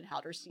mental health and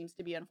how there seems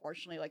to be,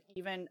 unfortunately, like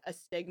even a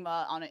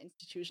stigma on an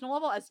institutional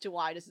level as to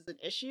why this is an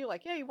issue.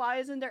 Like, hey, why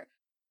isn't there?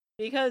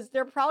 Because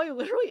there probably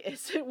literally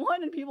isn't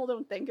one, and people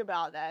don't think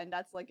about that, and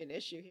that's like an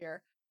issue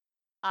here.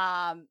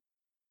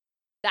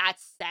 That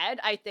said,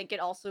 I think it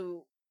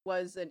also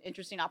was an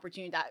interesting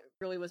opportunity that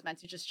really was meant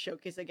to just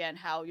showcase again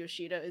how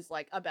Yoshida is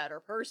like a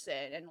better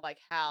person, and like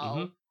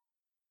how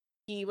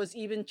he was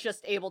even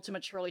just able to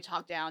maturely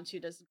talk down to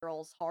this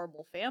girl's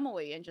horrible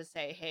family and just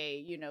say, hey,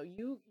 you know,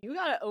 you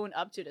gotta own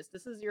up to this.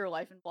 This is your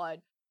life and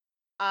blood.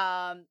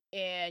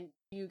 And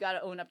you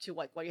gotta own up to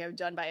like what you have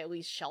done by at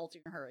least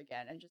sheltering her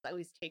again and just at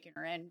least taking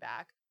her in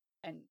back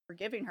and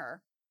forgiving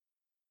her.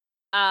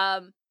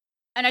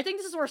 And I think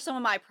this is where some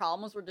of my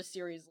problems with the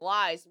series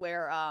lies,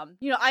 where,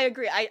 you know, I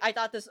agree. I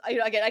thought this, you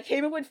know, again, I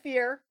came in with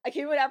fear, I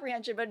came in with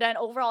apprehension, but then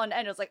overall in the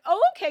end, it was like,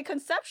 oh, okay,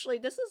 conceptually,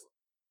 this is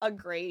a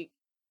great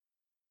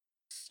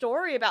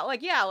story about,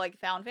 like, yeah, like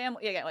found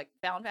family, again, like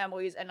found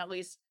families, and at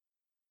least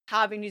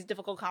having these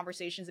difficult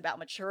conversations about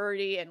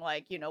maturity and,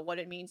 like, you know, what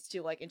it means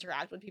to, like,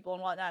 interact with people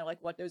and whatnot, and, like,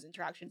 what those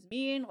interactions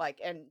mean, like,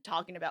 and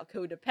talking about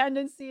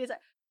codependency.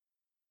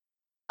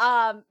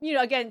 You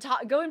know, again,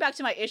 going back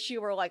to my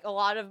issue where, like, a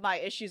lot of my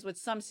issues with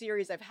some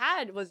series I've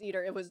had was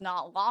either it was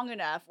not long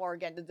enough, or,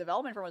 again, the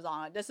development for was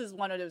on. This is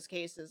one of those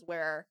cases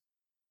where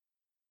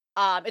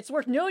It's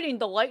worth noting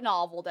the light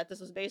novel that this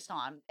was based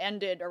on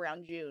ended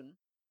around June.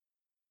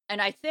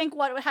 And I think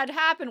what had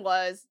happened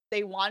was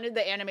they wanted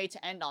the anime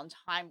to end on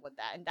time with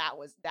that, and that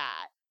was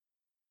that.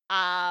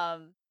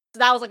 So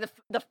that was like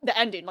the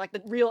ending, like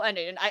the real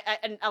ending.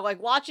 And I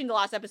like watching the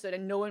last episode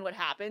and knowing what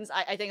happens.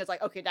 I think it's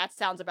like, okay, that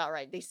sounds about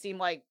right. They seem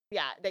like,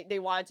 yeah, they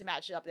wanted to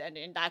match it up the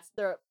ending, and that's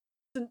the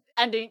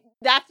ending.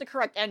 That's the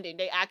correct ending.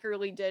 They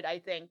accurately did, I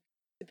think,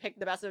 depict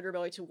the best of their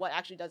ability to what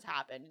actually does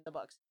happen in the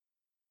books.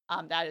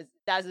 That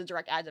is a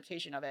direct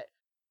adaptation of it.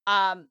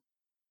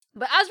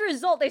 But as a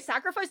result, they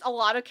sacrificed a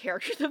lot of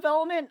character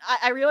development.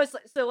 I realized,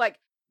 so like,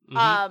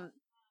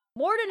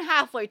 more than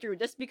halfway through,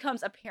 this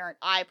becomes apparent.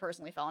 I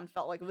personally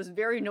felt like it was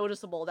very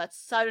noticeable that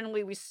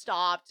suddenly we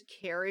stopped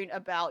caring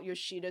about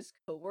Yoshida's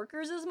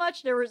coworkers as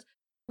much.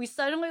 We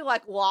suddenly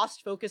like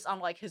lost focus on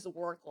like his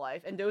work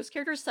life, and those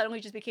characters suddenly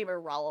just became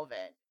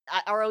irrelevant,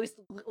 or at least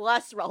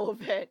less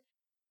relevant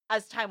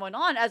as time went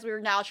on. As we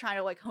were now trying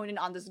to like hone in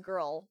on this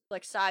girl,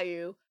 like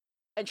Sayu,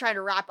 and trying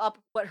to wrap up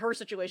what her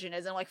situation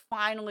is, and like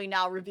finally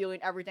now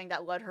revealing everything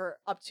that led her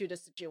up to the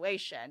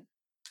situation.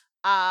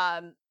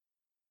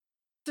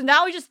 So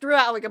now we just threw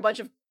out like a bunch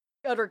of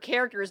other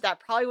characters that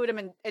probably would have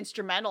been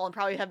instrumental and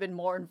probably have been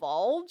more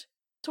involved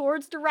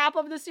towards the wrap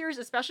up of the series,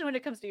 especially when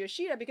it comes to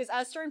Yoshida, because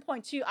at a certain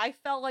point too, I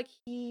felt like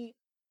he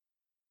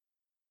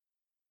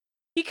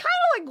kind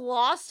of like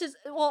lost his,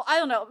 well, I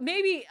don't know,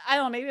 maybe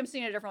I'm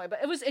seeing it differently,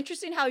 but it was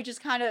interesting how he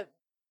just kind of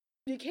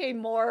became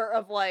more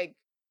of like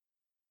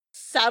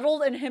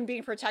settled in him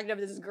being protective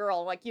of this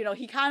girl. Like, you know,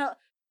 he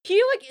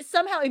like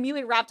somehow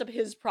immediately wrapped up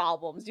his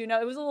problems, you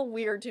know. It was a little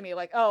weird to me,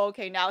 like, oh,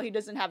 okay, now he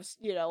doesn't have,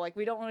 you know, like,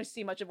 we don't really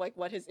see much of like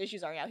what his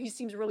issues are now. He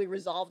seems really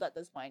resolved at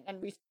this point,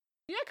 and we see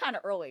that kind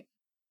of early.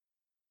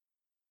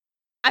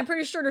 I'm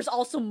pretty sure there's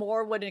also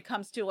more when it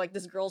comes to like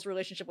this girl's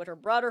relationship with her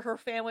brother, her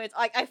family. It's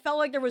like I felt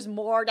like there was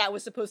more that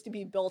was supposed to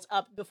be built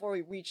up before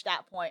we reached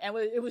that point, and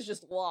it was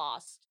just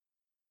lost.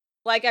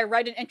 Like, I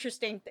read an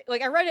interesting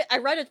like I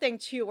read a thing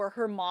too where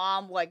her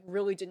mom like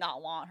really did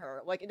not want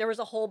her. Like, there was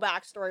a whole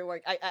backstory where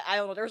I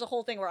don't know, there was a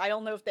whole thing where I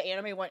don't know if the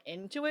anime went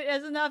into it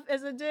as enough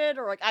as it did,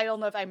 or like I don't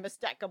know if I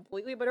missed that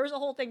completely, but there was a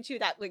whole thing too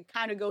that like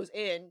kind of goes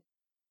in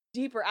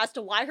deeper as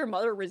to why her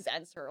mother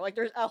resents her. Like,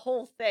 there's a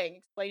whole thing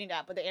explaining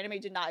that, but the anime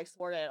did not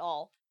explore that at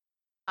all.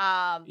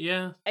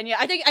 Yeah. And yeah,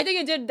 I think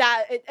it did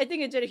that. I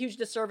think it did a huge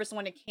disservice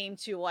when it came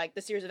to like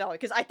the series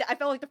development, because I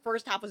felt like the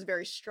first half was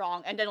very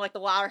strong, and then like the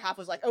latter half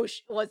was like,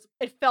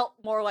 it felt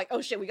more like,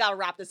 oh shit, we gotta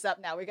wrap this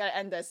up now, we gotta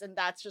end this, and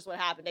that's just what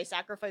happened. They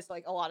sacrificed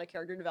like a lot of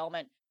character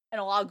development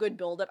and a lot of good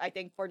build up, I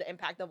think, for the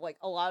impact of like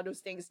a lot of those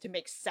things to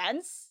make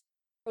sense,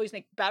 or at least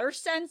make better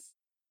sense.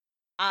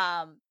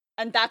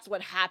 And that's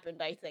what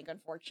happened, I think,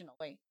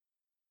 unfortunately.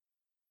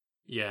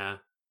 Yeah.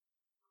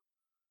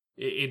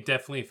 It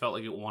definitely felt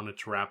like it wanted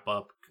to wrap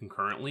up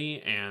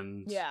concurrently,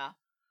 and yeah,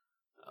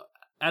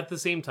 at the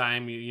same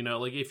time, you know,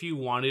 like if you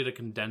wanted a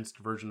condensed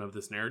version of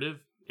this narrative,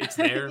 it's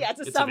there. yeah,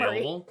 it's summary.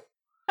 Available.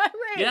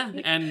 Right. Yeah,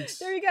 and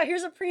there you go.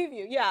 Here's a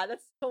preview. Yeah,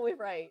 that's totally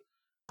right.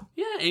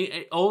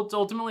 Yeah,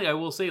 ultimately, I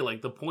will say,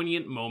 like, the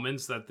poignant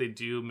moments that they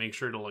do make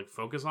sure to like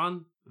focus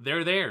on,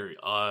 they're there.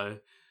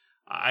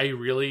 I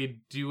really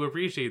do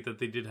appreciate that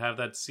they did have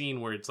that scene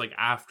where it's like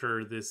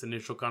after this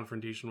initial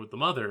confrontation with the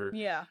mother.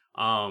 Yeah.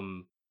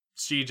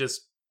 She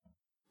just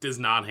does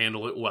not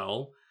handle it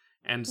well.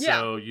 And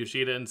so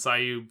Yoshida and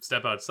Sayu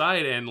step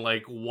outside, and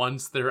like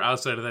once they're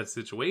outside of that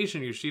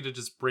situation, Yoshida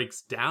just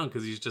breaks down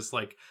because he's just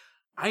like,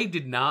 I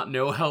did not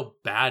know how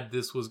bad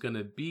this was going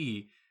to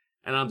be.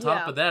 And on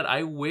top of that,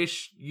 I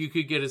wish you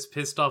could get as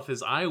pissed off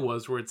as I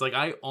was, where it's like,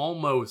 I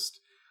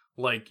almost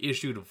like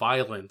issued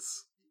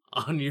violence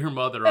on your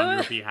mother on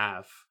your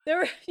behalf. There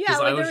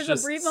was a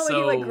brief moment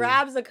he like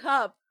grabs a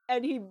cup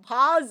and he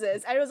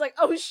pauses, and it was like,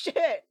 oh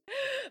shit.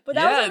 But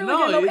that was a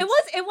really good moment.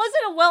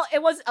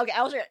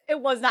 It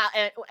was not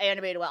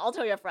animated well. I'll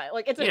tell you up front.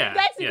 Like, it's a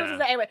that sequence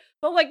is anime,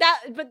 but like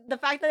that, but the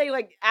fact that they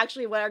like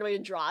actually went out of their way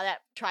to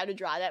try to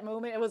draw that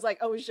moment, it was like,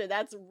 oh shit,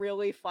 that's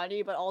really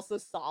funny, but also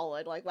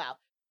solid. Like, wow.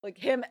 Like,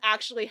 him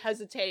actually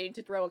hesitating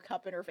to throw a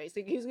cup in her face.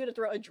 Like, he's gonna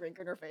throw a drink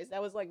in her face.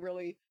 That was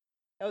really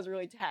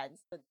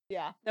tense. But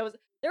yeah, there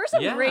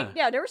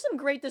were some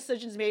great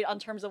decisions made on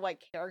terms of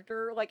like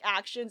character, like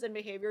actions and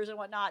behaviors and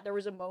whatnot. There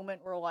was a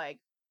moment where like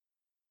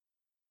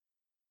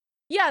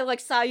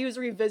Sayu's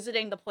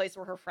revisiting the place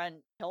where her friend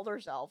killed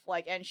herself,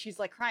 like, and she's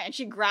like crying, and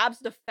she grabs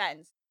the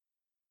fence,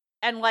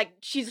 and like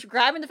she's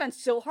grabbing the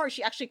fence so hard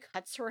she actually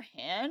cuts her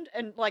hand,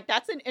 and like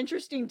that's an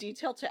interesting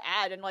detail to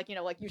add. And like, you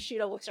know, like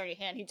Yoshida looks at her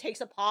hand, he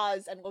takes a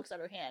pause and looks at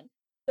her hand.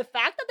 The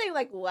fact that they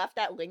like left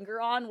that linger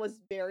on was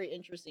very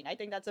interesting. I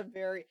think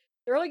there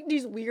are like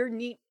these weird,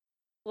 neat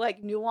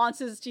like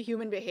nuances to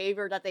human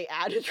behavior that they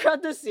added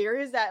throughout the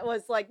series that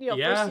was like, you know,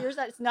 for series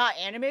that's not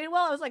animated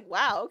well, I was like,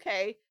 wow,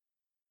 okay.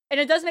 And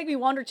it does make me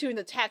wonder too in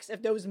the text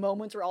if those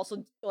moments were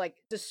also like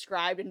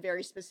described in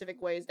very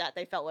specific ways that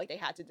they felt like they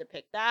had to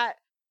depict that.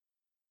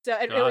 So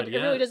it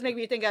really does make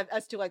me think of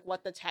as to like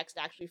what the text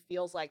actually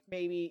feels like.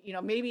 Maybe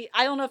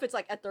I don't know if it's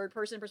like a third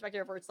person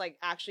perspective or it's like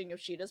actually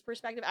Yoshida's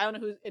perspective. I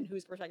don't know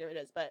whose perspective it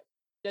is, but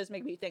does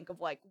make me think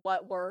of like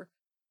what were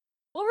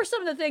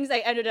some of the things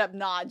they ended up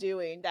not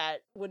doing that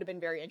would have been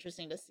very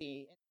interesting to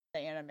see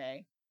in the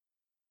anime.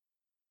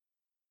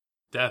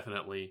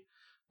 Definitely.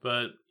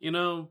 But,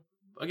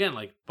 again,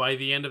 like, by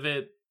the end of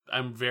it,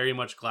 I'm very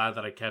much glad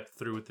that I kept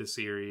through with the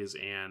series,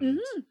 and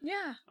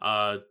Yeah.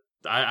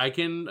 I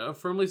can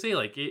firmly say,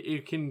 like,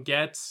 it can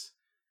get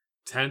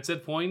tense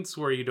at points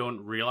where you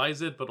don't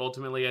realize it, but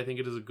ultimately I think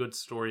it is a good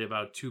story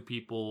about two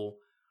people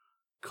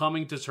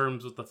coming to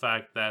terms with the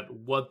fact that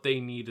what they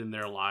need in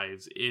their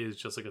lives is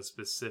just like a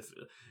specific,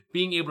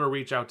 being able to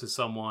reach out to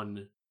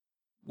someone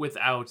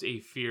without a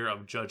fear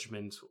of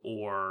judgment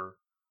or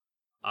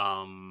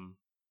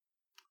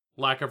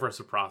lack of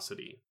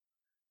reciprocity.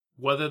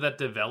 Whether that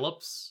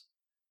develops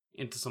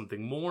into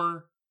something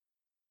more,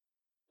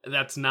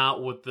 that's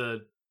not what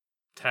the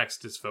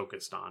text is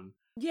focused on.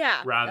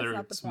 Yeah. Rather, that's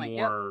not the it's point.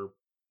 more,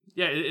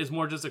 it's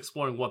more just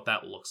exploring what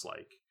that looks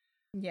like.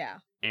 Yeah.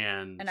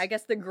 And I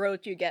guess the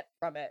growth you get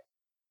from it.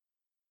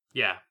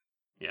 Yeah.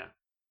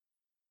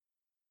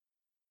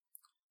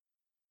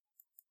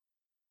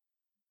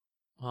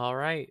 All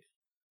right.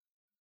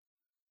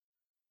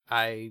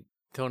 I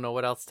don't know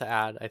what else to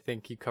add. I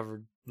think you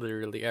covered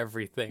literally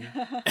everything.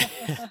 But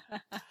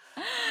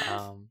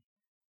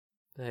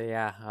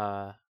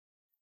yeah,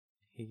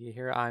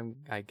 here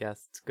I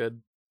guess it's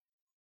good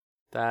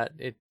that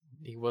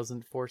he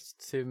wasn't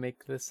forced to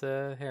make this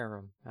a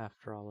harem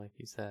after all, like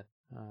you said.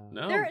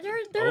 No.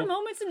 There are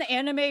moments in the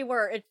anime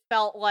where it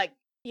felt like,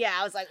 yeah,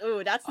 I was like,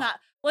 ooh, that's not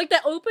like the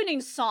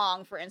opening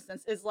song, for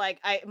instance, is like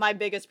my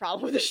biggest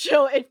problem with the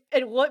show.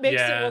 What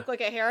makes it look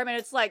like a harem, and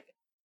it's like,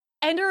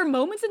 and there are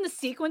moments in the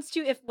sequence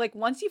too. If like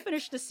once you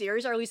finish the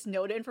series, or at least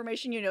know the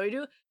information you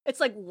do, it's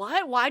like,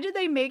 what? Why did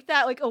they make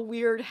that like a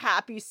weird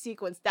happy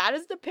sequence? That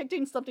is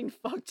depicting something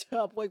fucked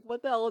up. Like,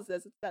 what the hell is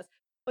this? It's best.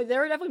 But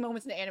there are definitely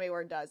moments in the anime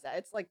where it does that.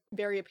 It's like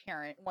very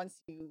apparent once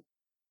you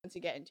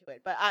get into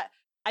it. But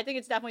I think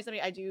it's definitely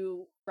something I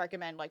do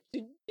recommend, like,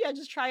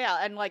 just try out,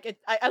 and like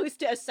at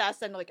least to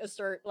assess and like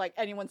assert like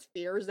anyone's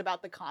fears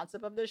about the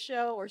concept of this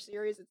show or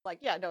series. It's like,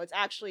 yeah, no, it's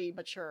actually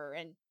mature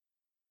and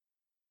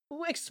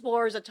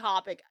explores a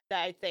topic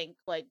that I think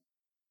like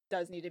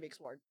does need to be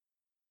explored.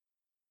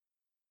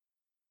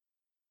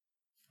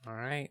 All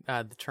right.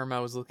 The term I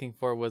was looking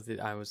for was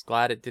that I was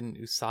glad it didn't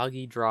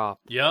Usagi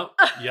drop. Yep.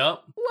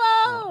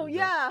 Whoa!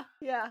 Yeah.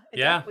 Yeah.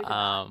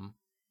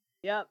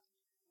 Yep.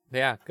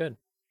 Yeah. Good.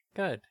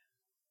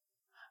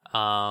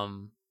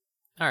 All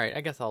right.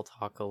 I guess I'll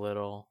talk a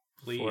little.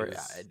 Please.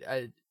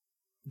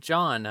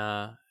 John,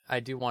 I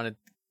do want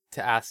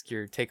to ask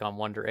your take on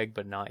Wonder Egg,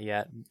 but not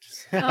yet.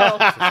 Oh.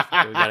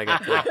 We gotta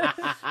get to it.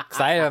 Because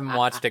I haven't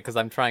watched it because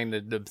I'm trying to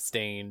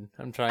abstain.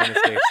 I'm trying to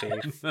stay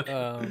safe.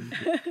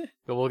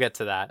 But we'll get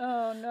to that.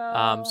 Oh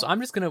no. So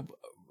I'm just gonna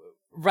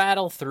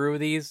rattle through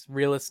these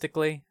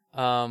realistically,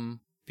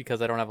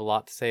 because I don't have a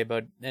lot to say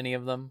about any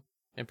of them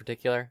in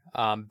particular.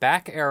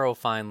 Back Arrow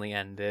finally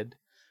ended.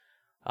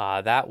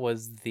 That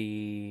was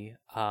the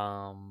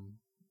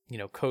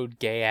Code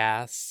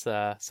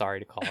Geass. Sorry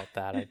to call it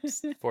that. I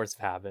just force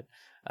of habit.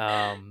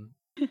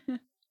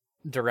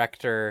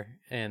 Director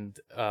and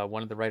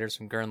one of the writers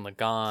from Gurren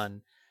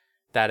Lagann.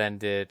 That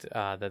ended.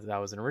 That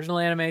was an original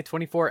anime,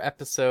 24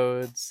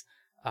 episodes.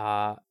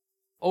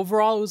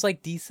 Overall, it was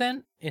like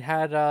decent. It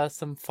had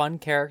some fun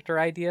character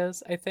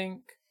ideas, I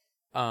think.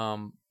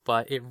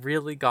 But it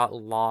really got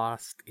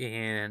lost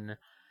in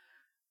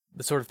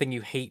the sort of thing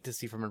you hate to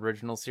see from an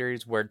original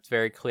series, where it's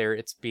very clear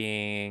it's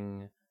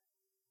being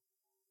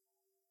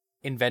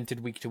invented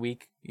week to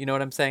week. You know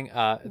what I'm saying?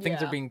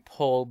 Things are being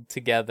pulled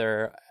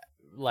together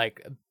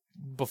like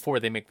before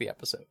they make the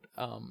episode.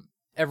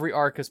 Every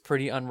arc is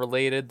pretty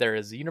unrelated. There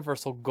is a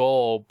universal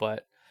goal,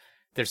 but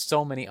there's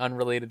so many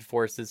unrelated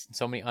forces and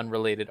so many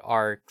unrelated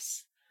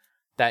arcs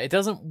that it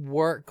doesn't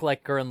work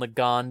like Gurren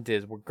Lagann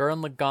did, where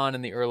Gurren Lagann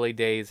in the early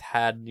days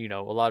had,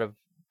 a lot of,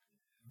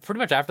 pretty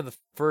much after the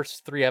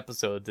first 3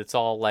 episodes, it's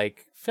all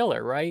like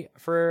filler, right?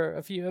 For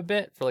a few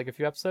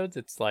episodes.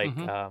 It's like,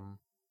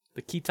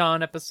 the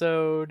Keaton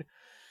episode,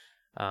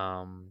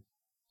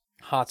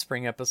 Hot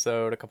Spring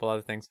episode, a couple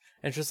other things.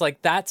 And it's just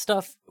like that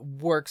stuff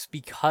works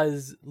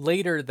because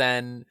later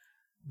then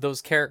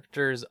those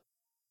characters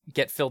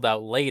get filled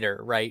out later,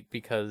 right?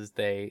 Because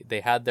they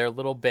had their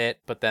little bit,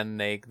 but then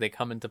they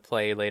come into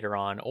play later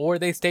on, or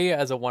they stay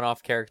as a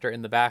one-off character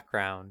in the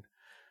background.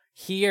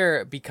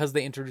 Here, because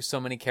they introduce so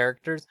many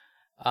characters,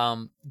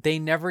 they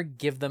never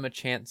give them a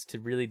chance to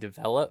really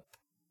develop.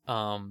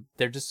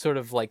 They're just sort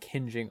of like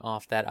hinging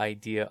off that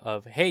idea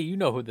of, hey, you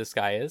know who this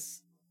guy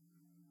is.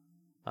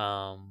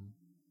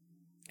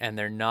 And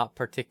they're not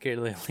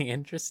particularly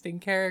interesting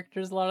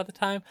characters a lot of the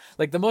time.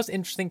 Like, the most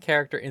interesting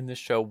character in the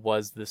show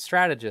was the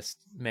strategist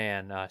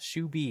man,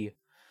 Shubi.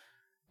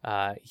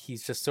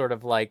 He's just sort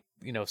of like,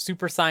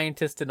 super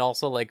scientist and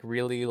also like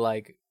really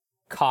like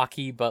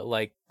cocky, but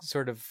like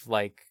sort of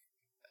like,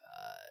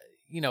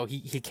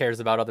 he cares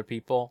about other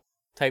people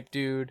type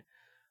dude.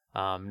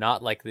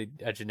 Not like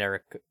a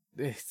generic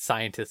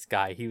scientist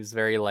guy. He was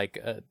very like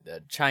a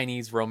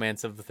Chinese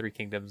Romance of the Three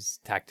Kingdoms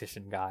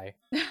tactician guy.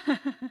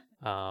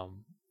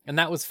 And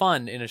that was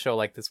fun in a show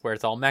like this where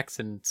it's all mechs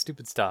and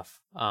stupid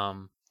stuff.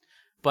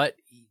 But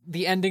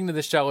the ending to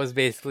the show is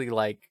basically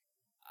like,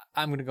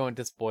 I'm going to go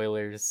into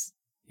spoilers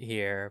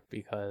here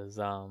because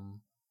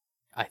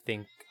I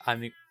think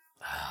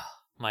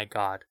my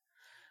God.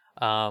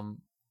 I'm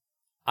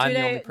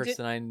the only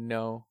person I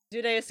know.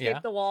 Do they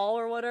escape the wall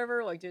or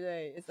whatever? Like,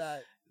 is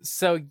that...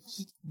 So,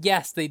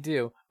 yes, they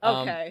do.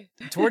 Okay.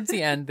 Towards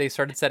the end, they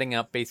started setting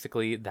up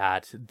basically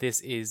that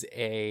this is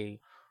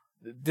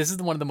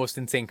one of the most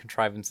insane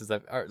contrivances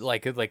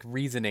like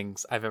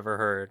reasonings I've ever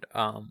heard.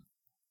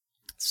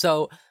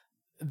 So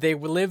they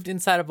lived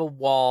inside of a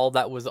wall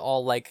that was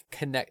all like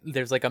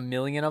there's like 1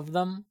 million of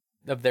them,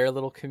 of their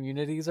little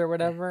communities or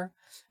whatever,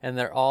 and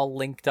they're all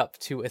linked up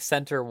to a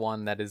center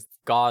one that is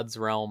God's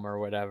realm or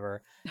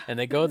whatever. And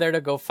they go there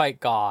to go fight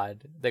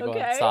God. They go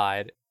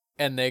outside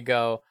and they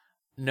go,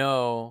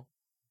 no,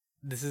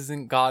 this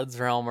isn't God's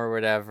realm or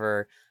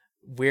whatever.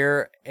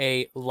 We're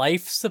a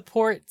life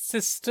support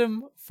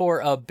system for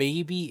a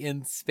baby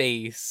in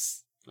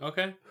space.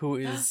 Okay. Who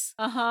is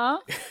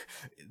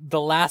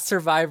the last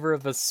survivor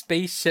of a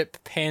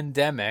spaceship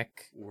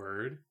pandemic.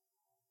 Word.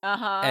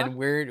 And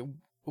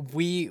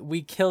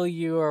we kill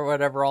you or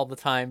whatever all the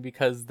time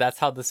because that's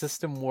how the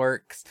system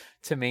works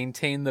to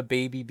maintain the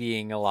baby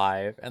being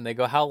alive. And they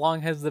go, how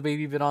long has the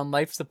baby been on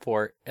life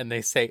support? And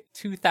they say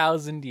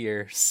 2,000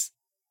 years.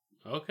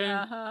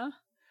 Okay.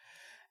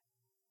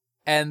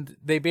 And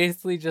they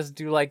basically just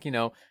do like,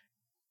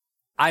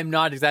 I'm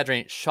not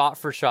exaggerating, shot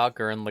for shot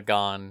Gurren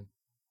Lagann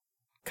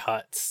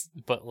cuts,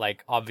 but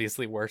like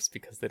obviously worse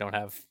because they don't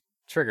have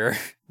Trigger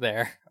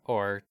there,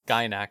 or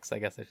Gainax, I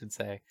guess I should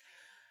say.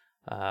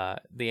 The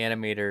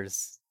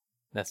animators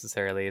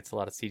necessarily, it's a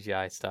lot of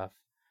CGI stuff.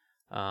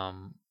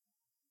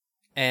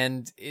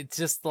 And it's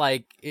just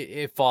like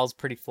it falls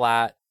pretty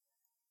flat.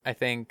 I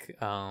think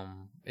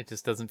it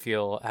just doesn't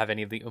have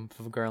any of the oomph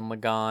of Gurren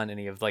Lagann,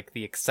 any of like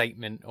the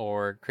excitement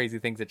or crazy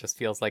things. It just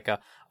feels like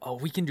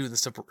we can do the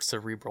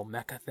cerebral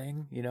mecha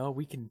thing,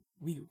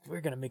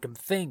 we're gonna make him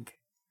think.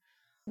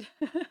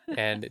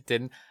 And it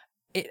didn't.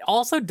 It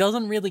also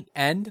doesn't really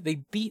end. They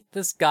beat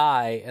this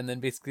guy, and then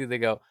basically they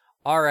go,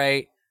 all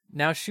right,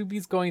 now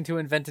Shubi's going to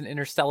invent an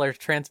interstellar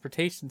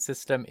transportation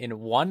system in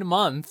 1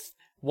 month.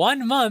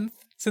 1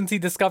 month since he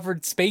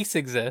discovered space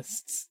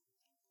exists.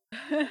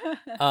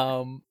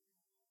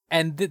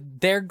 And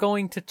they're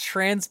going to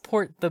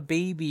transport the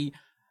baby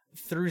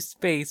through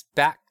space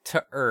back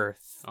to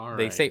Earth. All right.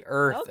 They say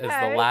Earth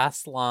as the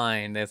last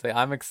line. They say,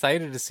 I'm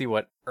excited to see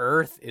what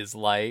Earth is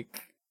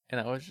like. And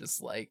I was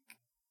just like,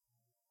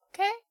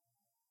 okay.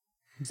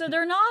 So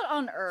they're not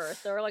on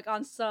Earth. They're like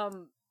on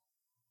some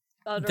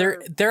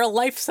other... They're a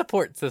life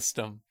support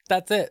system.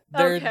 That's it.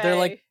 They're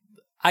like,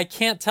 I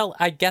can't tell.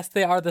 I guess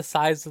they are the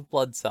size of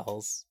blood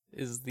cells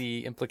is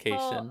the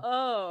implication.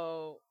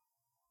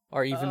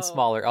 Or even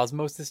smaller,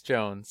 Osmosis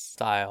Jones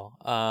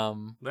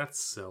style. That's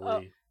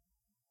silly.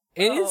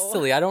 It is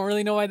silly. I don't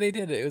really know why they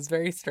did it. It was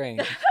very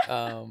strange.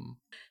 Yeah.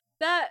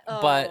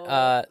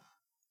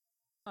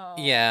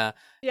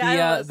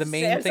 The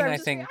main thing I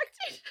think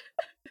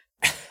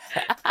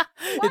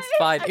it's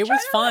fine. It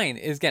was fine.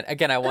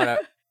 Again, I want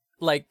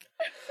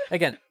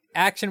to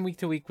action week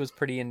to week was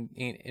pretty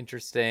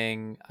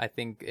interesting. I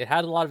think it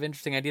had a lot of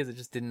interesting ideas. I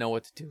just didn't know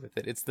what to do with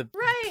it. It's the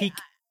peak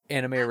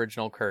anime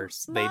original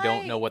curse. They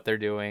don't know what they're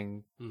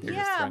doing. They're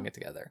just throwing it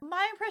together.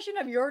 My impression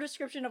of your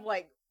description of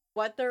like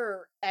what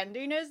their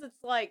ending is,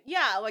 it's like,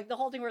 like the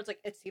whole thing where it's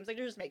like, it seems like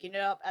they're just making it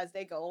up as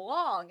they go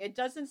along. It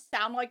doesn't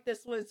sound like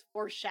this was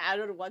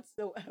foreshadowed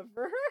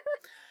whatsoever.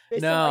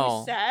 Based on what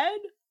you said.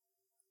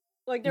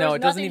 Like there was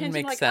it doesn't even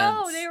make like,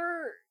 sense.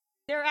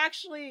 They're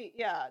actually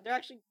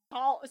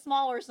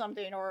small or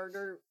something, or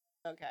they're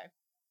okay.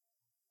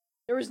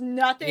 There was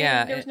nothing.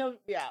 There was no.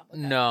 Okay.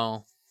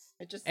 No.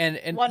 It just and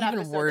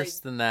even worse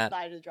than that.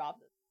 Decided to drop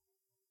it.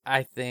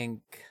 I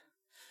think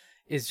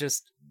is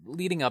just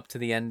leading up to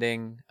the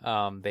ending.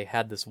 They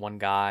had this one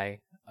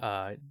guy,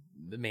 the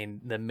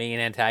main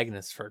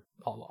antagonist for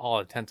all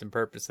intents and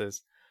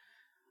purposes,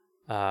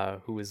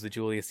 who is the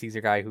Julius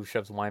Caesar guy who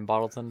shoves wine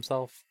bottles in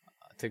himself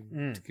to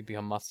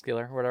become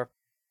muscular or whatever.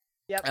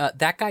 Yep.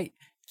 That guy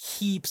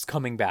keeps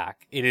coming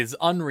back. It is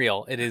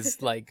unreal. It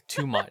is like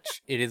too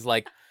much. It is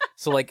like,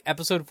 so like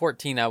episode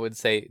 14, I would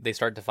say they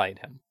start to fight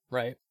him,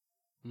 right?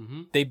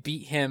 Mm-hmm. They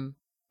beat him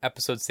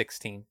episode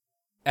 16.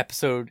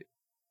 Episode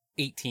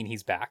 18,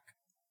 he's back.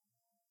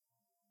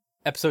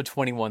 Episode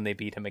 21, they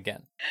beat him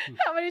again.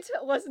 How many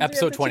was it?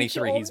 Episode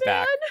 23, he's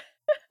back.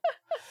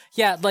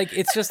 Yeah, like,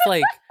 it's just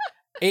like,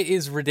 it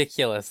is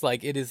ridiculous.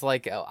 Like, it is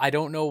like, I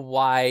don't know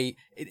why.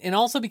 And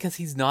also because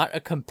he's not a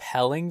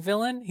compelling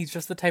villain. He's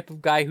just the type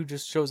of guy who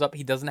just shows up.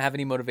 He doesn't have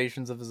any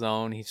motivations of his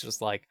own. He's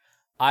just like,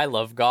 I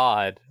love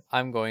God.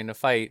 I'm going to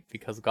fight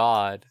because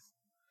God.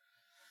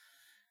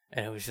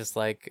 And it was just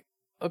like,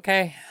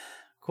 okay,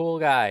 cool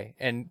guy.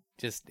 And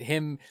just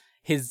him,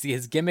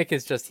 his gimmick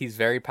is just he's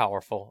very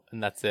powerful,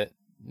 and that's it.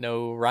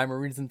 No rhyme or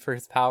reason for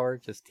his power,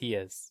 just he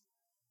is.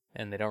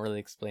 And they don't really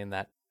explain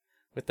that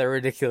with their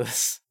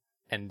ridiculous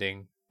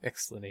ending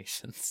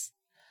explanations.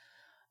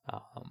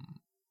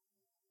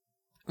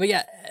 But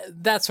yeah,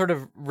 that sort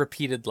of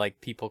repeated,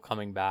 like, people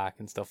coming back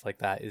and stuff like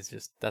that is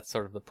just, that's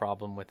sort of the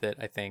problem with it.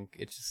 I think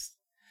it's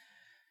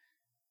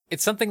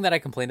something that I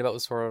complained about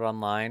with Sword Art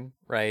Online,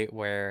 right?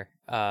 Where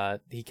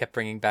he kept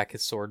bringing back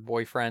his sword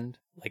boyfriend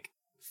like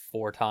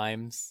 4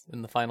 times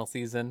in the final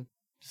season,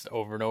 just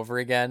over and over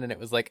again. And it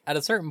was like, at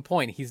a certain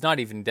point, he's not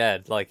even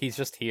dead. Like, he's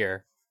just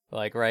here.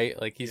 Like, right?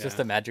 Like, he's just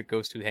a magic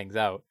ghost who hangs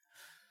out.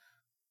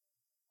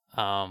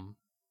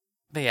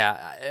 But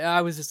yeah,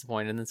 I was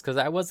disappointed in this because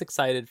I was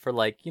excited for,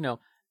 like, you know,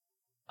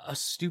 a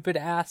stupid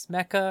ass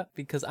mecha,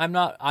 because I'm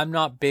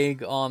not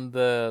big on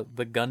the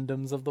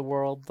Gundams of the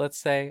world, let's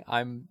say.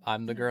 I'm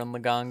the Gurren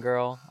Lagann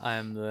girl.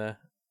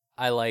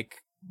 I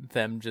like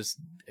them just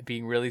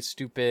being really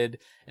stupid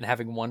and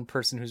having one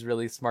person who's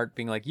really smart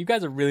being like, you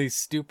guys are really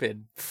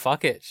stupid.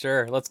 Fuck it,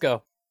 sure, let's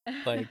go.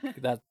 Like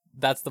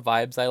that's the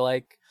vibes I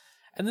like.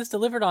 And this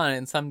delivered on it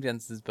in some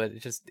instances, but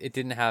it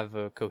didn't have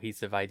a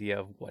cohesive idea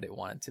of what it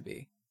wanted to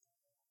be.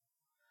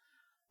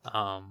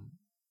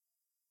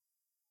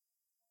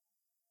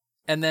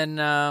 And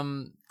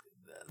then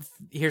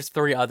here's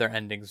 3 other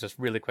endings, just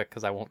really quick,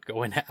 because I won't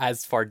go in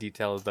as far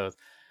detail as those.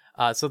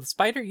 So the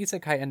Spider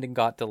Isekai ending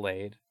got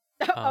delayed.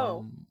 Yeah,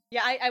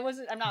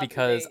 I'm not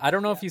because I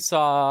don't know if you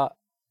saw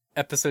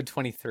episode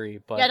 23,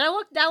 but yeah,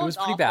 that was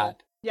pretty awful. bad.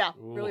 Yeah,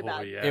 really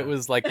bad. Yeah. It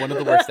was like one of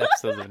the worst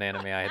episodes of an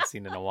anime I had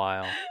seen in a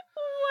while.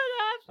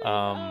 What happened?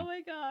 Oh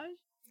my gosh.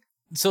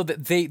 So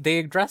they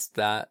addressed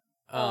that.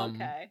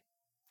 Okay.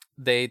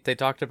 They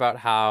talked about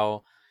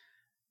how,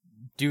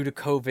 due to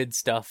COVID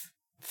stuff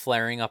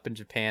flaring up in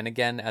Japan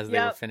again as they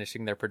were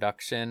finishing their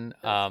production,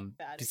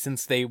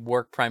 since they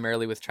work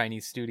primarily with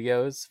Chinese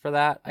studios for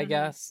that, I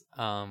guess,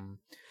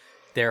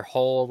 their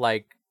whole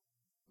like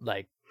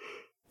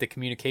the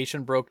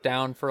communication broke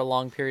down for a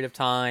long period of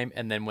time,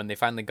 and then when they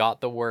finally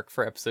got the work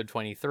for episode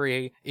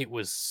 23, it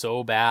was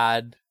so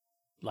bad,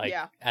 like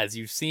as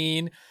you've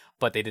seen,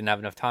 but they didn't have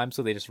enough time,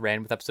 so they just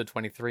ran with episode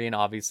 23, and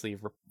obviously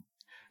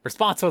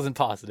response wasn't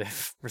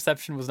positive.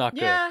 Reception was not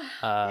good.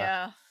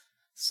 Yeah.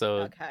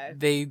 So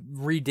they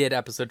redid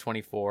episode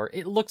 24.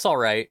 It looks all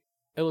right.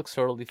 It looks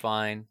totally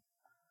fine.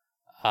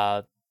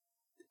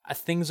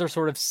 Things are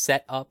sort of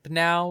set up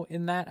now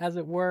in that, as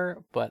it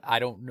were, but I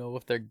don't know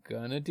if they're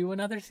gonna do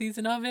another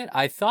season of it.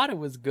 I thought it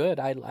was good.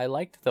 I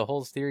liked the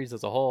whole series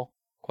as a whole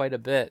quite a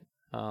bit.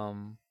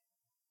 And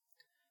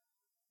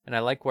I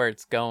like where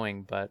it's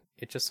going, but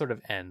it just sort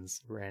of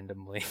ends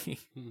randomly.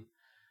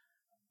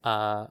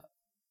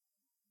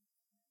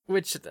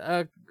 Which,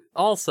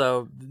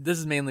 also, this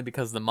is mainly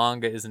because the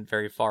manga isn't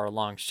very far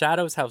along.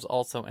 Shadows has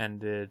also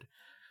ended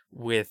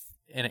with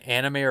an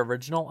anime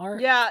original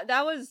arc. Yeah,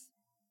 that was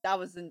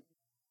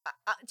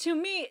to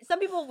me, some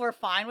people were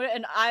fine with it,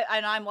 and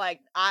I'm like,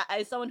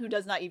 as someone who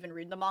does not even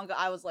read the manga,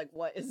 I was like,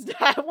 what is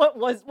that?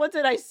 What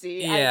did I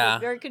see? Yeah. I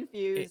was very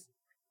confused.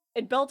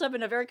 It built up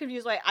in a very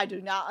confused way. I do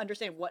not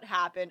understand what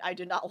happened. I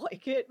did not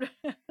like it.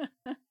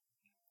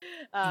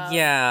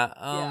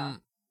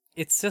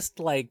 It's just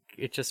like,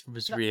 it just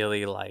was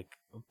really like,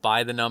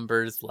 by the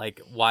numbers, like,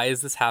 why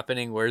is this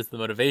happening? Where's the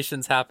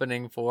motivations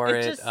happening for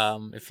it?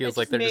 It feels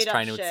like they're just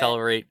trying to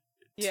accelerate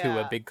to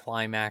a big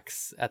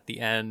climax at the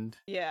end.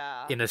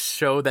 Yeah. In a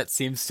show that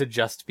seems to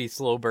just be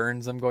slow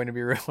burns, I'm going to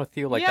be real with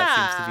you. Like, that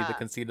seems to be the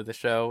conceit of the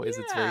show, is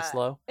it's very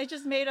slow. It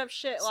just made up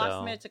shit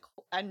last minute to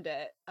end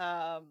it.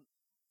 I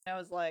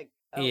was like,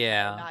 okay,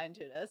 I'm not into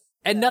this.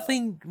 And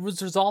nothing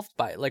was resolved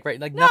by it. Like, right?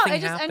 Like, no, nothing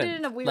it just happened. ended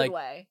in a weird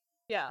way.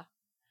 Yeah.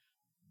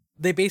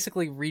 They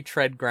basically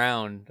retread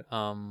ground.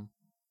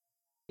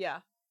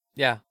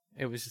 Yeah,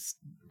 it was just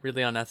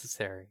really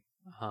unnecessary.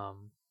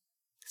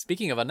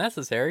 Speaking of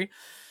unnecessary,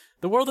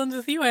 the World Ends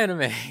With You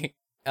anime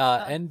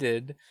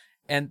ended,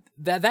 and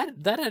that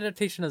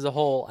adaptation as a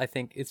whole, I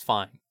think, is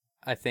fine.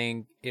 I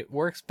think it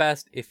works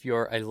best if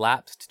you're a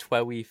lapsed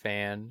TWEWY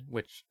fan,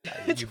 which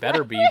you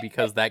better be,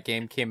 because that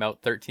game came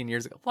out 13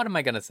 years ago. What am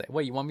I gonna say?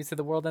 What, you want me to say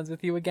The World Ends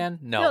With You again?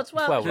 No,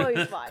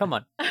 TWEWY's fine. Come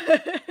on.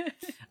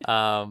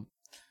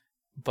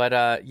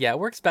 But yeah, it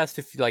works best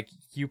if like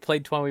you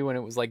played TWEWY when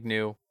it was like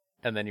new,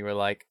 and then you were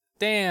like,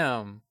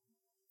 damn,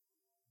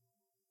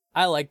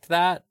 I liked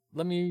that.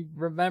 Let me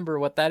remember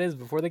what that is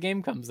before the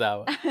game comes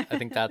out. I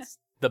think that's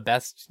the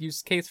best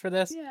use case for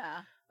this.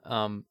 Yeah.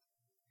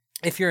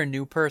 If you're a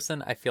new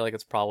person, I feel like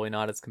it's probably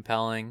not as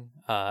compelling.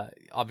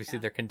 Obviously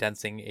they're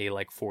condensing a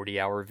like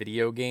 40-hour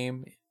video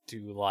game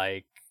to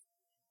like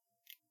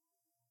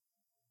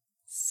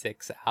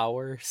 6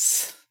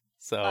 hours.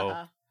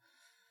 So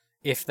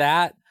if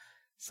that,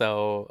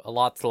 so a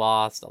lot's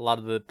lost. A lot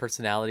of the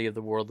personality of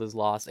the world is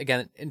lost.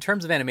 Again, in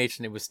terms of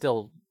animation, it was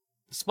still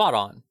spot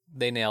on.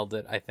 They nailed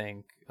it, I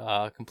think.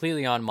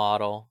 Completely on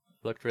model.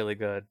 Looked really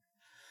good.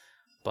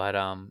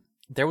 But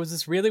there was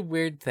this really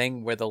weird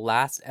thing where the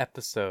last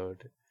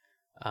episode,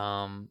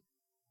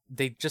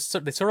 they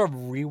sort of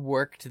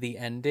reworked the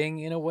ending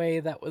in a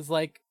way that was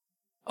like,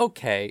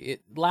 okay,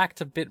 it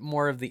lacked a bit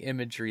more of the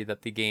imagery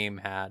that the game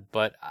had,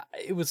 but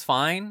it was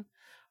fine.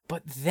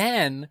 But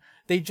then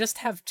they just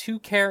have 2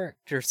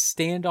 characters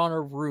stand on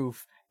a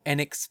roof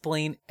and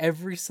explain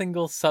every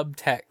single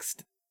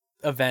subtext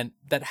event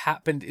that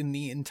happened in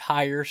the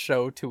entire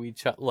show to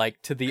each other,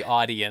 like to the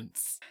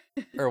audience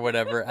or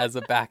whatever, as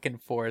a back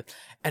and forth.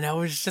 And I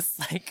was just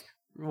like,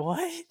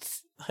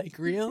 what? Like,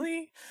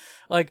 really?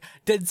 Like,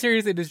 dead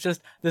serious, it was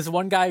just this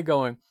one guy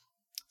going,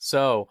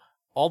 so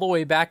all the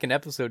way back in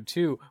episode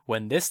 2,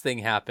 when this thing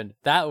happened,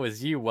 that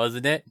was you,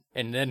 wasn't it?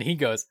 And then he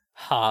goes,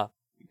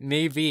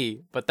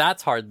 maybe, but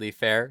that's hardly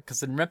fair,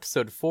 because in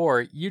episode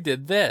 4, you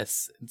did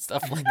this, and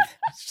stuff like that.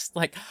 It's just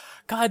like,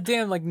 god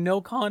damn, like,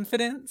 no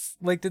confidence?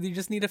 Like, did you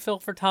just need to fill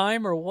for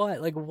time, or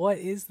what? Like, what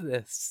is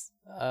this?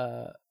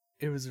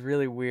 It was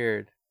really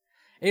weird.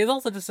 It is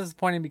also just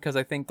disappointing because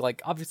I think,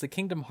 like, obviously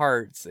Kingdom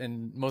Hearts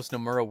and most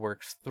Nomura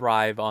works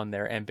thrive on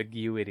their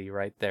ambiguity,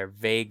 right? Their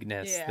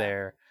vagueness,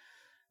 their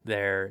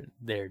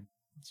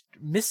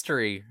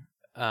mystery.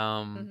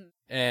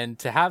 And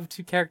to have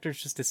two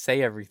characters just to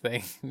say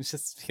everything, it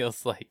just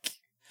feels like...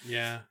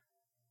 Yeah.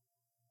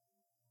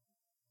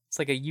 It's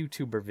like a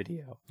YouTuber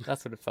video.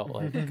 That's what it felt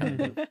like. Kind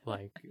of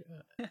like...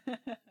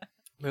 it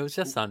was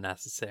just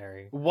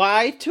unnecessary.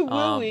 Why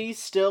Tawui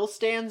still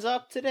stands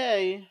up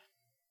today.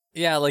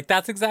 Yeah, like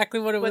that's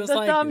exactly what it was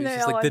like. It was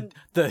just like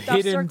the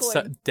hidden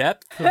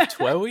depth of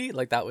Tawui.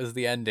 Like that was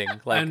the ending.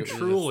 Like, and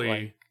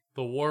truly,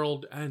 the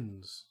world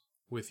ends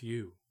with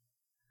you.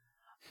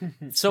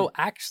 So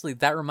actually,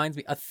 that reminds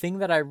me, a thing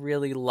that I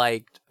really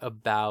liked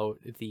about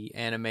the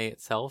anime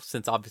itself,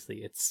 since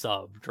obviously it's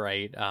subbed,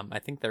 right? I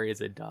think there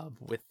is a dub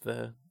with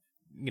the,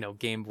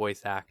 game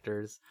voice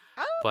actors.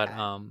 Okay. But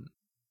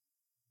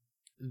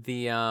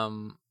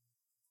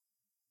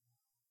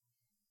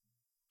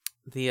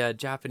the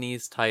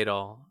Japanese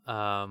title,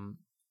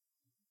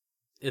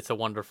 It's a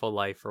Wonderful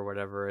Life or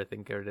whatever I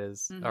think it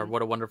is, or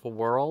What a Wonderful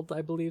World,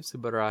 I believe,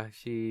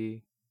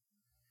 Subarashi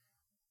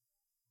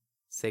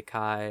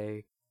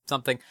Sekai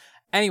something.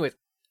 Anyways,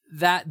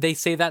 that they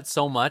say that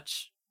so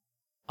much.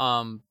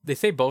 They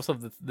say both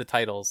of the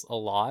titles a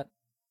lot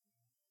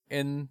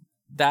in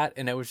that,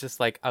 and it was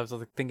just like I was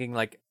thinking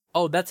like,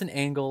 oh, that's an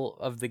angle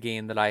of the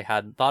game that I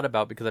hadn't thought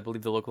about, because I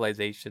believe the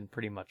localization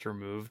pretty much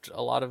removed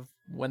a lot of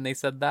when they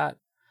said that.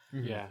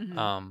 Yeah.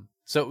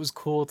 So it was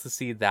cool to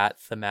see that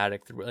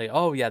thematic. Like,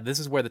 oh yeah, this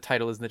is where the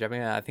title is in the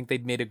Japanese. I think they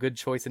made a good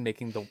choice in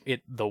making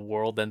the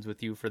world ends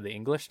with you for the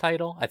English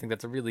title. I think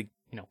that's a really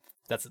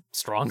that's a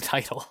strong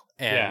title,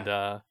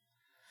 and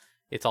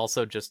it's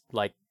also just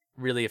like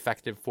really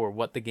effective for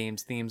what the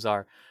game's themes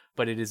are.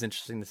 But it is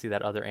interesting to see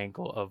that other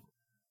angle of,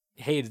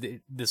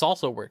 hey, this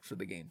also worked for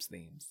the game's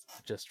themes,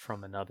 just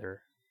from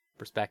another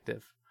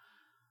perspective.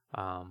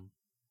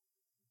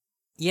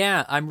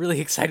 Yeah, I'm really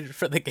excited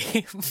for the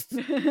game.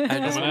 I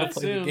just want to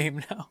play the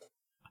game now.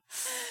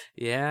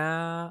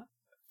 Yeah,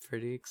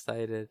 pretty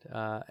excited.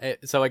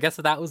 So I guess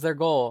that was their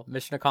goal.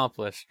 Mission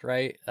accomplished,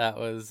 right? That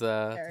was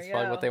that's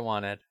probably what they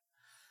wanted.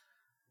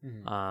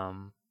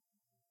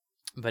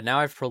 But now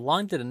I've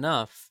prolonged it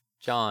enough,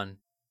 John.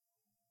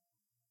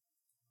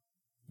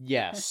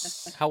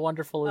 Yes. How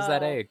wonderful is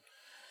that egg?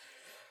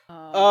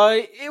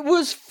 It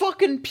was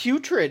fucking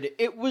putrid.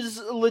 It was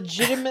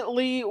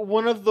legitimately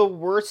one of the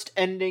worst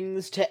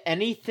endings to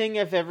anything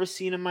I've ever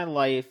seen in my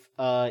life.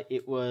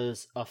 It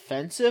was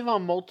offensive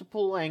on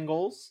multiple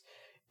angles.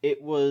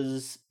 It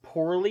was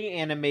poorly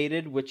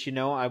animated, which,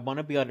 I want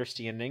to be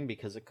understanding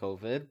because of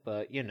COVID,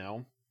 but,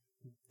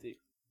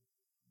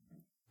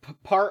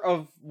 part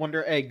of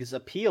Wonder Egg's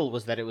appeal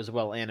was that it was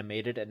well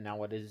animated, and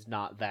now it is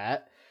not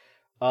that.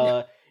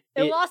 It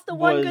lost the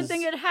one good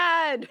thing it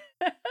had.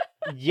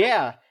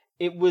 Yeah.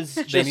 It was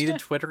just... They needed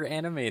Twitter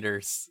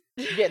animators.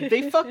 Yeah,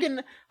 they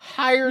fucking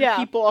hired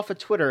people off of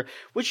Twitter,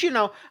 which,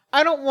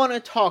 I don't want to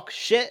talk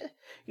shit.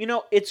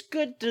 It's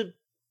good to...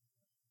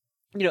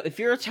 if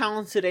you're a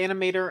talented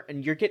animator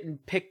and you're getting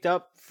picked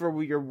up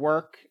for your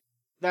work,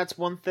 that's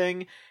one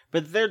thing.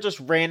 But they're just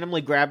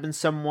randomly grabbing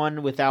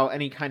someone without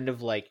any kind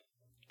of,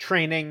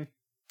 training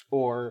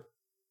or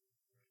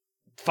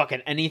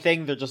fucking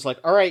anything. They're just like,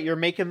 all right, you're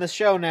making this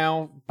show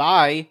now.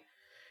 Bye.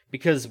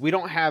 Because we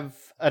don't have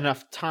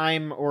enough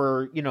time,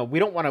 or we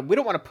don't want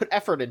to put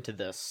effort into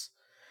this,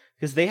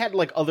 because they had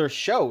other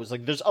shows.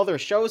 There's other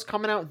shows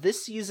coming out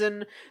this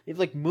season. They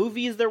have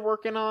movies they're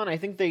working on. I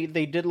think they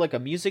did a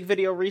music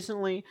video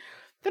recently.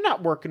 They're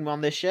not working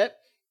on this shit.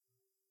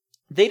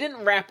 They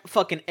didn't wrap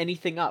fucking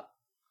anything up,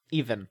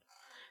 even.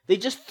 They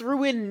just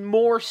threw in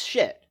more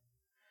shit.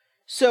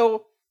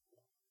 So,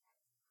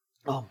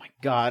 oh my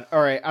god!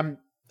 All right,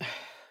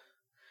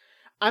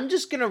 I'm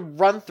just gonna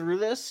run through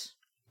this.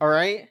 All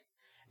right?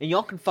 And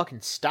y'all can fucking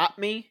stop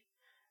me.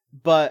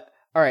 But,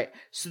 all right.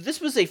 So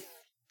this was a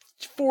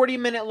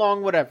 40-minute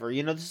long whatever.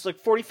 This is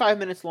 45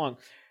 minutes long.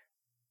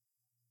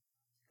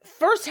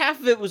 First half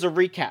of it was a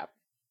recap.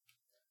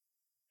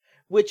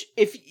 Which,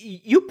 if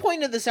you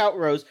pointed this out,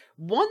 Rose,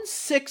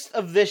 1/6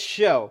 of this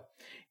show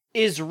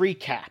is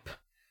recap.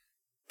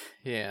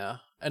 Yeah.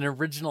 An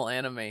original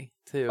anime,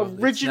 too.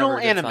 Original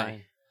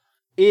anime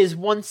is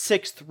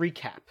 1/6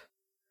 recap.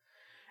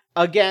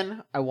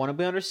 Again, I want to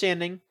be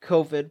understanding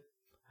COVID,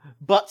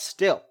 but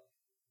still,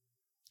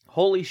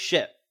 holy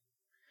shit.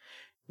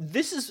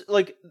 this is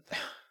like,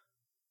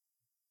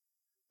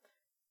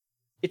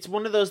 it's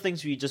one of those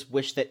things where you just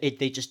wish that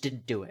they just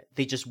didn't do it.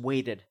 They just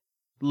waited.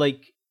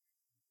 Like,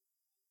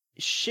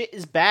 shit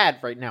is bad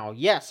right now.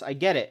 Yes, I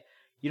get it.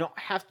 You don't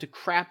have to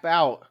crap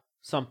out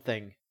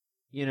something,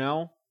 you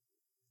know?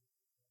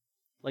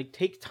 Like,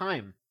 take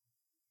time.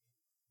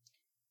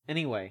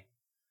 Anyway.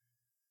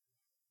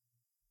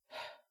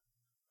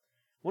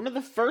 One of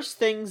the first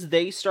things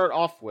they start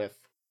off with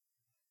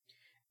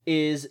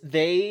is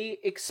they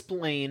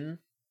explain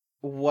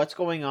what's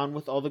going on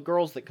with all the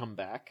girls that come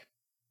back.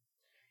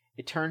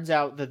 It turns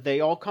out that they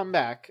all come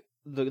back.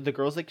 The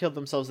girls that killed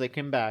themselves, they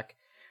came back.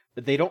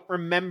 But they don't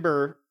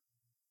remember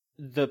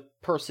the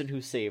person who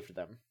saved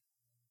them.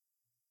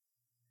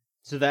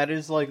 So that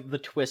is like the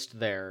twist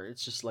there.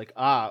 It's just like,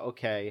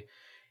 okay.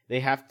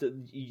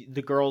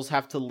 The girls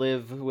have to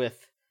live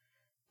with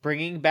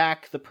bringing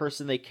back the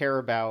person they care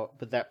about,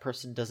 but that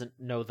person doesn't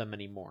know them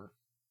anymore.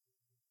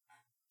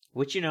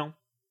 Which,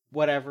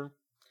 whatever.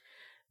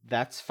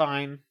 That's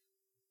fine.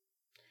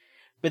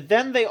 But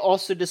then they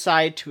also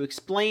decide to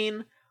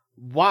explain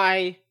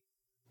why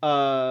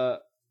Koito,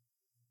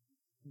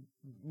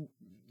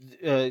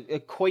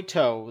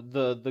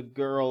 the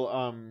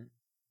girl,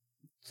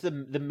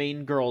 the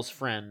main girl's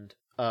friend,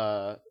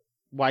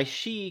 why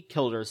she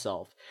killed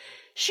herself.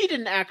 She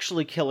didn't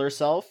actually kill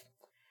herself.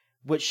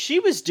 What she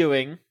was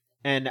doing,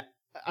 and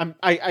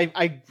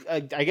I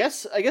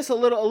guess a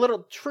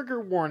little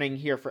trigger warning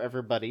here for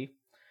everybody.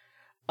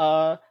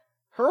 Her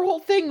whole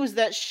thing was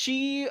that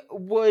she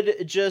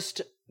would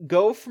just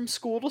go from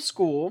school to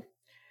school,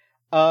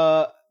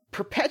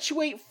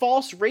 perpetuate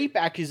false rape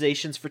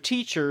accusations for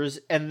teachers,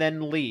 and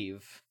then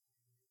leave.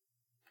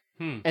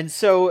 And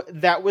so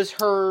that was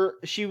her.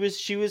 She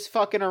was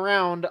fucking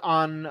around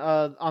on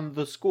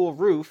the school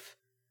roof.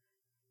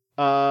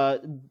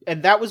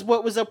 And that was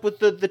what was up with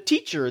the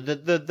teacher.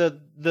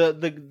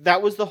 That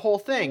was the whole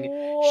thing.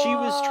 What? She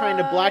was trying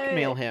to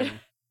blackmail him.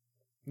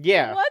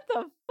 Yeah. What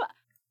the fuck?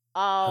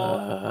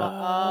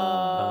 Oh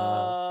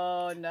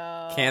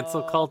no.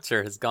 Cancel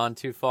culture has gone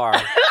too far.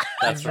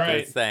 That's what right.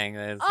 they're saying.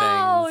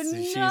 Oh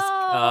no. She's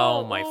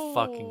oh my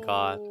fucking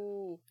god.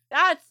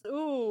 That's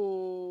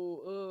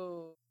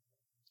ooh.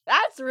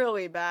 That's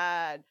really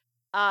bad.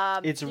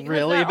 It's because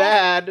really that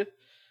bad.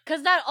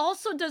 Because that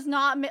also does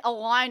not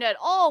align at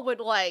all with,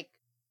 like,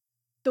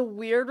 the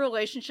weird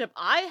relationship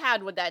I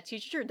had with that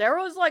teacher. There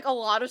was, like, a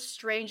lot of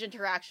strange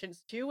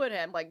interactions, too, with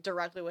him, like,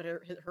 directly with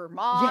her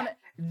mom.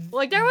 Yeah,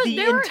 like, there were.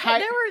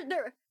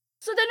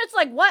 So then it's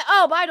like, what?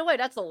 Oh, by the way,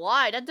 that's a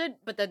lie.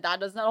 But then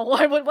that does not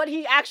align with what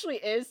he actually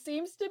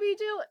seems to be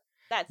doing.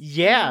 That's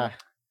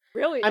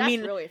really, that's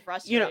really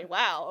frustrating.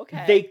 Wow,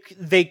 okay.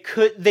 They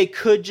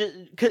could just,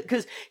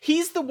 because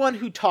he's the one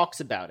who talks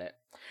about it.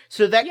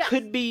 So that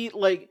could be,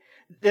 like,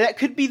 that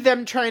could be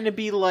them trying to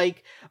be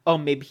like, oh,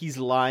 maybe he's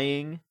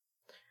lying.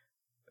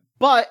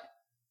 But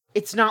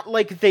it's not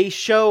like they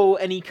show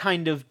any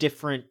kind of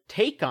different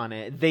take on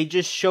it. They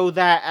just show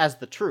that as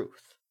the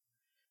truth.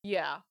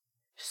 Yeah.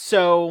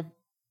 So,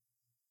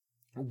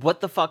 what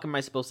the fuck am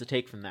I supposed to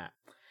take from that?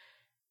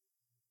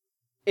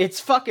 It's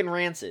fucking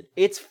rancid.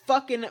 It's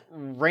fucking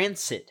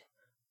rancid.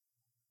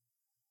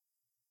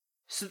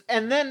 So,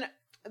 and then,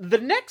 the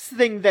next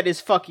thing that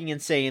is fucking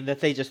insane that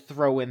they just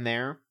throw in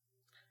there,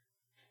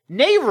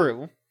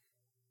 Nehru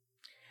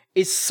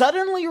is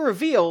suddenly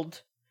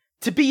revealed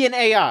to be an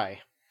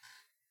AI.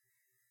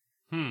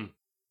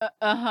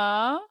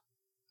 Uh-huh.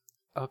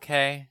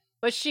 Okay.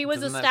 But she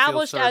was Doesn't that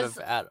established feel sort as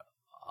of at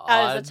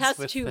as a odds test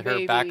with tube her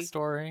baby.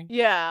 backstory.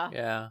 Yeah.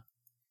 Yeah.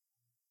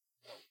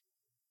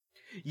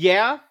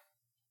 Yeah?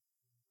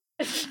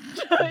 Yeah,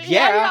 you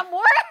got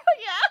more?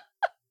 Yeah.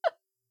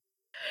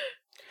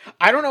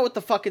 I don't know what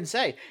to fucking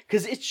say,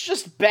 because it's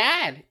just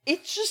bad.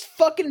 It's just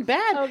fucking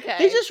bad. Okay.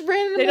 They just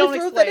randomly don't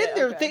throw that explain in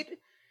there. it,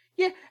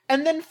 okay.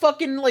 And then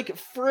fucking like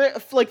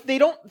they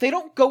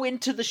don't go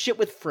into the shit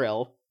with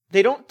Frill.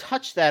 They don't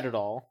touch that at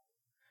all.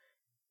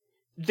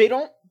 They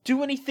don't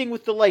do anything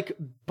with the like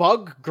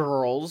bug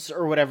girls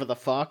or whatever the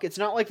fuck. It's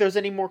not like there's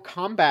any more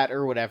combat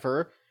or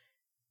whatever.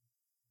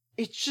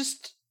 It's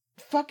just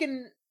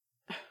fucking.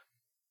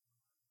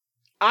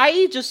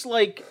 I just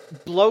like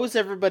blows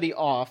everybody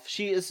off.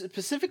 She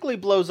specifically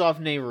blows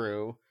off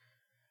Nehru.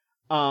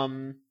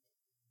 And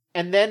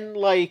then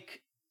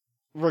like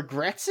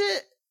regrets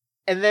it.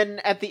 And then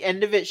at the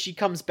end of it, she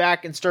comes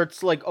back and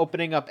starts, like,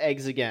 opening up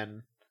eggs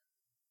again.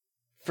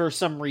 For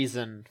some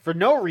reason. For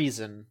no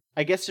reason.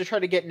 I guess to try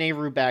to get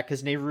Nehru back,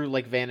 because Nehru,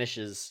 like,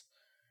 vanishes.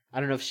 I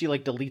don't know if she,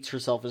 like, deletes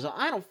herself.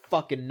 I don't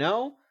fucking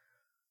know.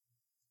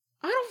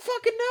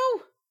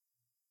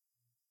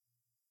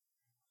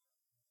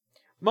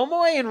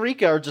 Momoe and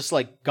Rika are just,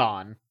 like,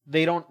 gone.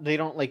 They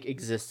don't, like,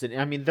 exist.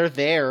 I mean, they're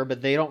there,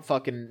 but they don't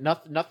fucking...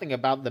 Nothing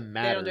about them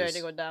matters. They don't do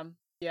anything with them.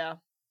 Yeah.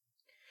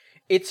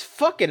 It's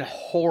fucking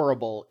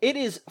horrible. It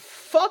is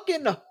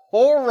fucking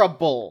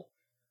horrible.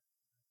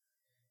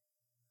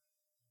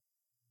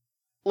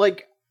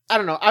 Like, I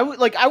don't know.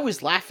 I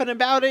was laughing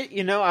about it,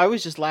 I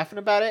was just laughing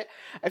about it.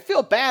 I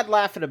feel bad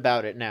laughing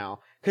about it now.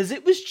 Because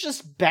it was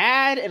just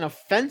bad and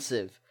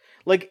offensive.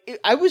 Like,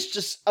 I was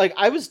just, like,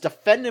 I was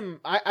defending,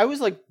 I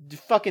was, like,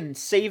 fucking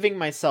saving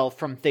myself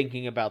from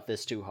thinking about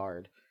this too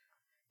hard.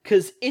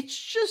 Because it's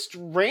just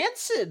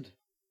rancid.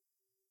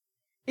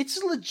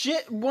 It's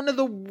legit one of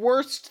the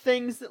worst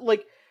things that,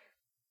 like,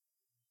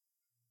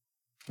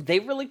 they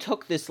really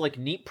took this, like,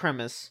 neat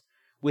premise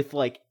with,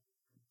 like,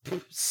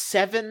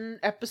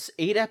 8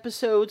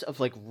 episodes of,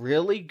 like,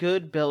 really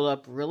good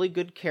build-up, really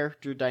good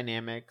character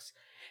dynamics,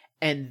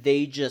 and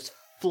they just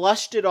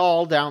flushed it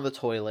all down the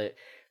toilet.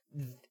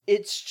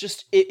 It's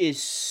just, it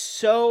is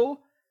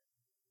so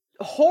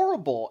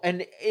horrible,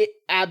 and it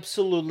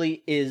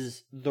absolutely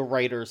is the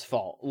writer's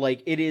fault.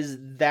 Like, it is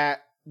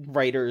that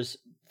writer's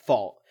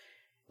fault.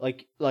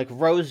 Like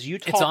Rose, you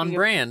talking... It's on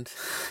brand.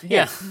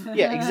 Yeah,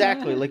 yeah,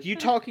 exactly. Like, you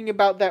talking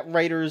about that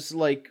writer's,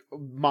 like,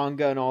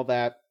 manga and all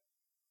that.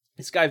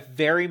 This guy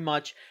very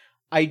much...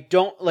 I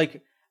don't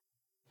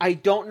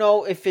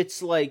know if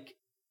it's, like...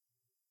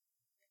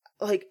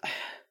 I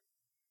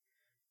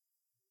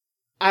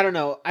don't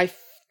know.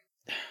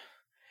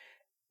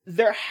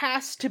 There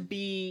has to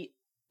be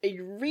a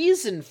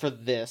reason for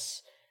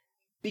this,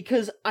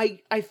 because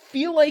I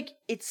feel like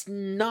it's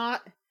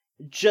not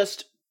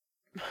just...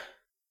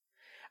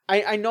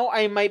 I know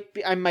I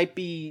might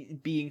be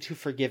being too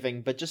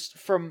forgiving, but just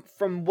from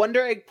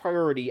Wonder Egg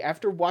Priority,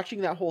 after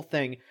watching that whole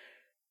thing,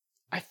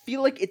 I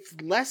feel like it's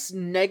less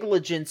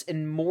negligence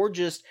and more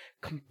just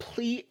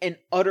complete and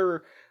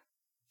utter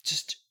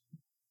just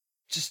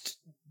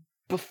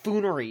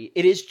buffoonery.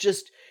 It is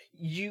just,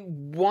 you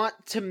want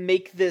to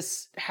make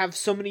this have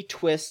so many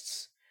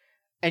twists,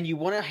 and you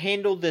want to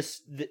handle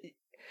this.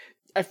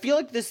 I feel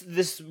like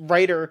this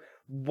writer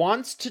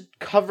wants to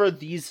cover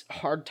these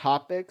hard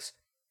topics,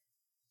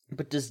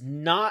 but does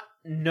not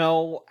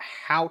know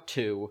how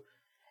to,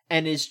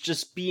 and is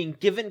just being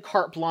given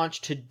carte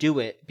blanche to do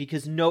it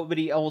because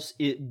nobody else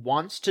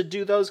wants to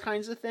do those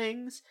kinds of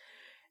things,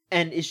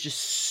 and is just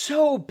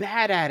so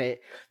bad at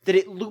it that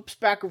it loops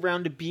back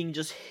around to being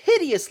just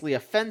hideously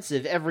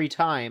offensive every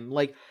time.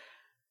 Like,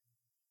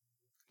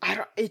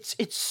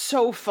 it's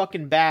so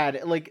fucking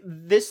bad. Like,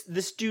 this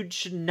dude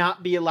should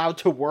not be allowed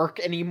to work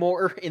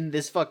anymore in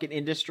this fucking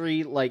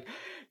industry. Like,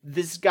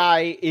 this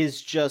guy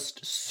is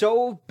just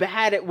so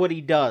bad at what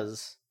he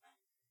does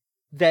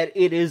that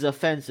it is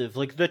offensive.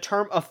 Like, the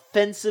term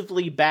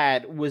offensively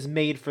bad was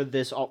made for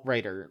this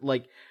writer.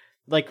 Like,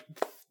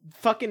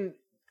 fucking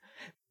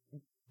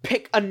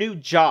pick a new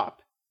job.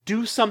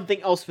 Do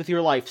something else with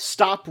your life.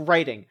 Stop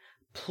writing.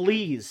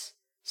 Please,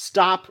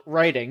 stop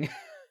writing.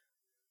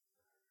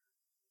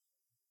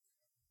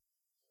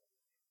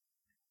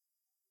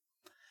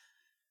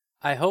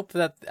 I hope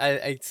that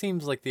it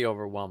seems like the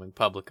overwhelming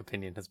public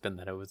opinion has been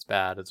that it was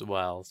bad as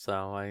well.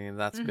 So I mean,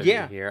 that's good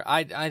to hear.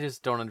 I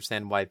just don't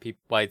understand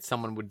why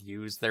someone would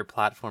use their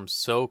platform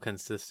so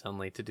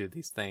consistently to do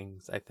these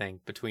things. I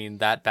think between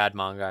that bad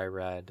manga I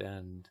read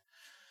and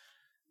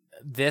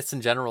this in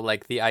general,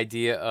 like the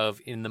idea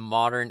of in the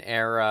modern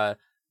era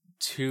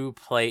to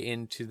play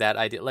into that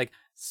idea, like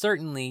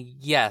certainly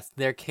yes,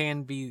 there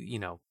can be, you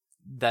know,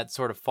 that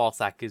sort of false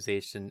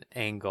accusation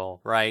angle,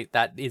 right?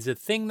 That is a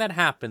thing that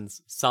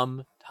happens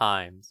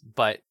sometimes,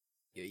 but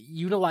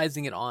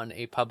utilizing it on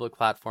a public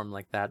platform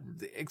like that,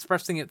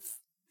 expressing it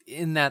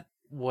in that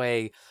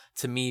way,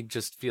 to me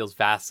just feels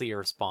vastly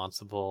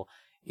irresponsible.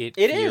 It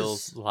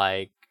feels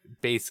like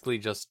basically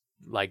just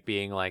like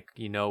being like,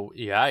 you know,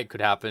 yeah, it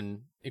could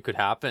happen,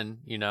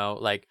 you know,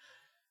 like,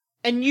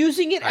 and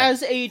using it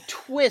as a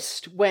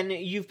twist when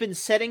you've been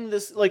setting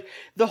this, like,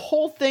 the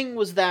whole thing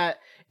was that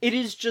it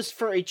is just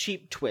for a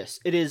cheap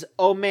twist. It is,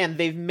 oh man,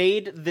 they've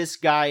made this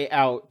guy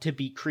out to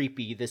be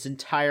creepy this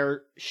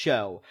entire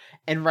show.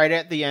 And right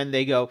at the end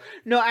they go,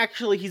 no,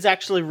 actually, he's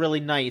actually really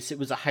nice. It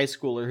was a high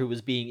schooler who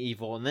was being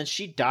evil, and then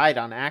she died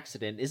on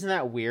accident. Isn't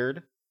that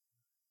weird?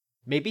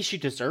 Maybe she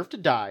deserved to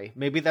die.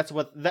 Maybe that's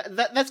what...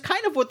 That's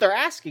kind of what they're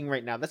asking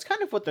right now. That's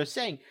kind of what they're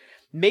saying.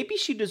 Maybe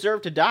she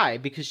deserved to die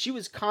because she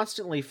was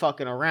constantly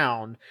fucking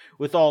around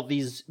with all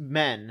these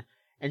men,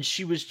 and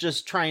she was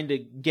just trying to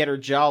get her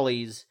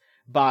jollies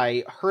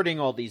by hurting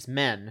all these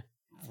men.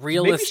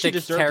 Realistic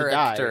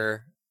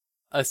character,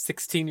 a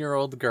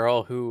 16-year-old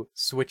girl who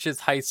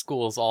switches high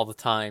schools all the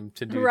time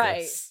to do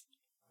this.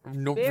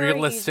 No,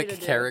 realistic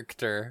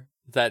character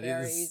that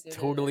is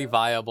totally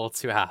viable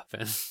to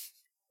happen.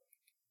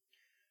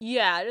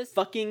 Yeah, just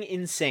fucking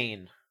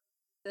insane.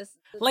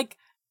 Like,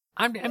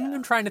 I'm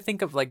even trying to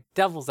think of, like,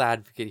 devil's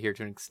advocate here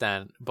to an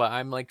extent, but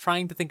I'm, like,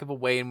 trying to think of a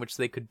way in which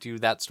they could do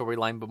that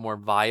storyline, but more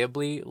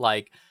viably.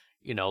 Like,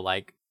 you know,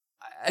 like,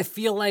 I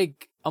feel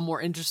like a more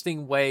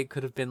interesting way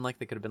could have been, like,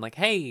 they could have been like,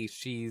 hey,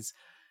 she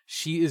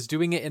is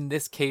doing it in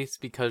this case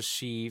because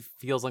she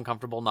feels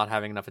uncomfortable not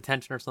having enough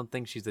attention or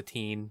something. She's a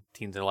teen.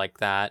 Teens are like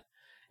that.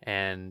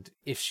 And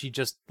if she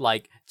just,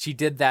 like, she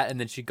did that and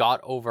then she got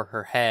over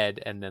her head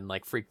and then,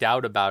 like, freaked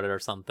out about it or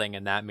something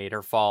and that made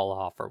her fall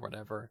off or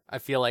whatever. I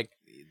feel like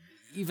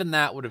even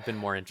that would have been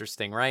more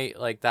interesting, right?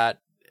 Like, that,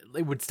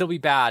 it would still be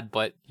bad,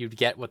 but you'd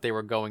get what they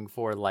were going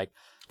for, like,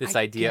 this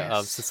idea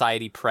of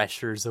society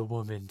pressures a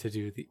woman to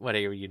do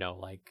whatever, you know,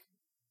 like.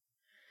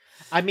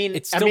 I mean,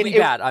 It's still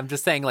bad. I'm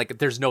just saying, like,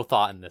 there's no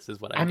thought in this, is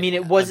what I mean,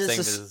 it wasn't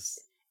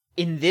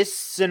in this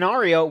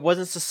scenario, it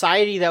wasn't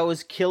society that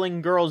was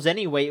killing girls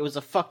anyway. It was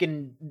a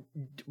fucking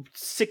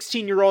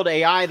 16-year-old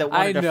AI that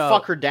wanted to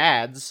fuck her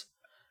dads.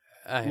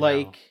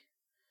 Like,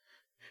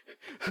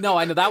 no,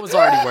 I know that was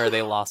already where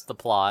they lost the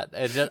plot.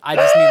 I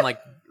just mean, like,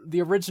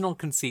 the original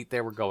conceit they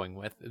were going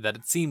with, that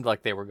it seemed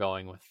like they were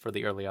going with for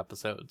the early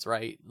episodes,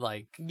 right?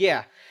 Like,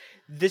 yeah,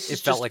 it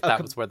felt like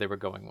that was where they were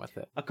going with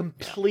it. A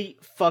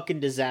complete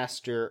fucking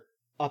disaster,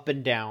 up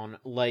and down.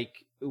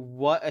 Like,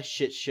 what a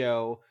shit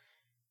show.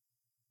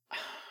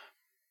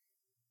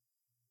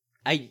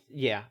 I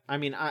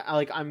mean,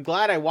 I'm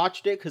glad I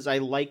watched it because I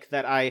like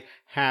that I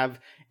have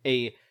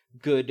a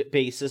good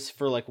basis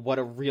for like what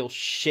a real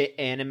shit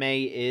anime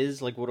is,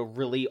 like what a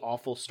really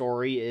awful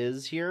story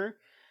is here.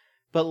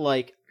 But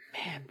like,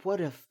 man,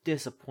 what a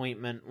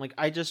disappointment. Like,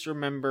 I just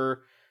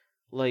remember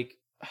like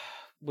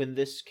when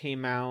this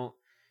came out,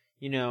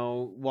 you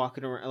know,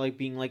 walking around like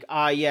being like,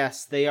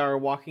 yes, they are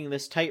walking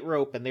this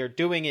tightrope and they're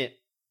doing it.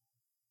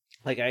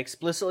 Like, I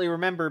explicitly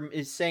remember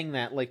is saying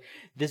that, like,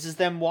 this is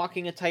them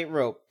walking a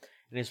tightrope,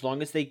 and as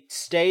long as they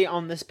stay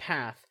on this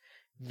path,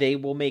 they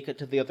will make it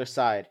to the other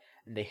side.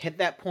 And they hit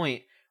that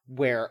point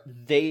where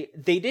they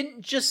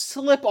didn't just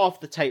slip off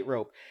the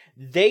tightrope,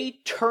 they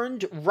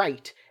turned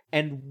right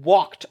and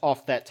walked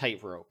off that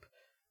tightrope.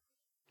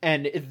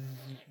 And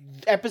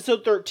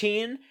episode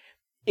 13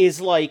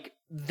 is like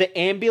the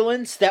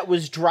ambulance that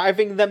was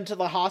driving them to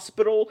the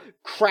hospital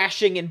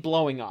crashing and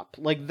blowing up.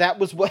 Like, that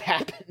was what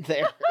happened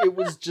there. It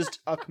was just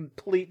a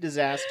complete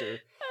disaster.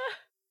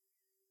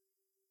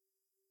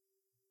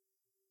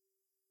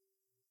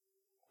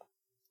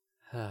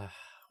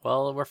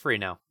 Well, we're free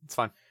now. It's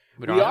fine.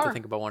 We don't have to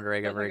think about Wonder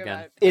Egg ever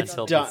again. It's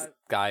until done. This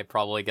guy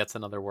probably gets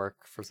another work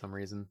for some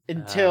reason.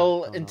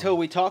 Until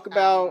we talk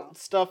about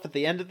stuff at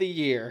the end of the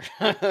year.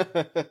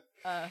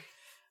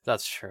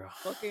 That's true.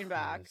 Looking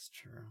back. That's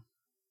true.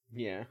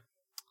 Yeah.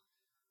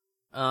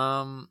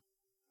 All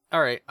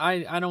right.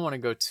 I don't want to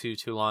go too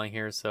long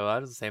here, so I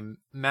was say,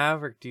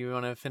 Maverick, do you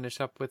want to finish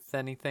up with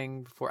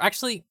anything before?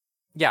 Actually,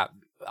 yeah,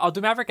 I'll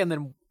do Maverick and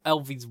then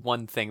LV's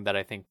one thing that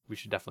I think we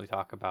should definitely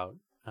talk about,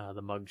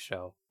 the mug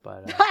show.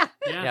 But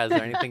yeah, is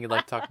there anything you'd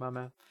like to talk about,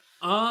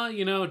 Mav?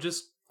 You know,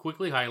 just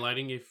quickly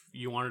highlighting, if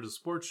you wanted a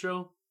sports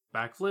show,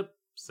 Backflip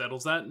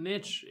settles that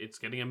niche. It's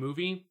getting a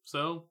movie,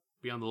 so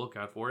be on the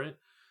lookout for it.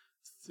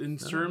 In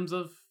terms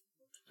of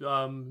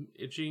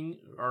itching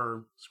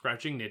or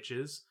scratching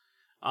niches,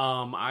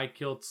 I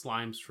killed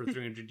slimes for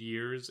 300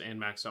 years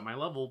and maxed out my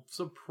level.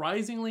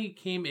 Surprisingly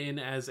came in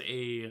as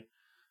a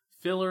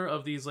filler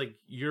of these like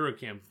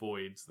Eurocamp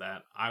voids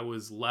that I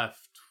was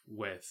left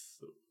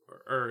with,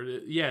 or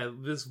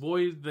this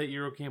void that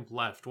Eurocamp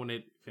left when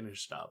it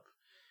finished up.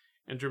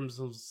 In terms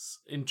of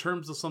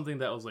something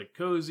that was like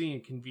cozy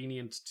and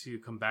convenient to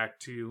come back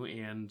to,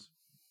 and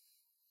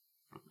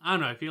I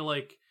don't know, I feel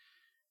like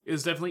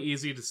it's definitely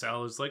easy to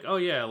sell. It's like, oh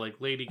yeah,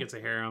 like lady gets a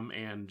harem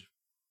and,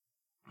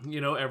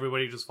 you know,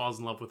 everybody just falls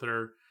in love with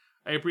her.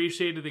 I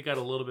appreciated they got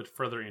a little bit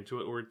further into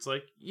it where it's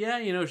like, yeah,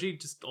 you know, she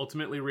just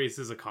ultimately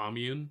raises a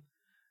commune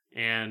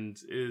and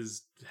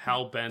is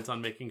hell-bent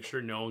on making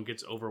sure no one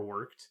gets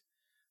overworked.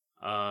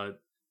 It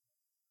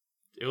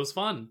was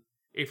fun.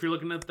 If you're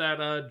looking at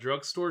that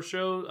drugstore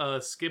show,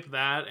 skip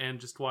that and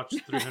just watch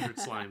 300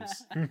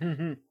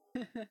 Slimes.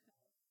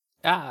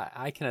 Yeah,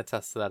 I can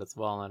attest to that as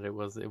well, and it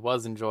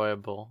was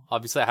enjoyable.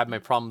 Obviously, I had my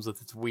problems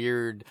with its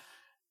weird,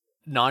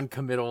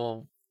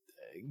 non-committal,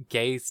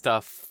 gay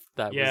stuff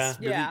that was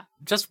really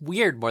just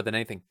weird more than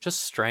anything,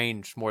 just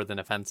strange more than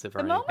offensive or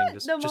anything.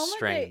 Just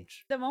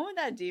strange. The moment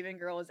that Demon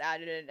Girl was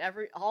added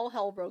in, all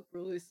hell broke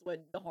loose with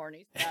the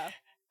horny stuff.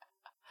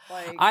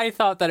 Like, I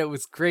thought that it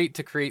was great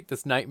to create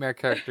this nightmare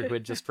character who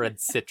had just read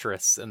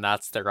Citrus, and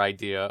that's their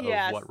idea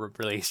of what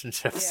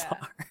relationships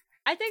are.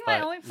 I think my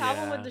only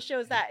problem with the show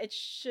is that it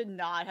should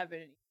not have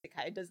been an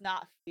isekai. It does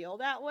not feel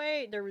that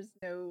way. There was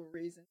no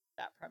reason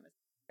for that premise.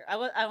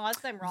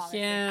 Unless I'm wrong,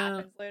 it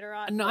happens later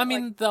on. No, I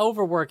mean the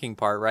overworking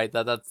part, right?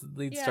 That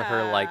leads to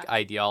her like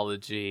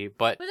ideology,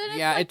 but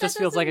yeah, it just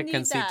feels like a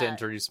conceit to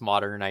introduce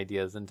modern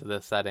ideas into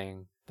the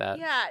setting. That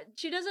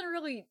she doesn't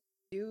really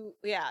do.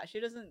 Yeah, she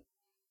doesn't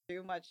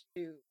do much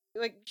to.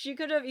 Like, she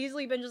could have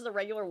easily been just a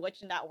regular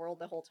witch in that world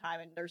the whole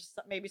time, and there's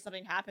maybe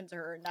something happened to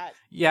her, and that.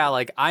 Yeah,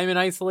 like, I'm an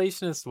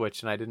isolationist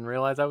witch, and I didn't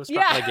realize I was.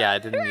 Like, I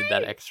didn't need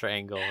that extra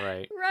angle,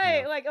 right?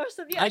 Right, like, or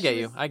something. Yeah,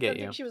 I get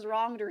you. She was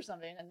wronged or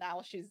something, and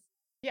now she's.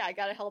 Yeah, I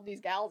gotta help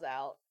these gals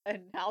out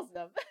and house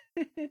them.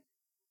 It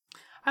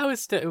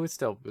was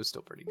still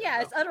pretty good.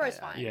 Yeah, it's otherwise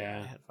fine.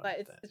 Yeah,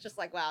 but it's just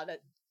like, wow,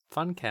 that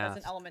fun cast.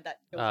 That's an element that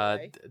goes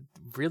away.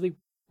 Really.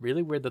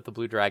 Really weird that the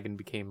Blue Dragon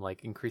became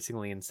like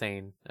increasingly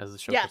insane as the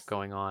show kept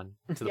going on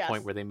to the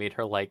point where they made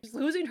her like she's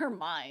losing her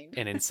mind,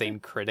 an insane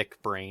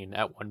critic brain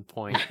at one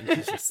point, and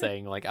she's just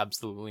saying like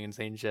absolutely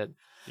insane shit.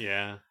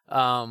 Yeah.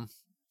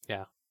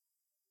 Yeah.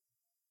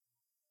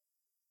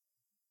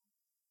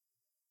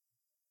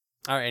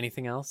 All right.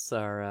 Anything else,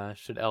 or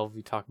should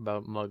LV talk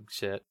about mug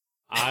shit?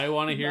 I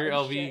want to hear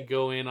LV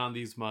go in on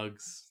these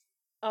mugs.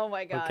 Oh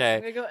my god. Okay.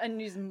 I'm gonna go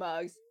and use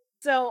mugs.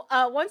 So,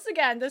 once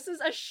again, this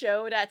is a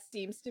show that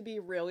seems to be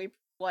really,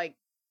 like,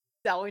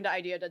 selling the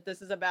idea that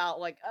this is about,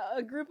 like,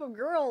 a group of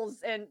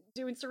girls and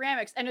doing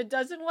ceramics, and it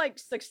doesn't, like,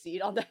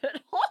 succeed on that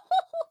at all.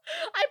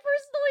 I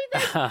personally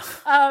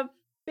think,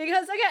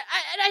 because, again,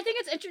 I think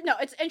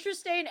it's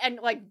interesting and,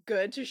 like,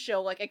 good to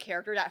show, like, a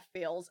character that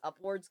fails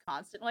upwards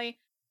constantly,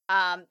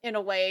 in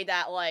a way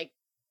that, like,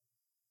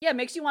 yeah,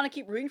 makes you want to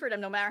keep rooting for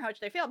them no matter how much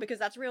they fail, because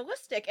that's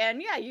realistic.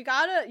 And yeah, you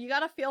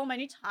gotta fail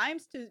many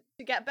times to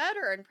get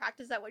better and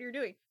practice at what you're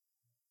doing.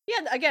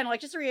 Yeah, again,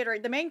 like, just to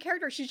reiterate, the main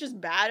character, she's just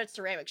bad at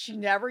ceramics. She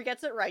never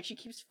gets it right. She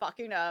keeps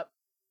fucking up.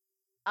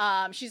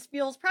 She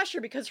feels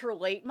pressure because her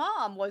late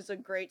mom was a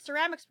great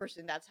ceramics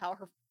person. That's how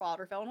her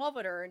father fell in love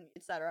with her, and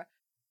etc.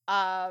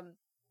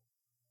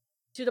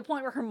 To the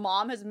point where her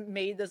mom has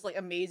made this, like,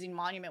 amazing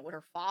monument with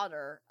her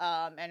father,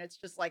 and it's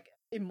just, like,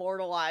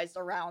 immortalized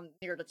around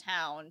near the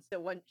town. So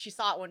when she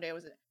saw it one day,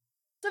 so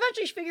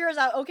eventually she figures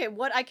out, okay,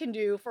 what I can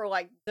do for,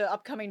 like, the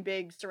upcoming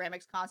big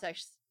ceramics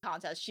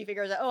contest. She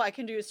figures out, oh, I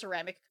can do a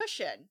ceramic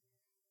cushion.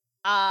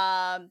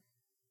 In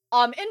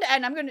the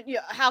end, I'm gonna,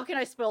 how can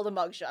I spoil the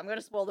mug show? I'm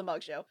gonna spoil the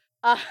mug show.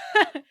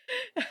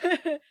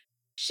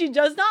 She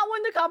does not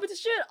win the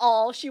competition at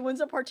all. She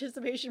wins a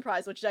participation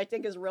prize, which I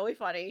think is really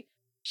funny.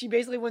 She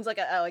basically wins, like,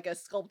 a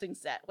sculpting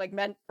set, like,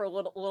 meant for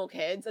little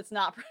kids. It's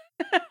not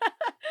like,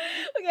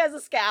 it has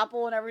a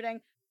scalpel and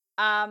everything.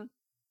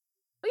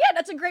 But yeah,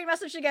 that's a great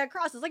message to get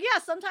across. It's like, yeah,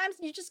 sometimes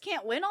you just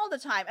can't win all the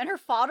time. And her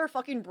father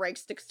fucking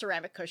breaks the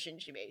ceramic cushion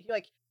she made.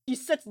 He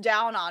sits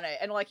down on it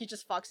and, like, he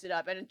just fucks it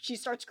up. And she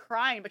starts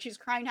crying, but she's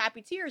crying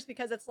happy tears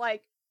because it's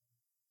like,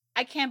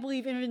 I can't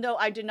believe, even though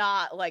I did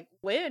not, like,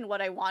 win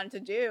what I wanted to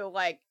do,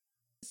 like,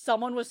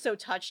 someone was so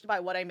touched by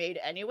what I made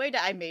anyway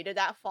that I made it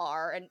that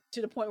far, and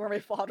to the point where my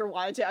father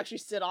wanted to actually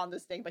sit on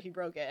this thing, but he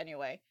broke it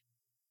anyway.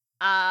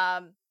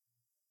 And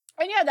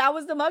yeah, that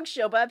was the mug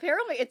show, but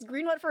apparently it's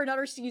greenlit for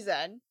another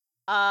season.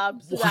 So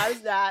that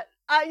is that.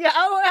 Yeah, I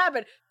don't know what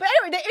happened, but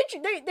anyway,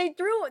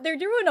 they're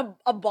doing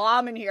a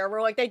bomb in here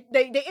where, like,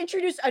 they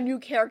introduced a new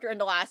character in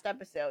the last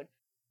episode.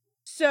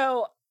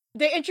 So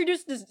they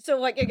introduced this. So,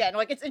 like, again,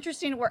 like, it's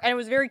interesting and it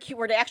was very cute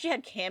where they actually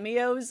had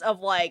cameos of,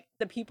 like,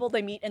 the people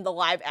they meet in the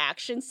live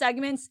action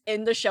segments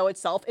in the show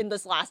itself. In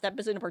this last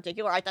episode in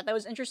particular, I thought that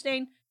was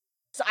interesting.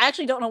 So I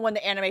actually don't know when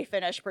the anime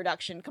finished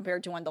production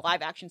compared to when the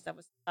live action stuff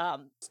was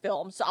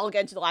filmed. So I'll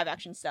get into the live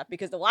action stuff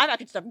because the live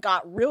action stuff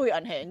got really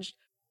unhinged.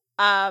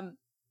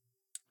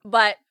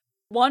 But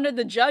one of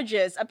the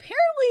judges,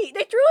 apparently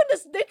they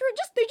just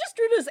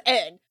drew this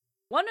in.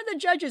 One of the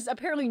judges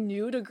apparently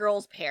knew the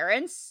girl's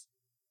parents,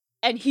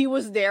 and he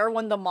was there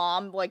when the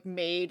mom, like,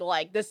 made,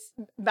 like, this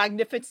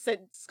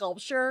magnificent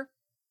sculpture.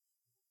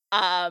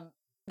 That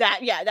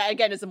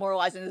again is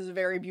immortalized and is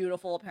very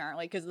beautiful,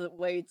 apparently, because the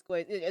way it's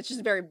glazed, it's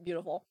just very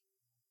beautiful.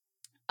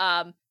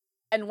 And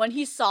when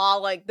he saw,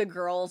 like, the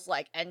girl's,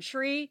 like,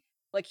 entry,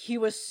 like, he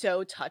was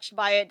so touched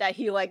by it that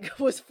he, like,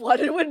 was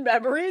flooded with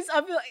memories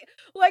of,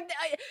 like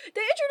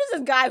they introduced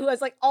this guy who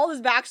has, like, all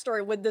this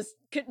backstory with this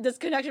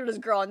connection with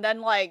this girl, and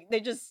then, like, they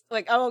just,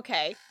 like, oh,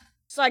 okay.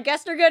 So I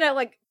guess they're gonna,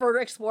 like, further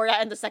explore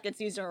that in the second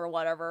season or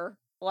whatever.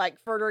 Like,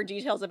 further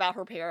details about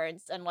her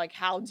parents and, like,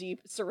 how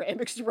deep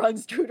ceramics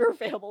runs through her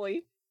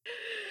family.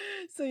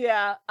 So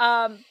yeah,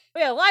 but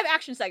yeah, live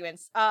action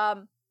segments.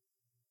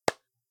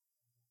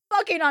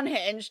 Fucking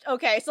unhinged.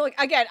 Okay, so, like,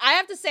 again, I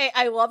have to say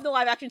I love the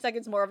live action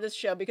segments more of this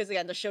show because,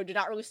 again, the show did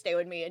not really stay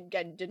with me and,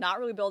 again, did not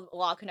really build a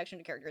lot of connection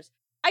to characters.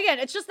 Again,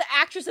 it's just the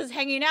actresses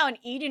hanging out and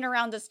eating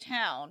around this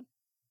town.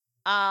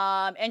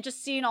 And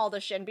just seeing all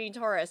this shit and being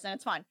tourists, and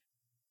it's fun.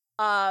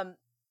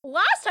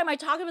 Last time I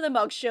talked about the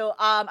mug show,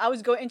 I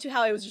was going into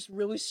how it was just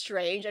really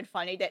strange and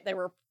funny that they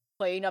were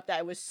playing up that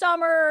it was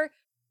summer,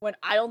 when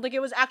I don't think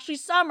it was actually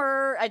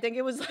summer. I think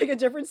it was, like, a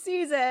different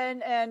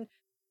season, and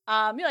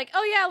you're like,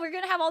 oh yeah, we're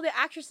gonna have all the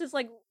actresses,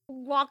 like,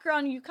 walk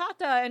around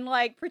Yukata and,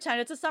 like, pretend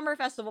it's a summer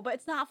festival, but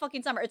it's not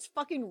fucking summer, it's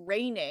fucking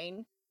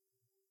raining.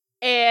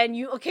 And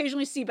you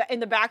occasionally see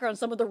in the background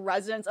some of the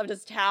residents of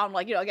this town,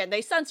 like, again,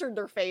 they censored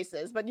their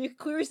faces, but you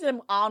clearly see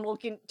them on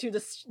looking to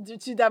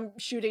them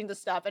shooting the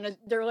stuff, and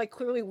they're, like,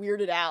 clearly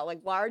weirded out. Like,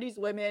 why are these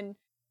women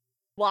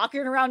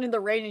walking around in the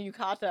rain in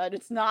Yukata, and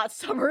it's not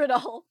summer at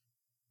all?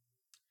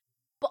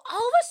 But all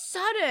of a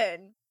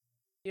sudden,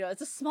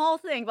 it's a small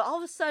thing, but all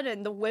of a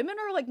sudden, the women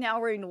are, like,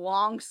 now wearing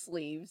long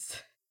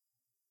sleeves.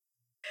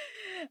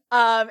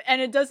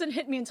 And it doesn't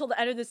hit me until the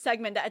end of this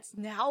segment that it's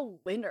now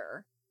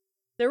winter.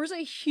 There was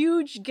a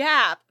huge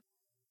gap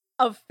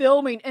of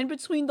filming in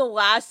between the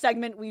last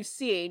segment we've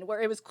seen, where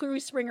it was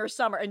clearly spring or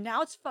summer, and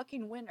now it's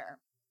fucking winter.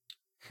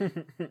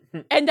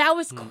 And that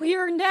was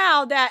clear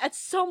now that at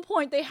some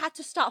point they had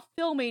to stop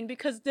filming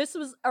because this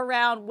was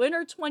around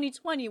winter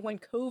 2020 when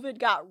COVID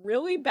got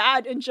really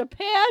bad in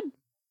Japan. And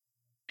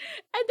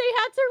they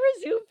had to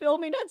resume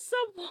filming at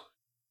some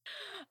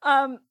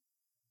point.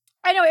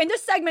 Anyway, in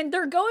this segment,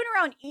 they're going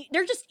around,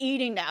 they're just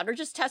eating now. They're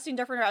just testing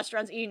different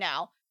restaurants, eating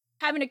now.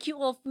 Having a cute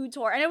little food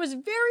tour. And it was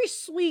very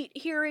sweet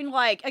hearing,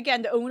 like,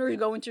 again, the owners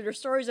go into their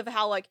stories of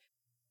how, like,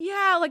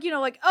 yeah, like,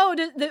 like, oh,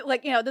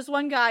 like, this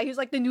one guy who's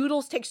like, the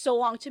noodles take so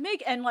long to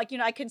make, and like,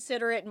 I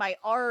consider it my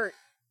art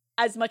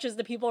as much as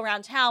the people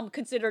around town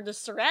consider the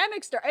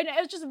ceramics there, and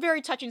it's just a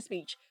very touching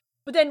speech.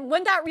 But then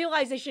when that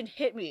realization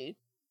hit me,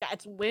 that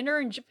it's winter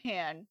in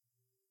Japan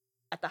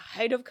at the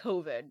height of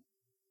COVID,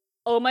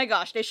 oh my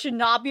gosh, they should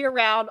not be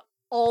around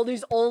all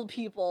these old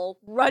people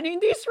running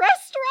these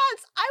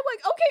restaurants. I'm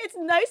like, okay, it's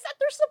nice that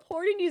they're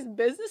supporting these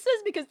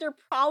businesses because they're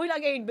probably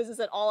not getting business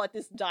at all at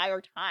this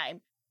dire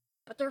time.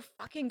 But they're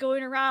fucking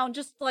going around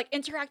just like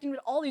interacting with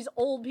all these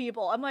old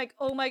people. I'm like,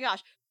 oh my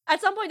gosh.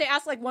 At some point, they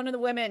asked like one of the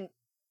women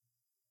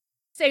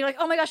saying like,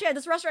 oh my gosh, yeah,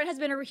 this restaurant has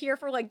been here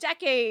for like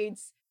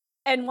decades.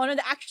 And one of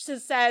the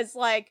actresses says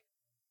like,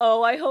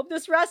 oh, I hope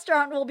this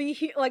restaurant will be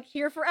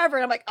here forever.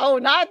 And I'm like, oh,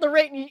 not at the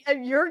rate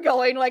you're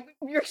going. Like,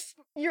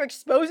 you're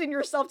exposing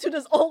yourself to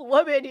this old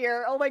woman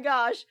here. Oh my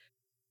gosh.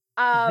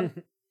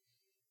 And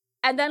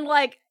then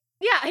like,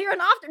 yeah, here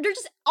and after, they're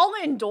just all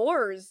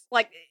indoors.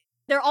 Like,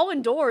 they're all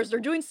indoors. They're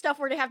doing stuff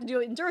where they have to do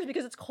it indoors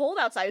because it's cold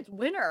outside. It's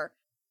winter.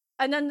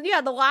 And then yeah,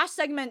 the last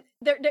segment,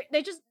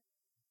 they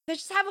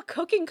just have a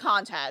cooking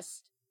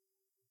contest.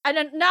 And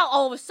then now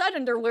all of a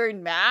sudden they're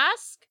wearing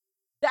masks.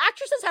 The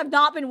actresses have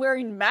not been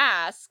wearing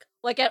masks,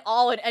 like, at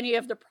all in any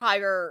of the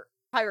prior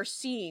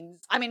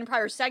scenes. I mean,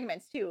 prior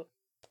segments, too.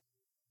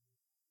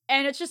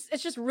 And it's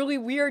just really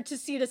weird to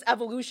see this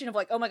evolution of,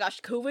 like, oh my gosh,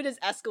 COVID is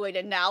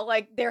escalated now.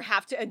 Like, they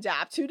have to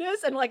adapt to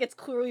this. And, like, it's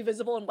clearly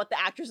visible in what the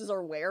actresses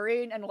are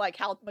wearing and, like,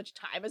 how much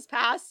time has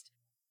passed.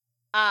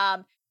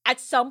 At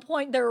some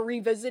point, they're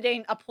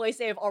revisiting a place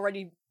they have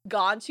already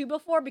gone to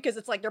before because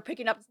it's, like, they're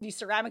picking up these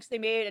ceramics they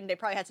made and they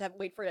probably had to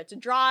wait for it to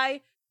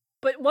dry.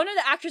 But one of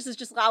the actresses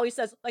just loudly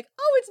says, like,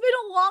 oh, it's been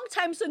a long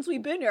time since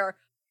we've been here.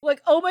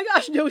 Like, oh my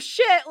gosh, no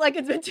shit. Like,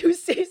 it's been 2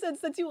 seasons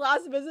since you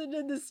last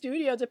visited the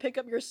studio to pick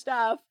up your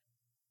stuff.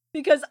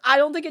 Because I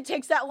don't think it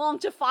takes that long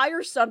to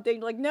fire something.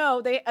 Like,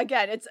 no,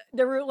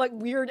 there were, like,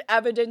 weird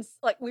evidence,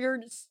 like,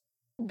 weird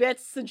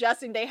bits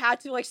suggesting they had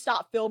to, like,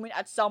 stop filming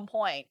at some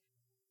point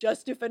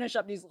just to finish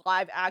up these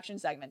live action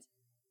segments.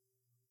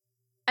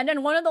 And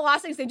then one of the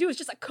last things they do is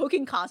just a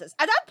cooking contest.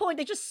 At that point,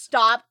 they just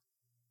stop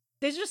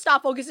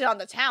focusing on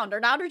the town.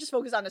 They're just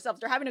focused on themselves.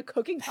 They're having a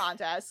cooking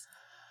contest.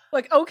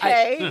 Like,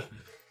 okay.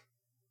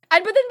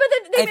 But then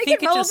they make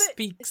it relevant. It just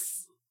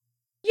speaks.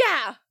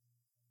 Yeah.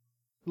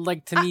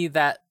 Like, to me,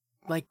 that,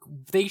 like,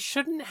 they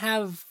shouldn't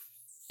have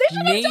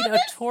made a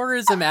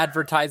tourism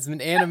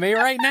advertisement anime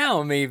right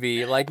now,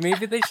 maybe. Like,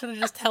 maybe they should have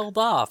just held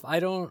off. I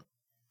don't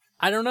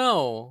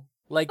know.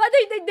 Like, but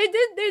they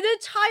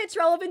did tie its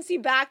relevancy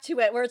back to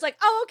it, where it's like,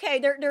 oh, okay,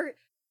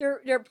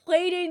 they're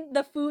plating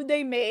the food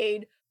they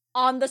made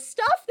on the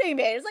stuff they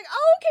made. It's like,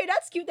 oh, okay,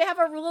 that's cute. They have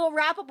a little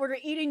wrap-up where they're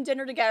eating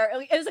dinner together.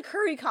 It was a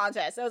curry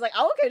contest. I was like,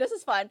 oh, okay, this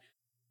is fun.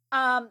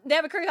 They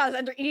have a curry contest,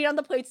 and they're eating on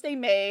the plates they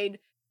made.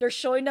 They're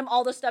showing them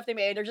all the stuff they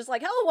made. They're just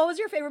like, oh, what was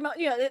your favorite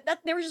moment?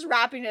 They were just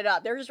wrapping it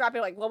up. They were just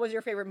wrapping, like, what was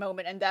your favorite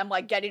moment? And them,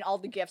 like, getting all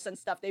the gifts and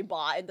stuff they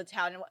bought in the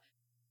town.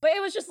 But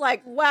it was just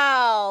like,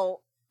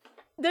 wow.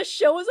 This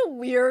show is a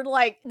weird,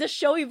 like, the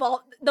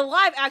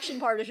live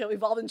action part of the show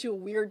evolved into a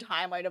weird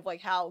timeline of,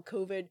 like, how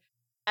COVID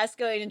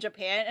escalated in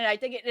Japan, and I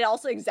think it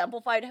also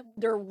exemplified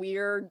their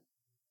weird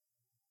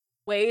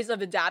ways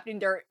of adapting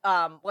their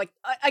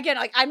again,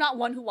 like, I'm not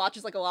one who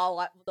watches like a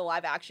lot of the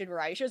live action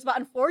variety shows, but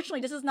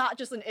unfortunately this is not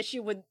just an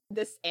issue with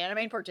this anime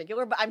in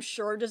particular, but I'm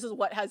sure this is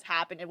what has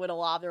happened with a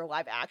lot of their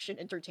live action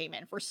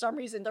entertainment. For some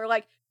reason they're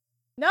like,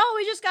 no,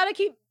 we just gotta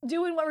keep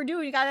doing what we're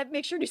doing. You gotta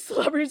make sure these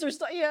celebrities are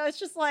still, it's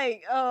just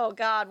like, oh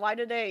god, why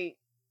did they,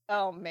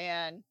 oh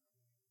man.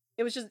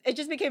 It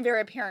just became very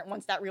apparent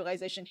once that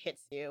realization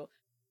hits you.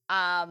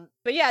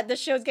 But yeah,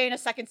 this show's getting a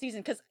second season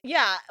because,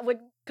 yeah, with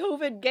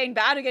COVID getting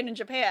bad again in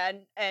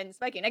Japan and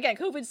spiking, again,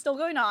 COVID's still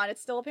going on.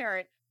 It's still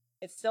apparent.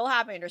 It's still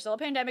happening. There's still a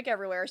pandemic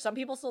everywhere. Some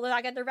people still do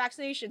not get their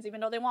vaccinations,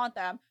 even though they want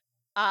them.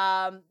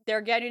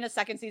 They're getting a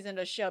second season of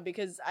the show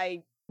because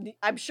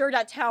I'm sure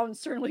that town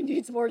certainly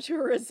needs more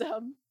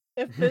tourism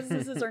if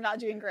businesses are not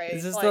doing great.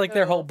 Is this like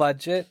their whole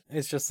budget?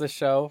 It's just the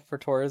show for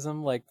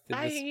tourism? Like,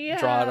 they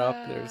just draw it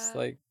up. There's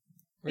like...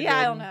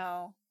 I don't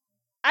know.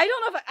 I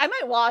don't know if I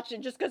might watch it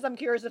just because I'm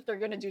curious if they're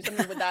going to do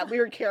something with that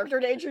weird character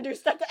they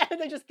introduced at the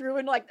end. They just threw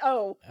in like,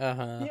 oh,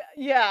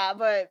 yeah,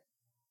 but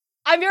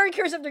I'm very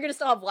curious if they're going to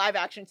still have live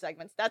action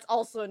segments. That's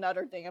also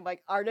another thing. I'm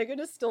like, are they going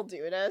to still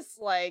do this?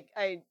 Like,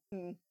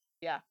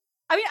 yeah.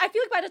 I mean, I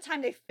feel like by the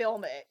time they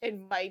film it,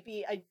 it might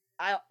be,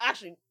 I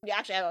actually,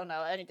 I don't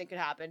know. Anything could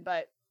happen,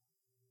 but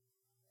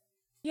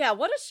yeah,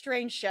 what a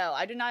strange show.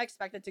 I did not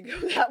expect it to go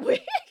that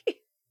way.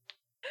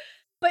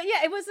 But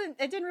yeah,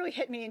 it didn't really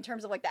hit me in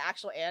terms of like the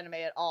actual anime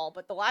at all,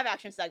 but the live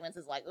action segments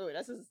is like, ooh,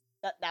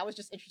 that was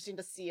just interesting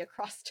to see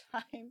across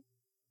time.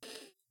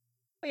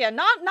 But yeah,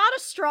 not a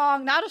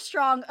strong,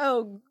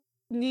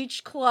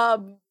 niche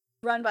club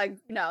run by,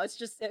 no, it's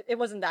just, it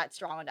wasn't that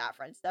strong on that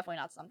front. It's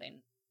definitely not something.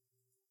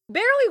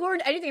 Barely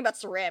learned anything about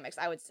ceramics,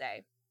 I would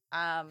say.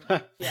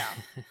 Yeah.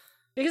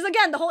 Because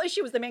again, the whole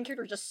issue was the main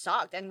character just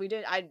sucked, and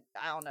I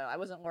don't know, I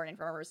wasn't learning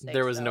from her mistakes.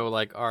 There was no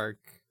like arc.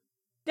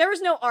 There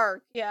was no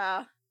arc,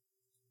 yeah.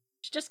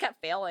 She just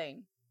kept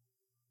failing.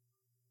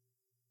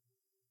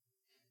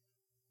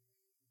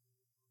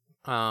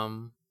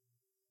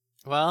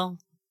 Well,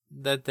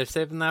 that they're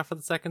saving that for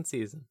the second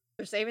season.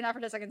 They're saving that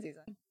for the second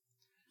season.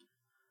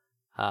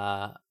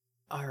 All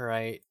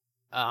right.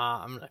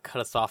 I'm gonna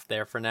cut us off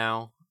there for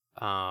now.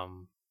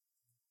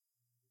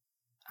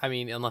 I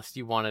mean, unless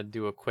you want to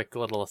do a quick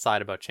little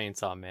aside about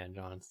Chainsaw Man,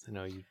 John. I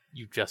know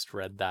you just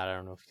read that. I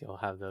don't know if you'll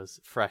have those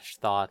fresh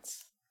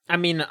thoughts. I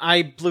mean,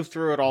 I blew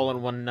through it all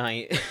in one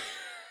night.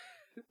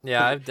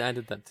 Yeah, I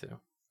did that too.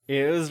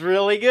 It was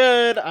really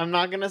good. I'm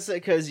not gonna say,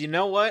 because you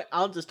know what?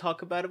 I'll just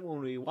talk about it when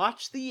we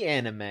watch the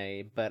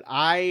anime, but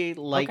I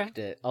liked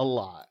it a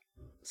lot.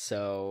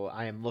 So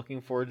I am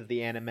looking forward to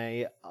the anime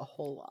a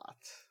whole lot.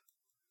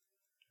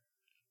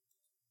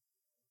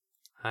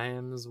 I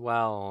am as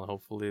well.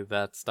 Hopefully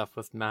that stuff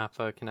with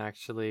Mappa can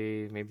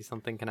actually, maybe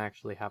something can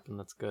actually happen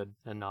that's good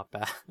and not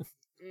bad.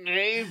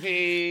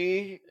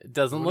 Maybe. It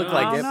doesn't look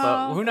like it,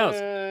 but who knows? I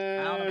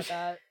don't know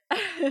about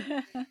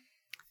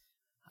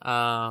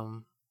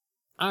that.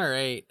 All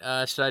right.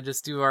 Should I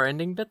just do our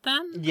ending bit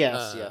then?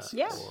 Yes.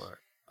 Yeah.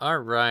 All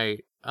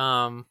right.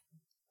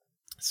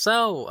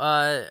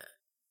 So,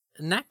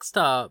 next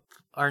up,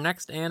 our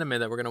next anime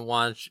that we're gonna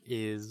watch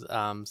is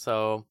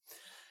so,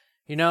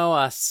 you know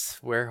us,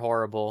 we're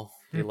horrible.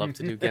 We love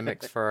to do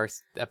gimmicks for our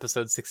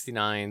episode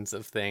 69s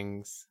of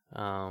things.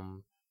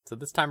 So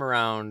this time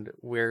around,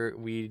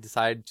 we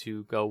decided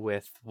to go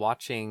with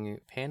watching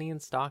Panty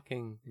and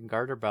Stocking and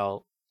Garter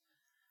Belt.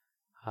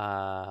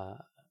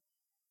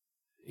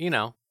 You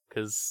know,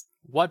 because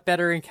what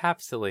better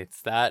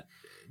encapsulates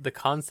the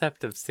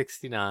concept of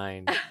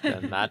 69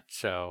 than that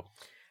show?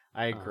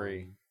 I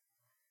agree.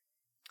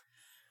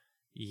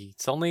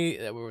 So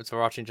we're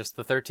watching just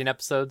the 13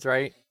 episodes,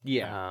 right?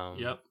 Yeah.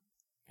 Yep.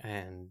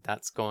 And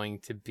that's going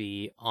to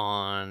be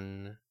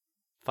on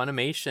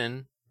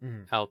Funimation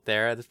out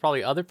there. There's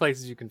probably other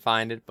places you can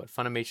find it, but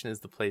Funimation is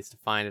the place to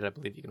find it. I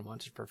believe you can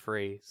watch it for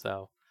free.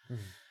 So,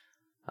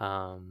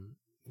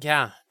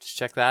 yeah, just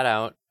check that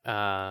out.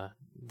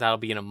 That'll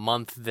be in a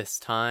month this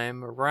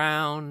time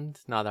around.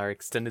 Not our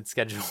extended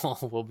schedule.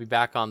 We'll be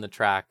back on the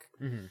track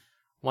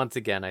once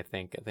again. I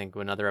think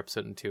another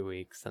episode in 2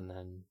 weeks, and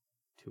then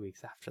 2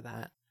 weeks after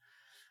that.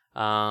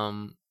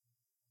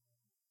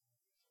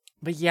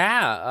 But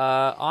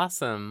yeah,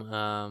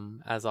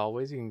 awesome. As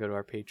always, you can go to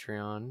our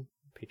Patreon,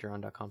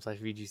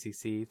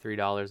 patreon.com/VGCC.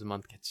 $3 a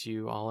month gets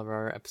you all of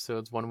our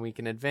episodes 1 week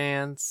in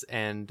advance.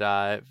 And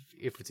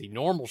if it's a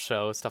normal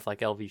show, stuff like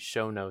LV's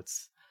show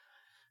notes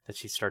that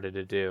she started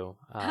to do.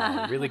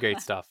 Really great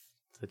stuff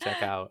to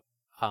check out.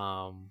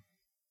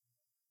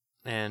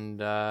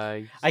 And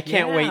I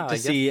can't wait to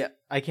see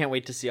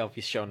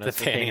LV's show notes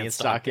The with Panty Panty and and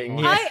Stocking.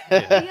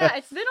 Stocking. Yeah,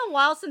 it's been a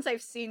while since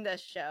I've seen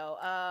this show.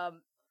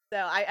 So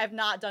I've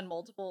not done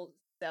multiple.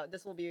 So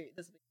this will be.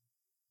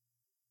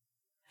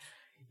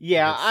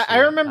 Yeah, Let's I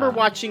see. remember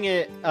watching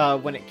it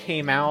when it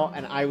came out,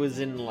 and I was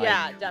in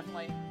Yeah,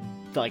 definitely.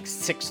 like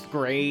 6th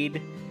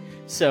grade.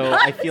 So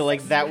I feel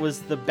like that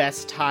was the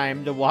best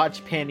time to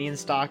watch Panty and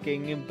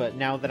Stocking. But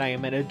now that I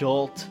am an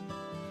adult,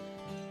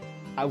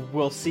 I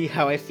will see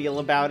how I feel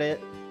about it.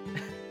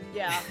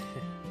 Yeah,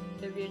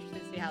 it'd be interesting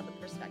to see how the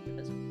perspective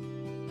is.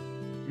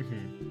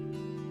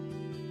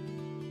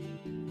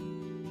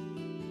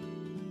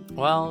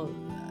 Well,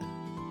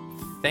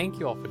 thank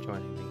you all for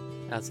joining me,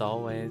 as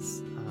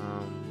always.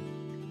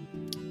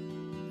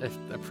 I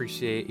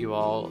appreciate you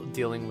all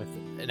dealing with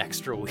an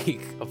extra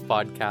week of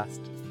podcast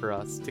for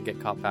us to get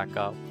caught back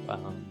up. I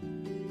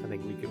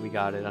think we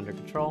got it under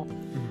control.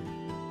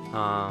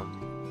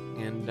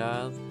 And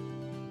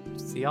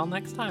see y'all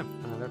next time.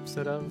 Another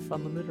episode of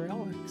Unlimited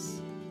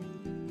Railworks.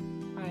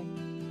 Bye.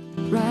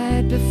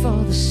 Right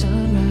before the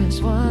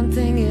sunrise, one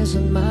thing is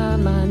on my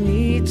mind.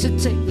 Need to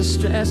take the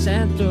stress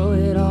and throw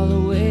it all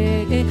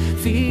away.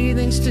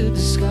 Feelings to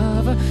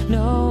discover,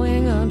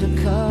 knowing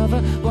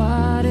undercover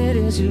what it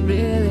is you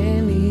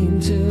really mean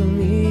to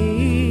me.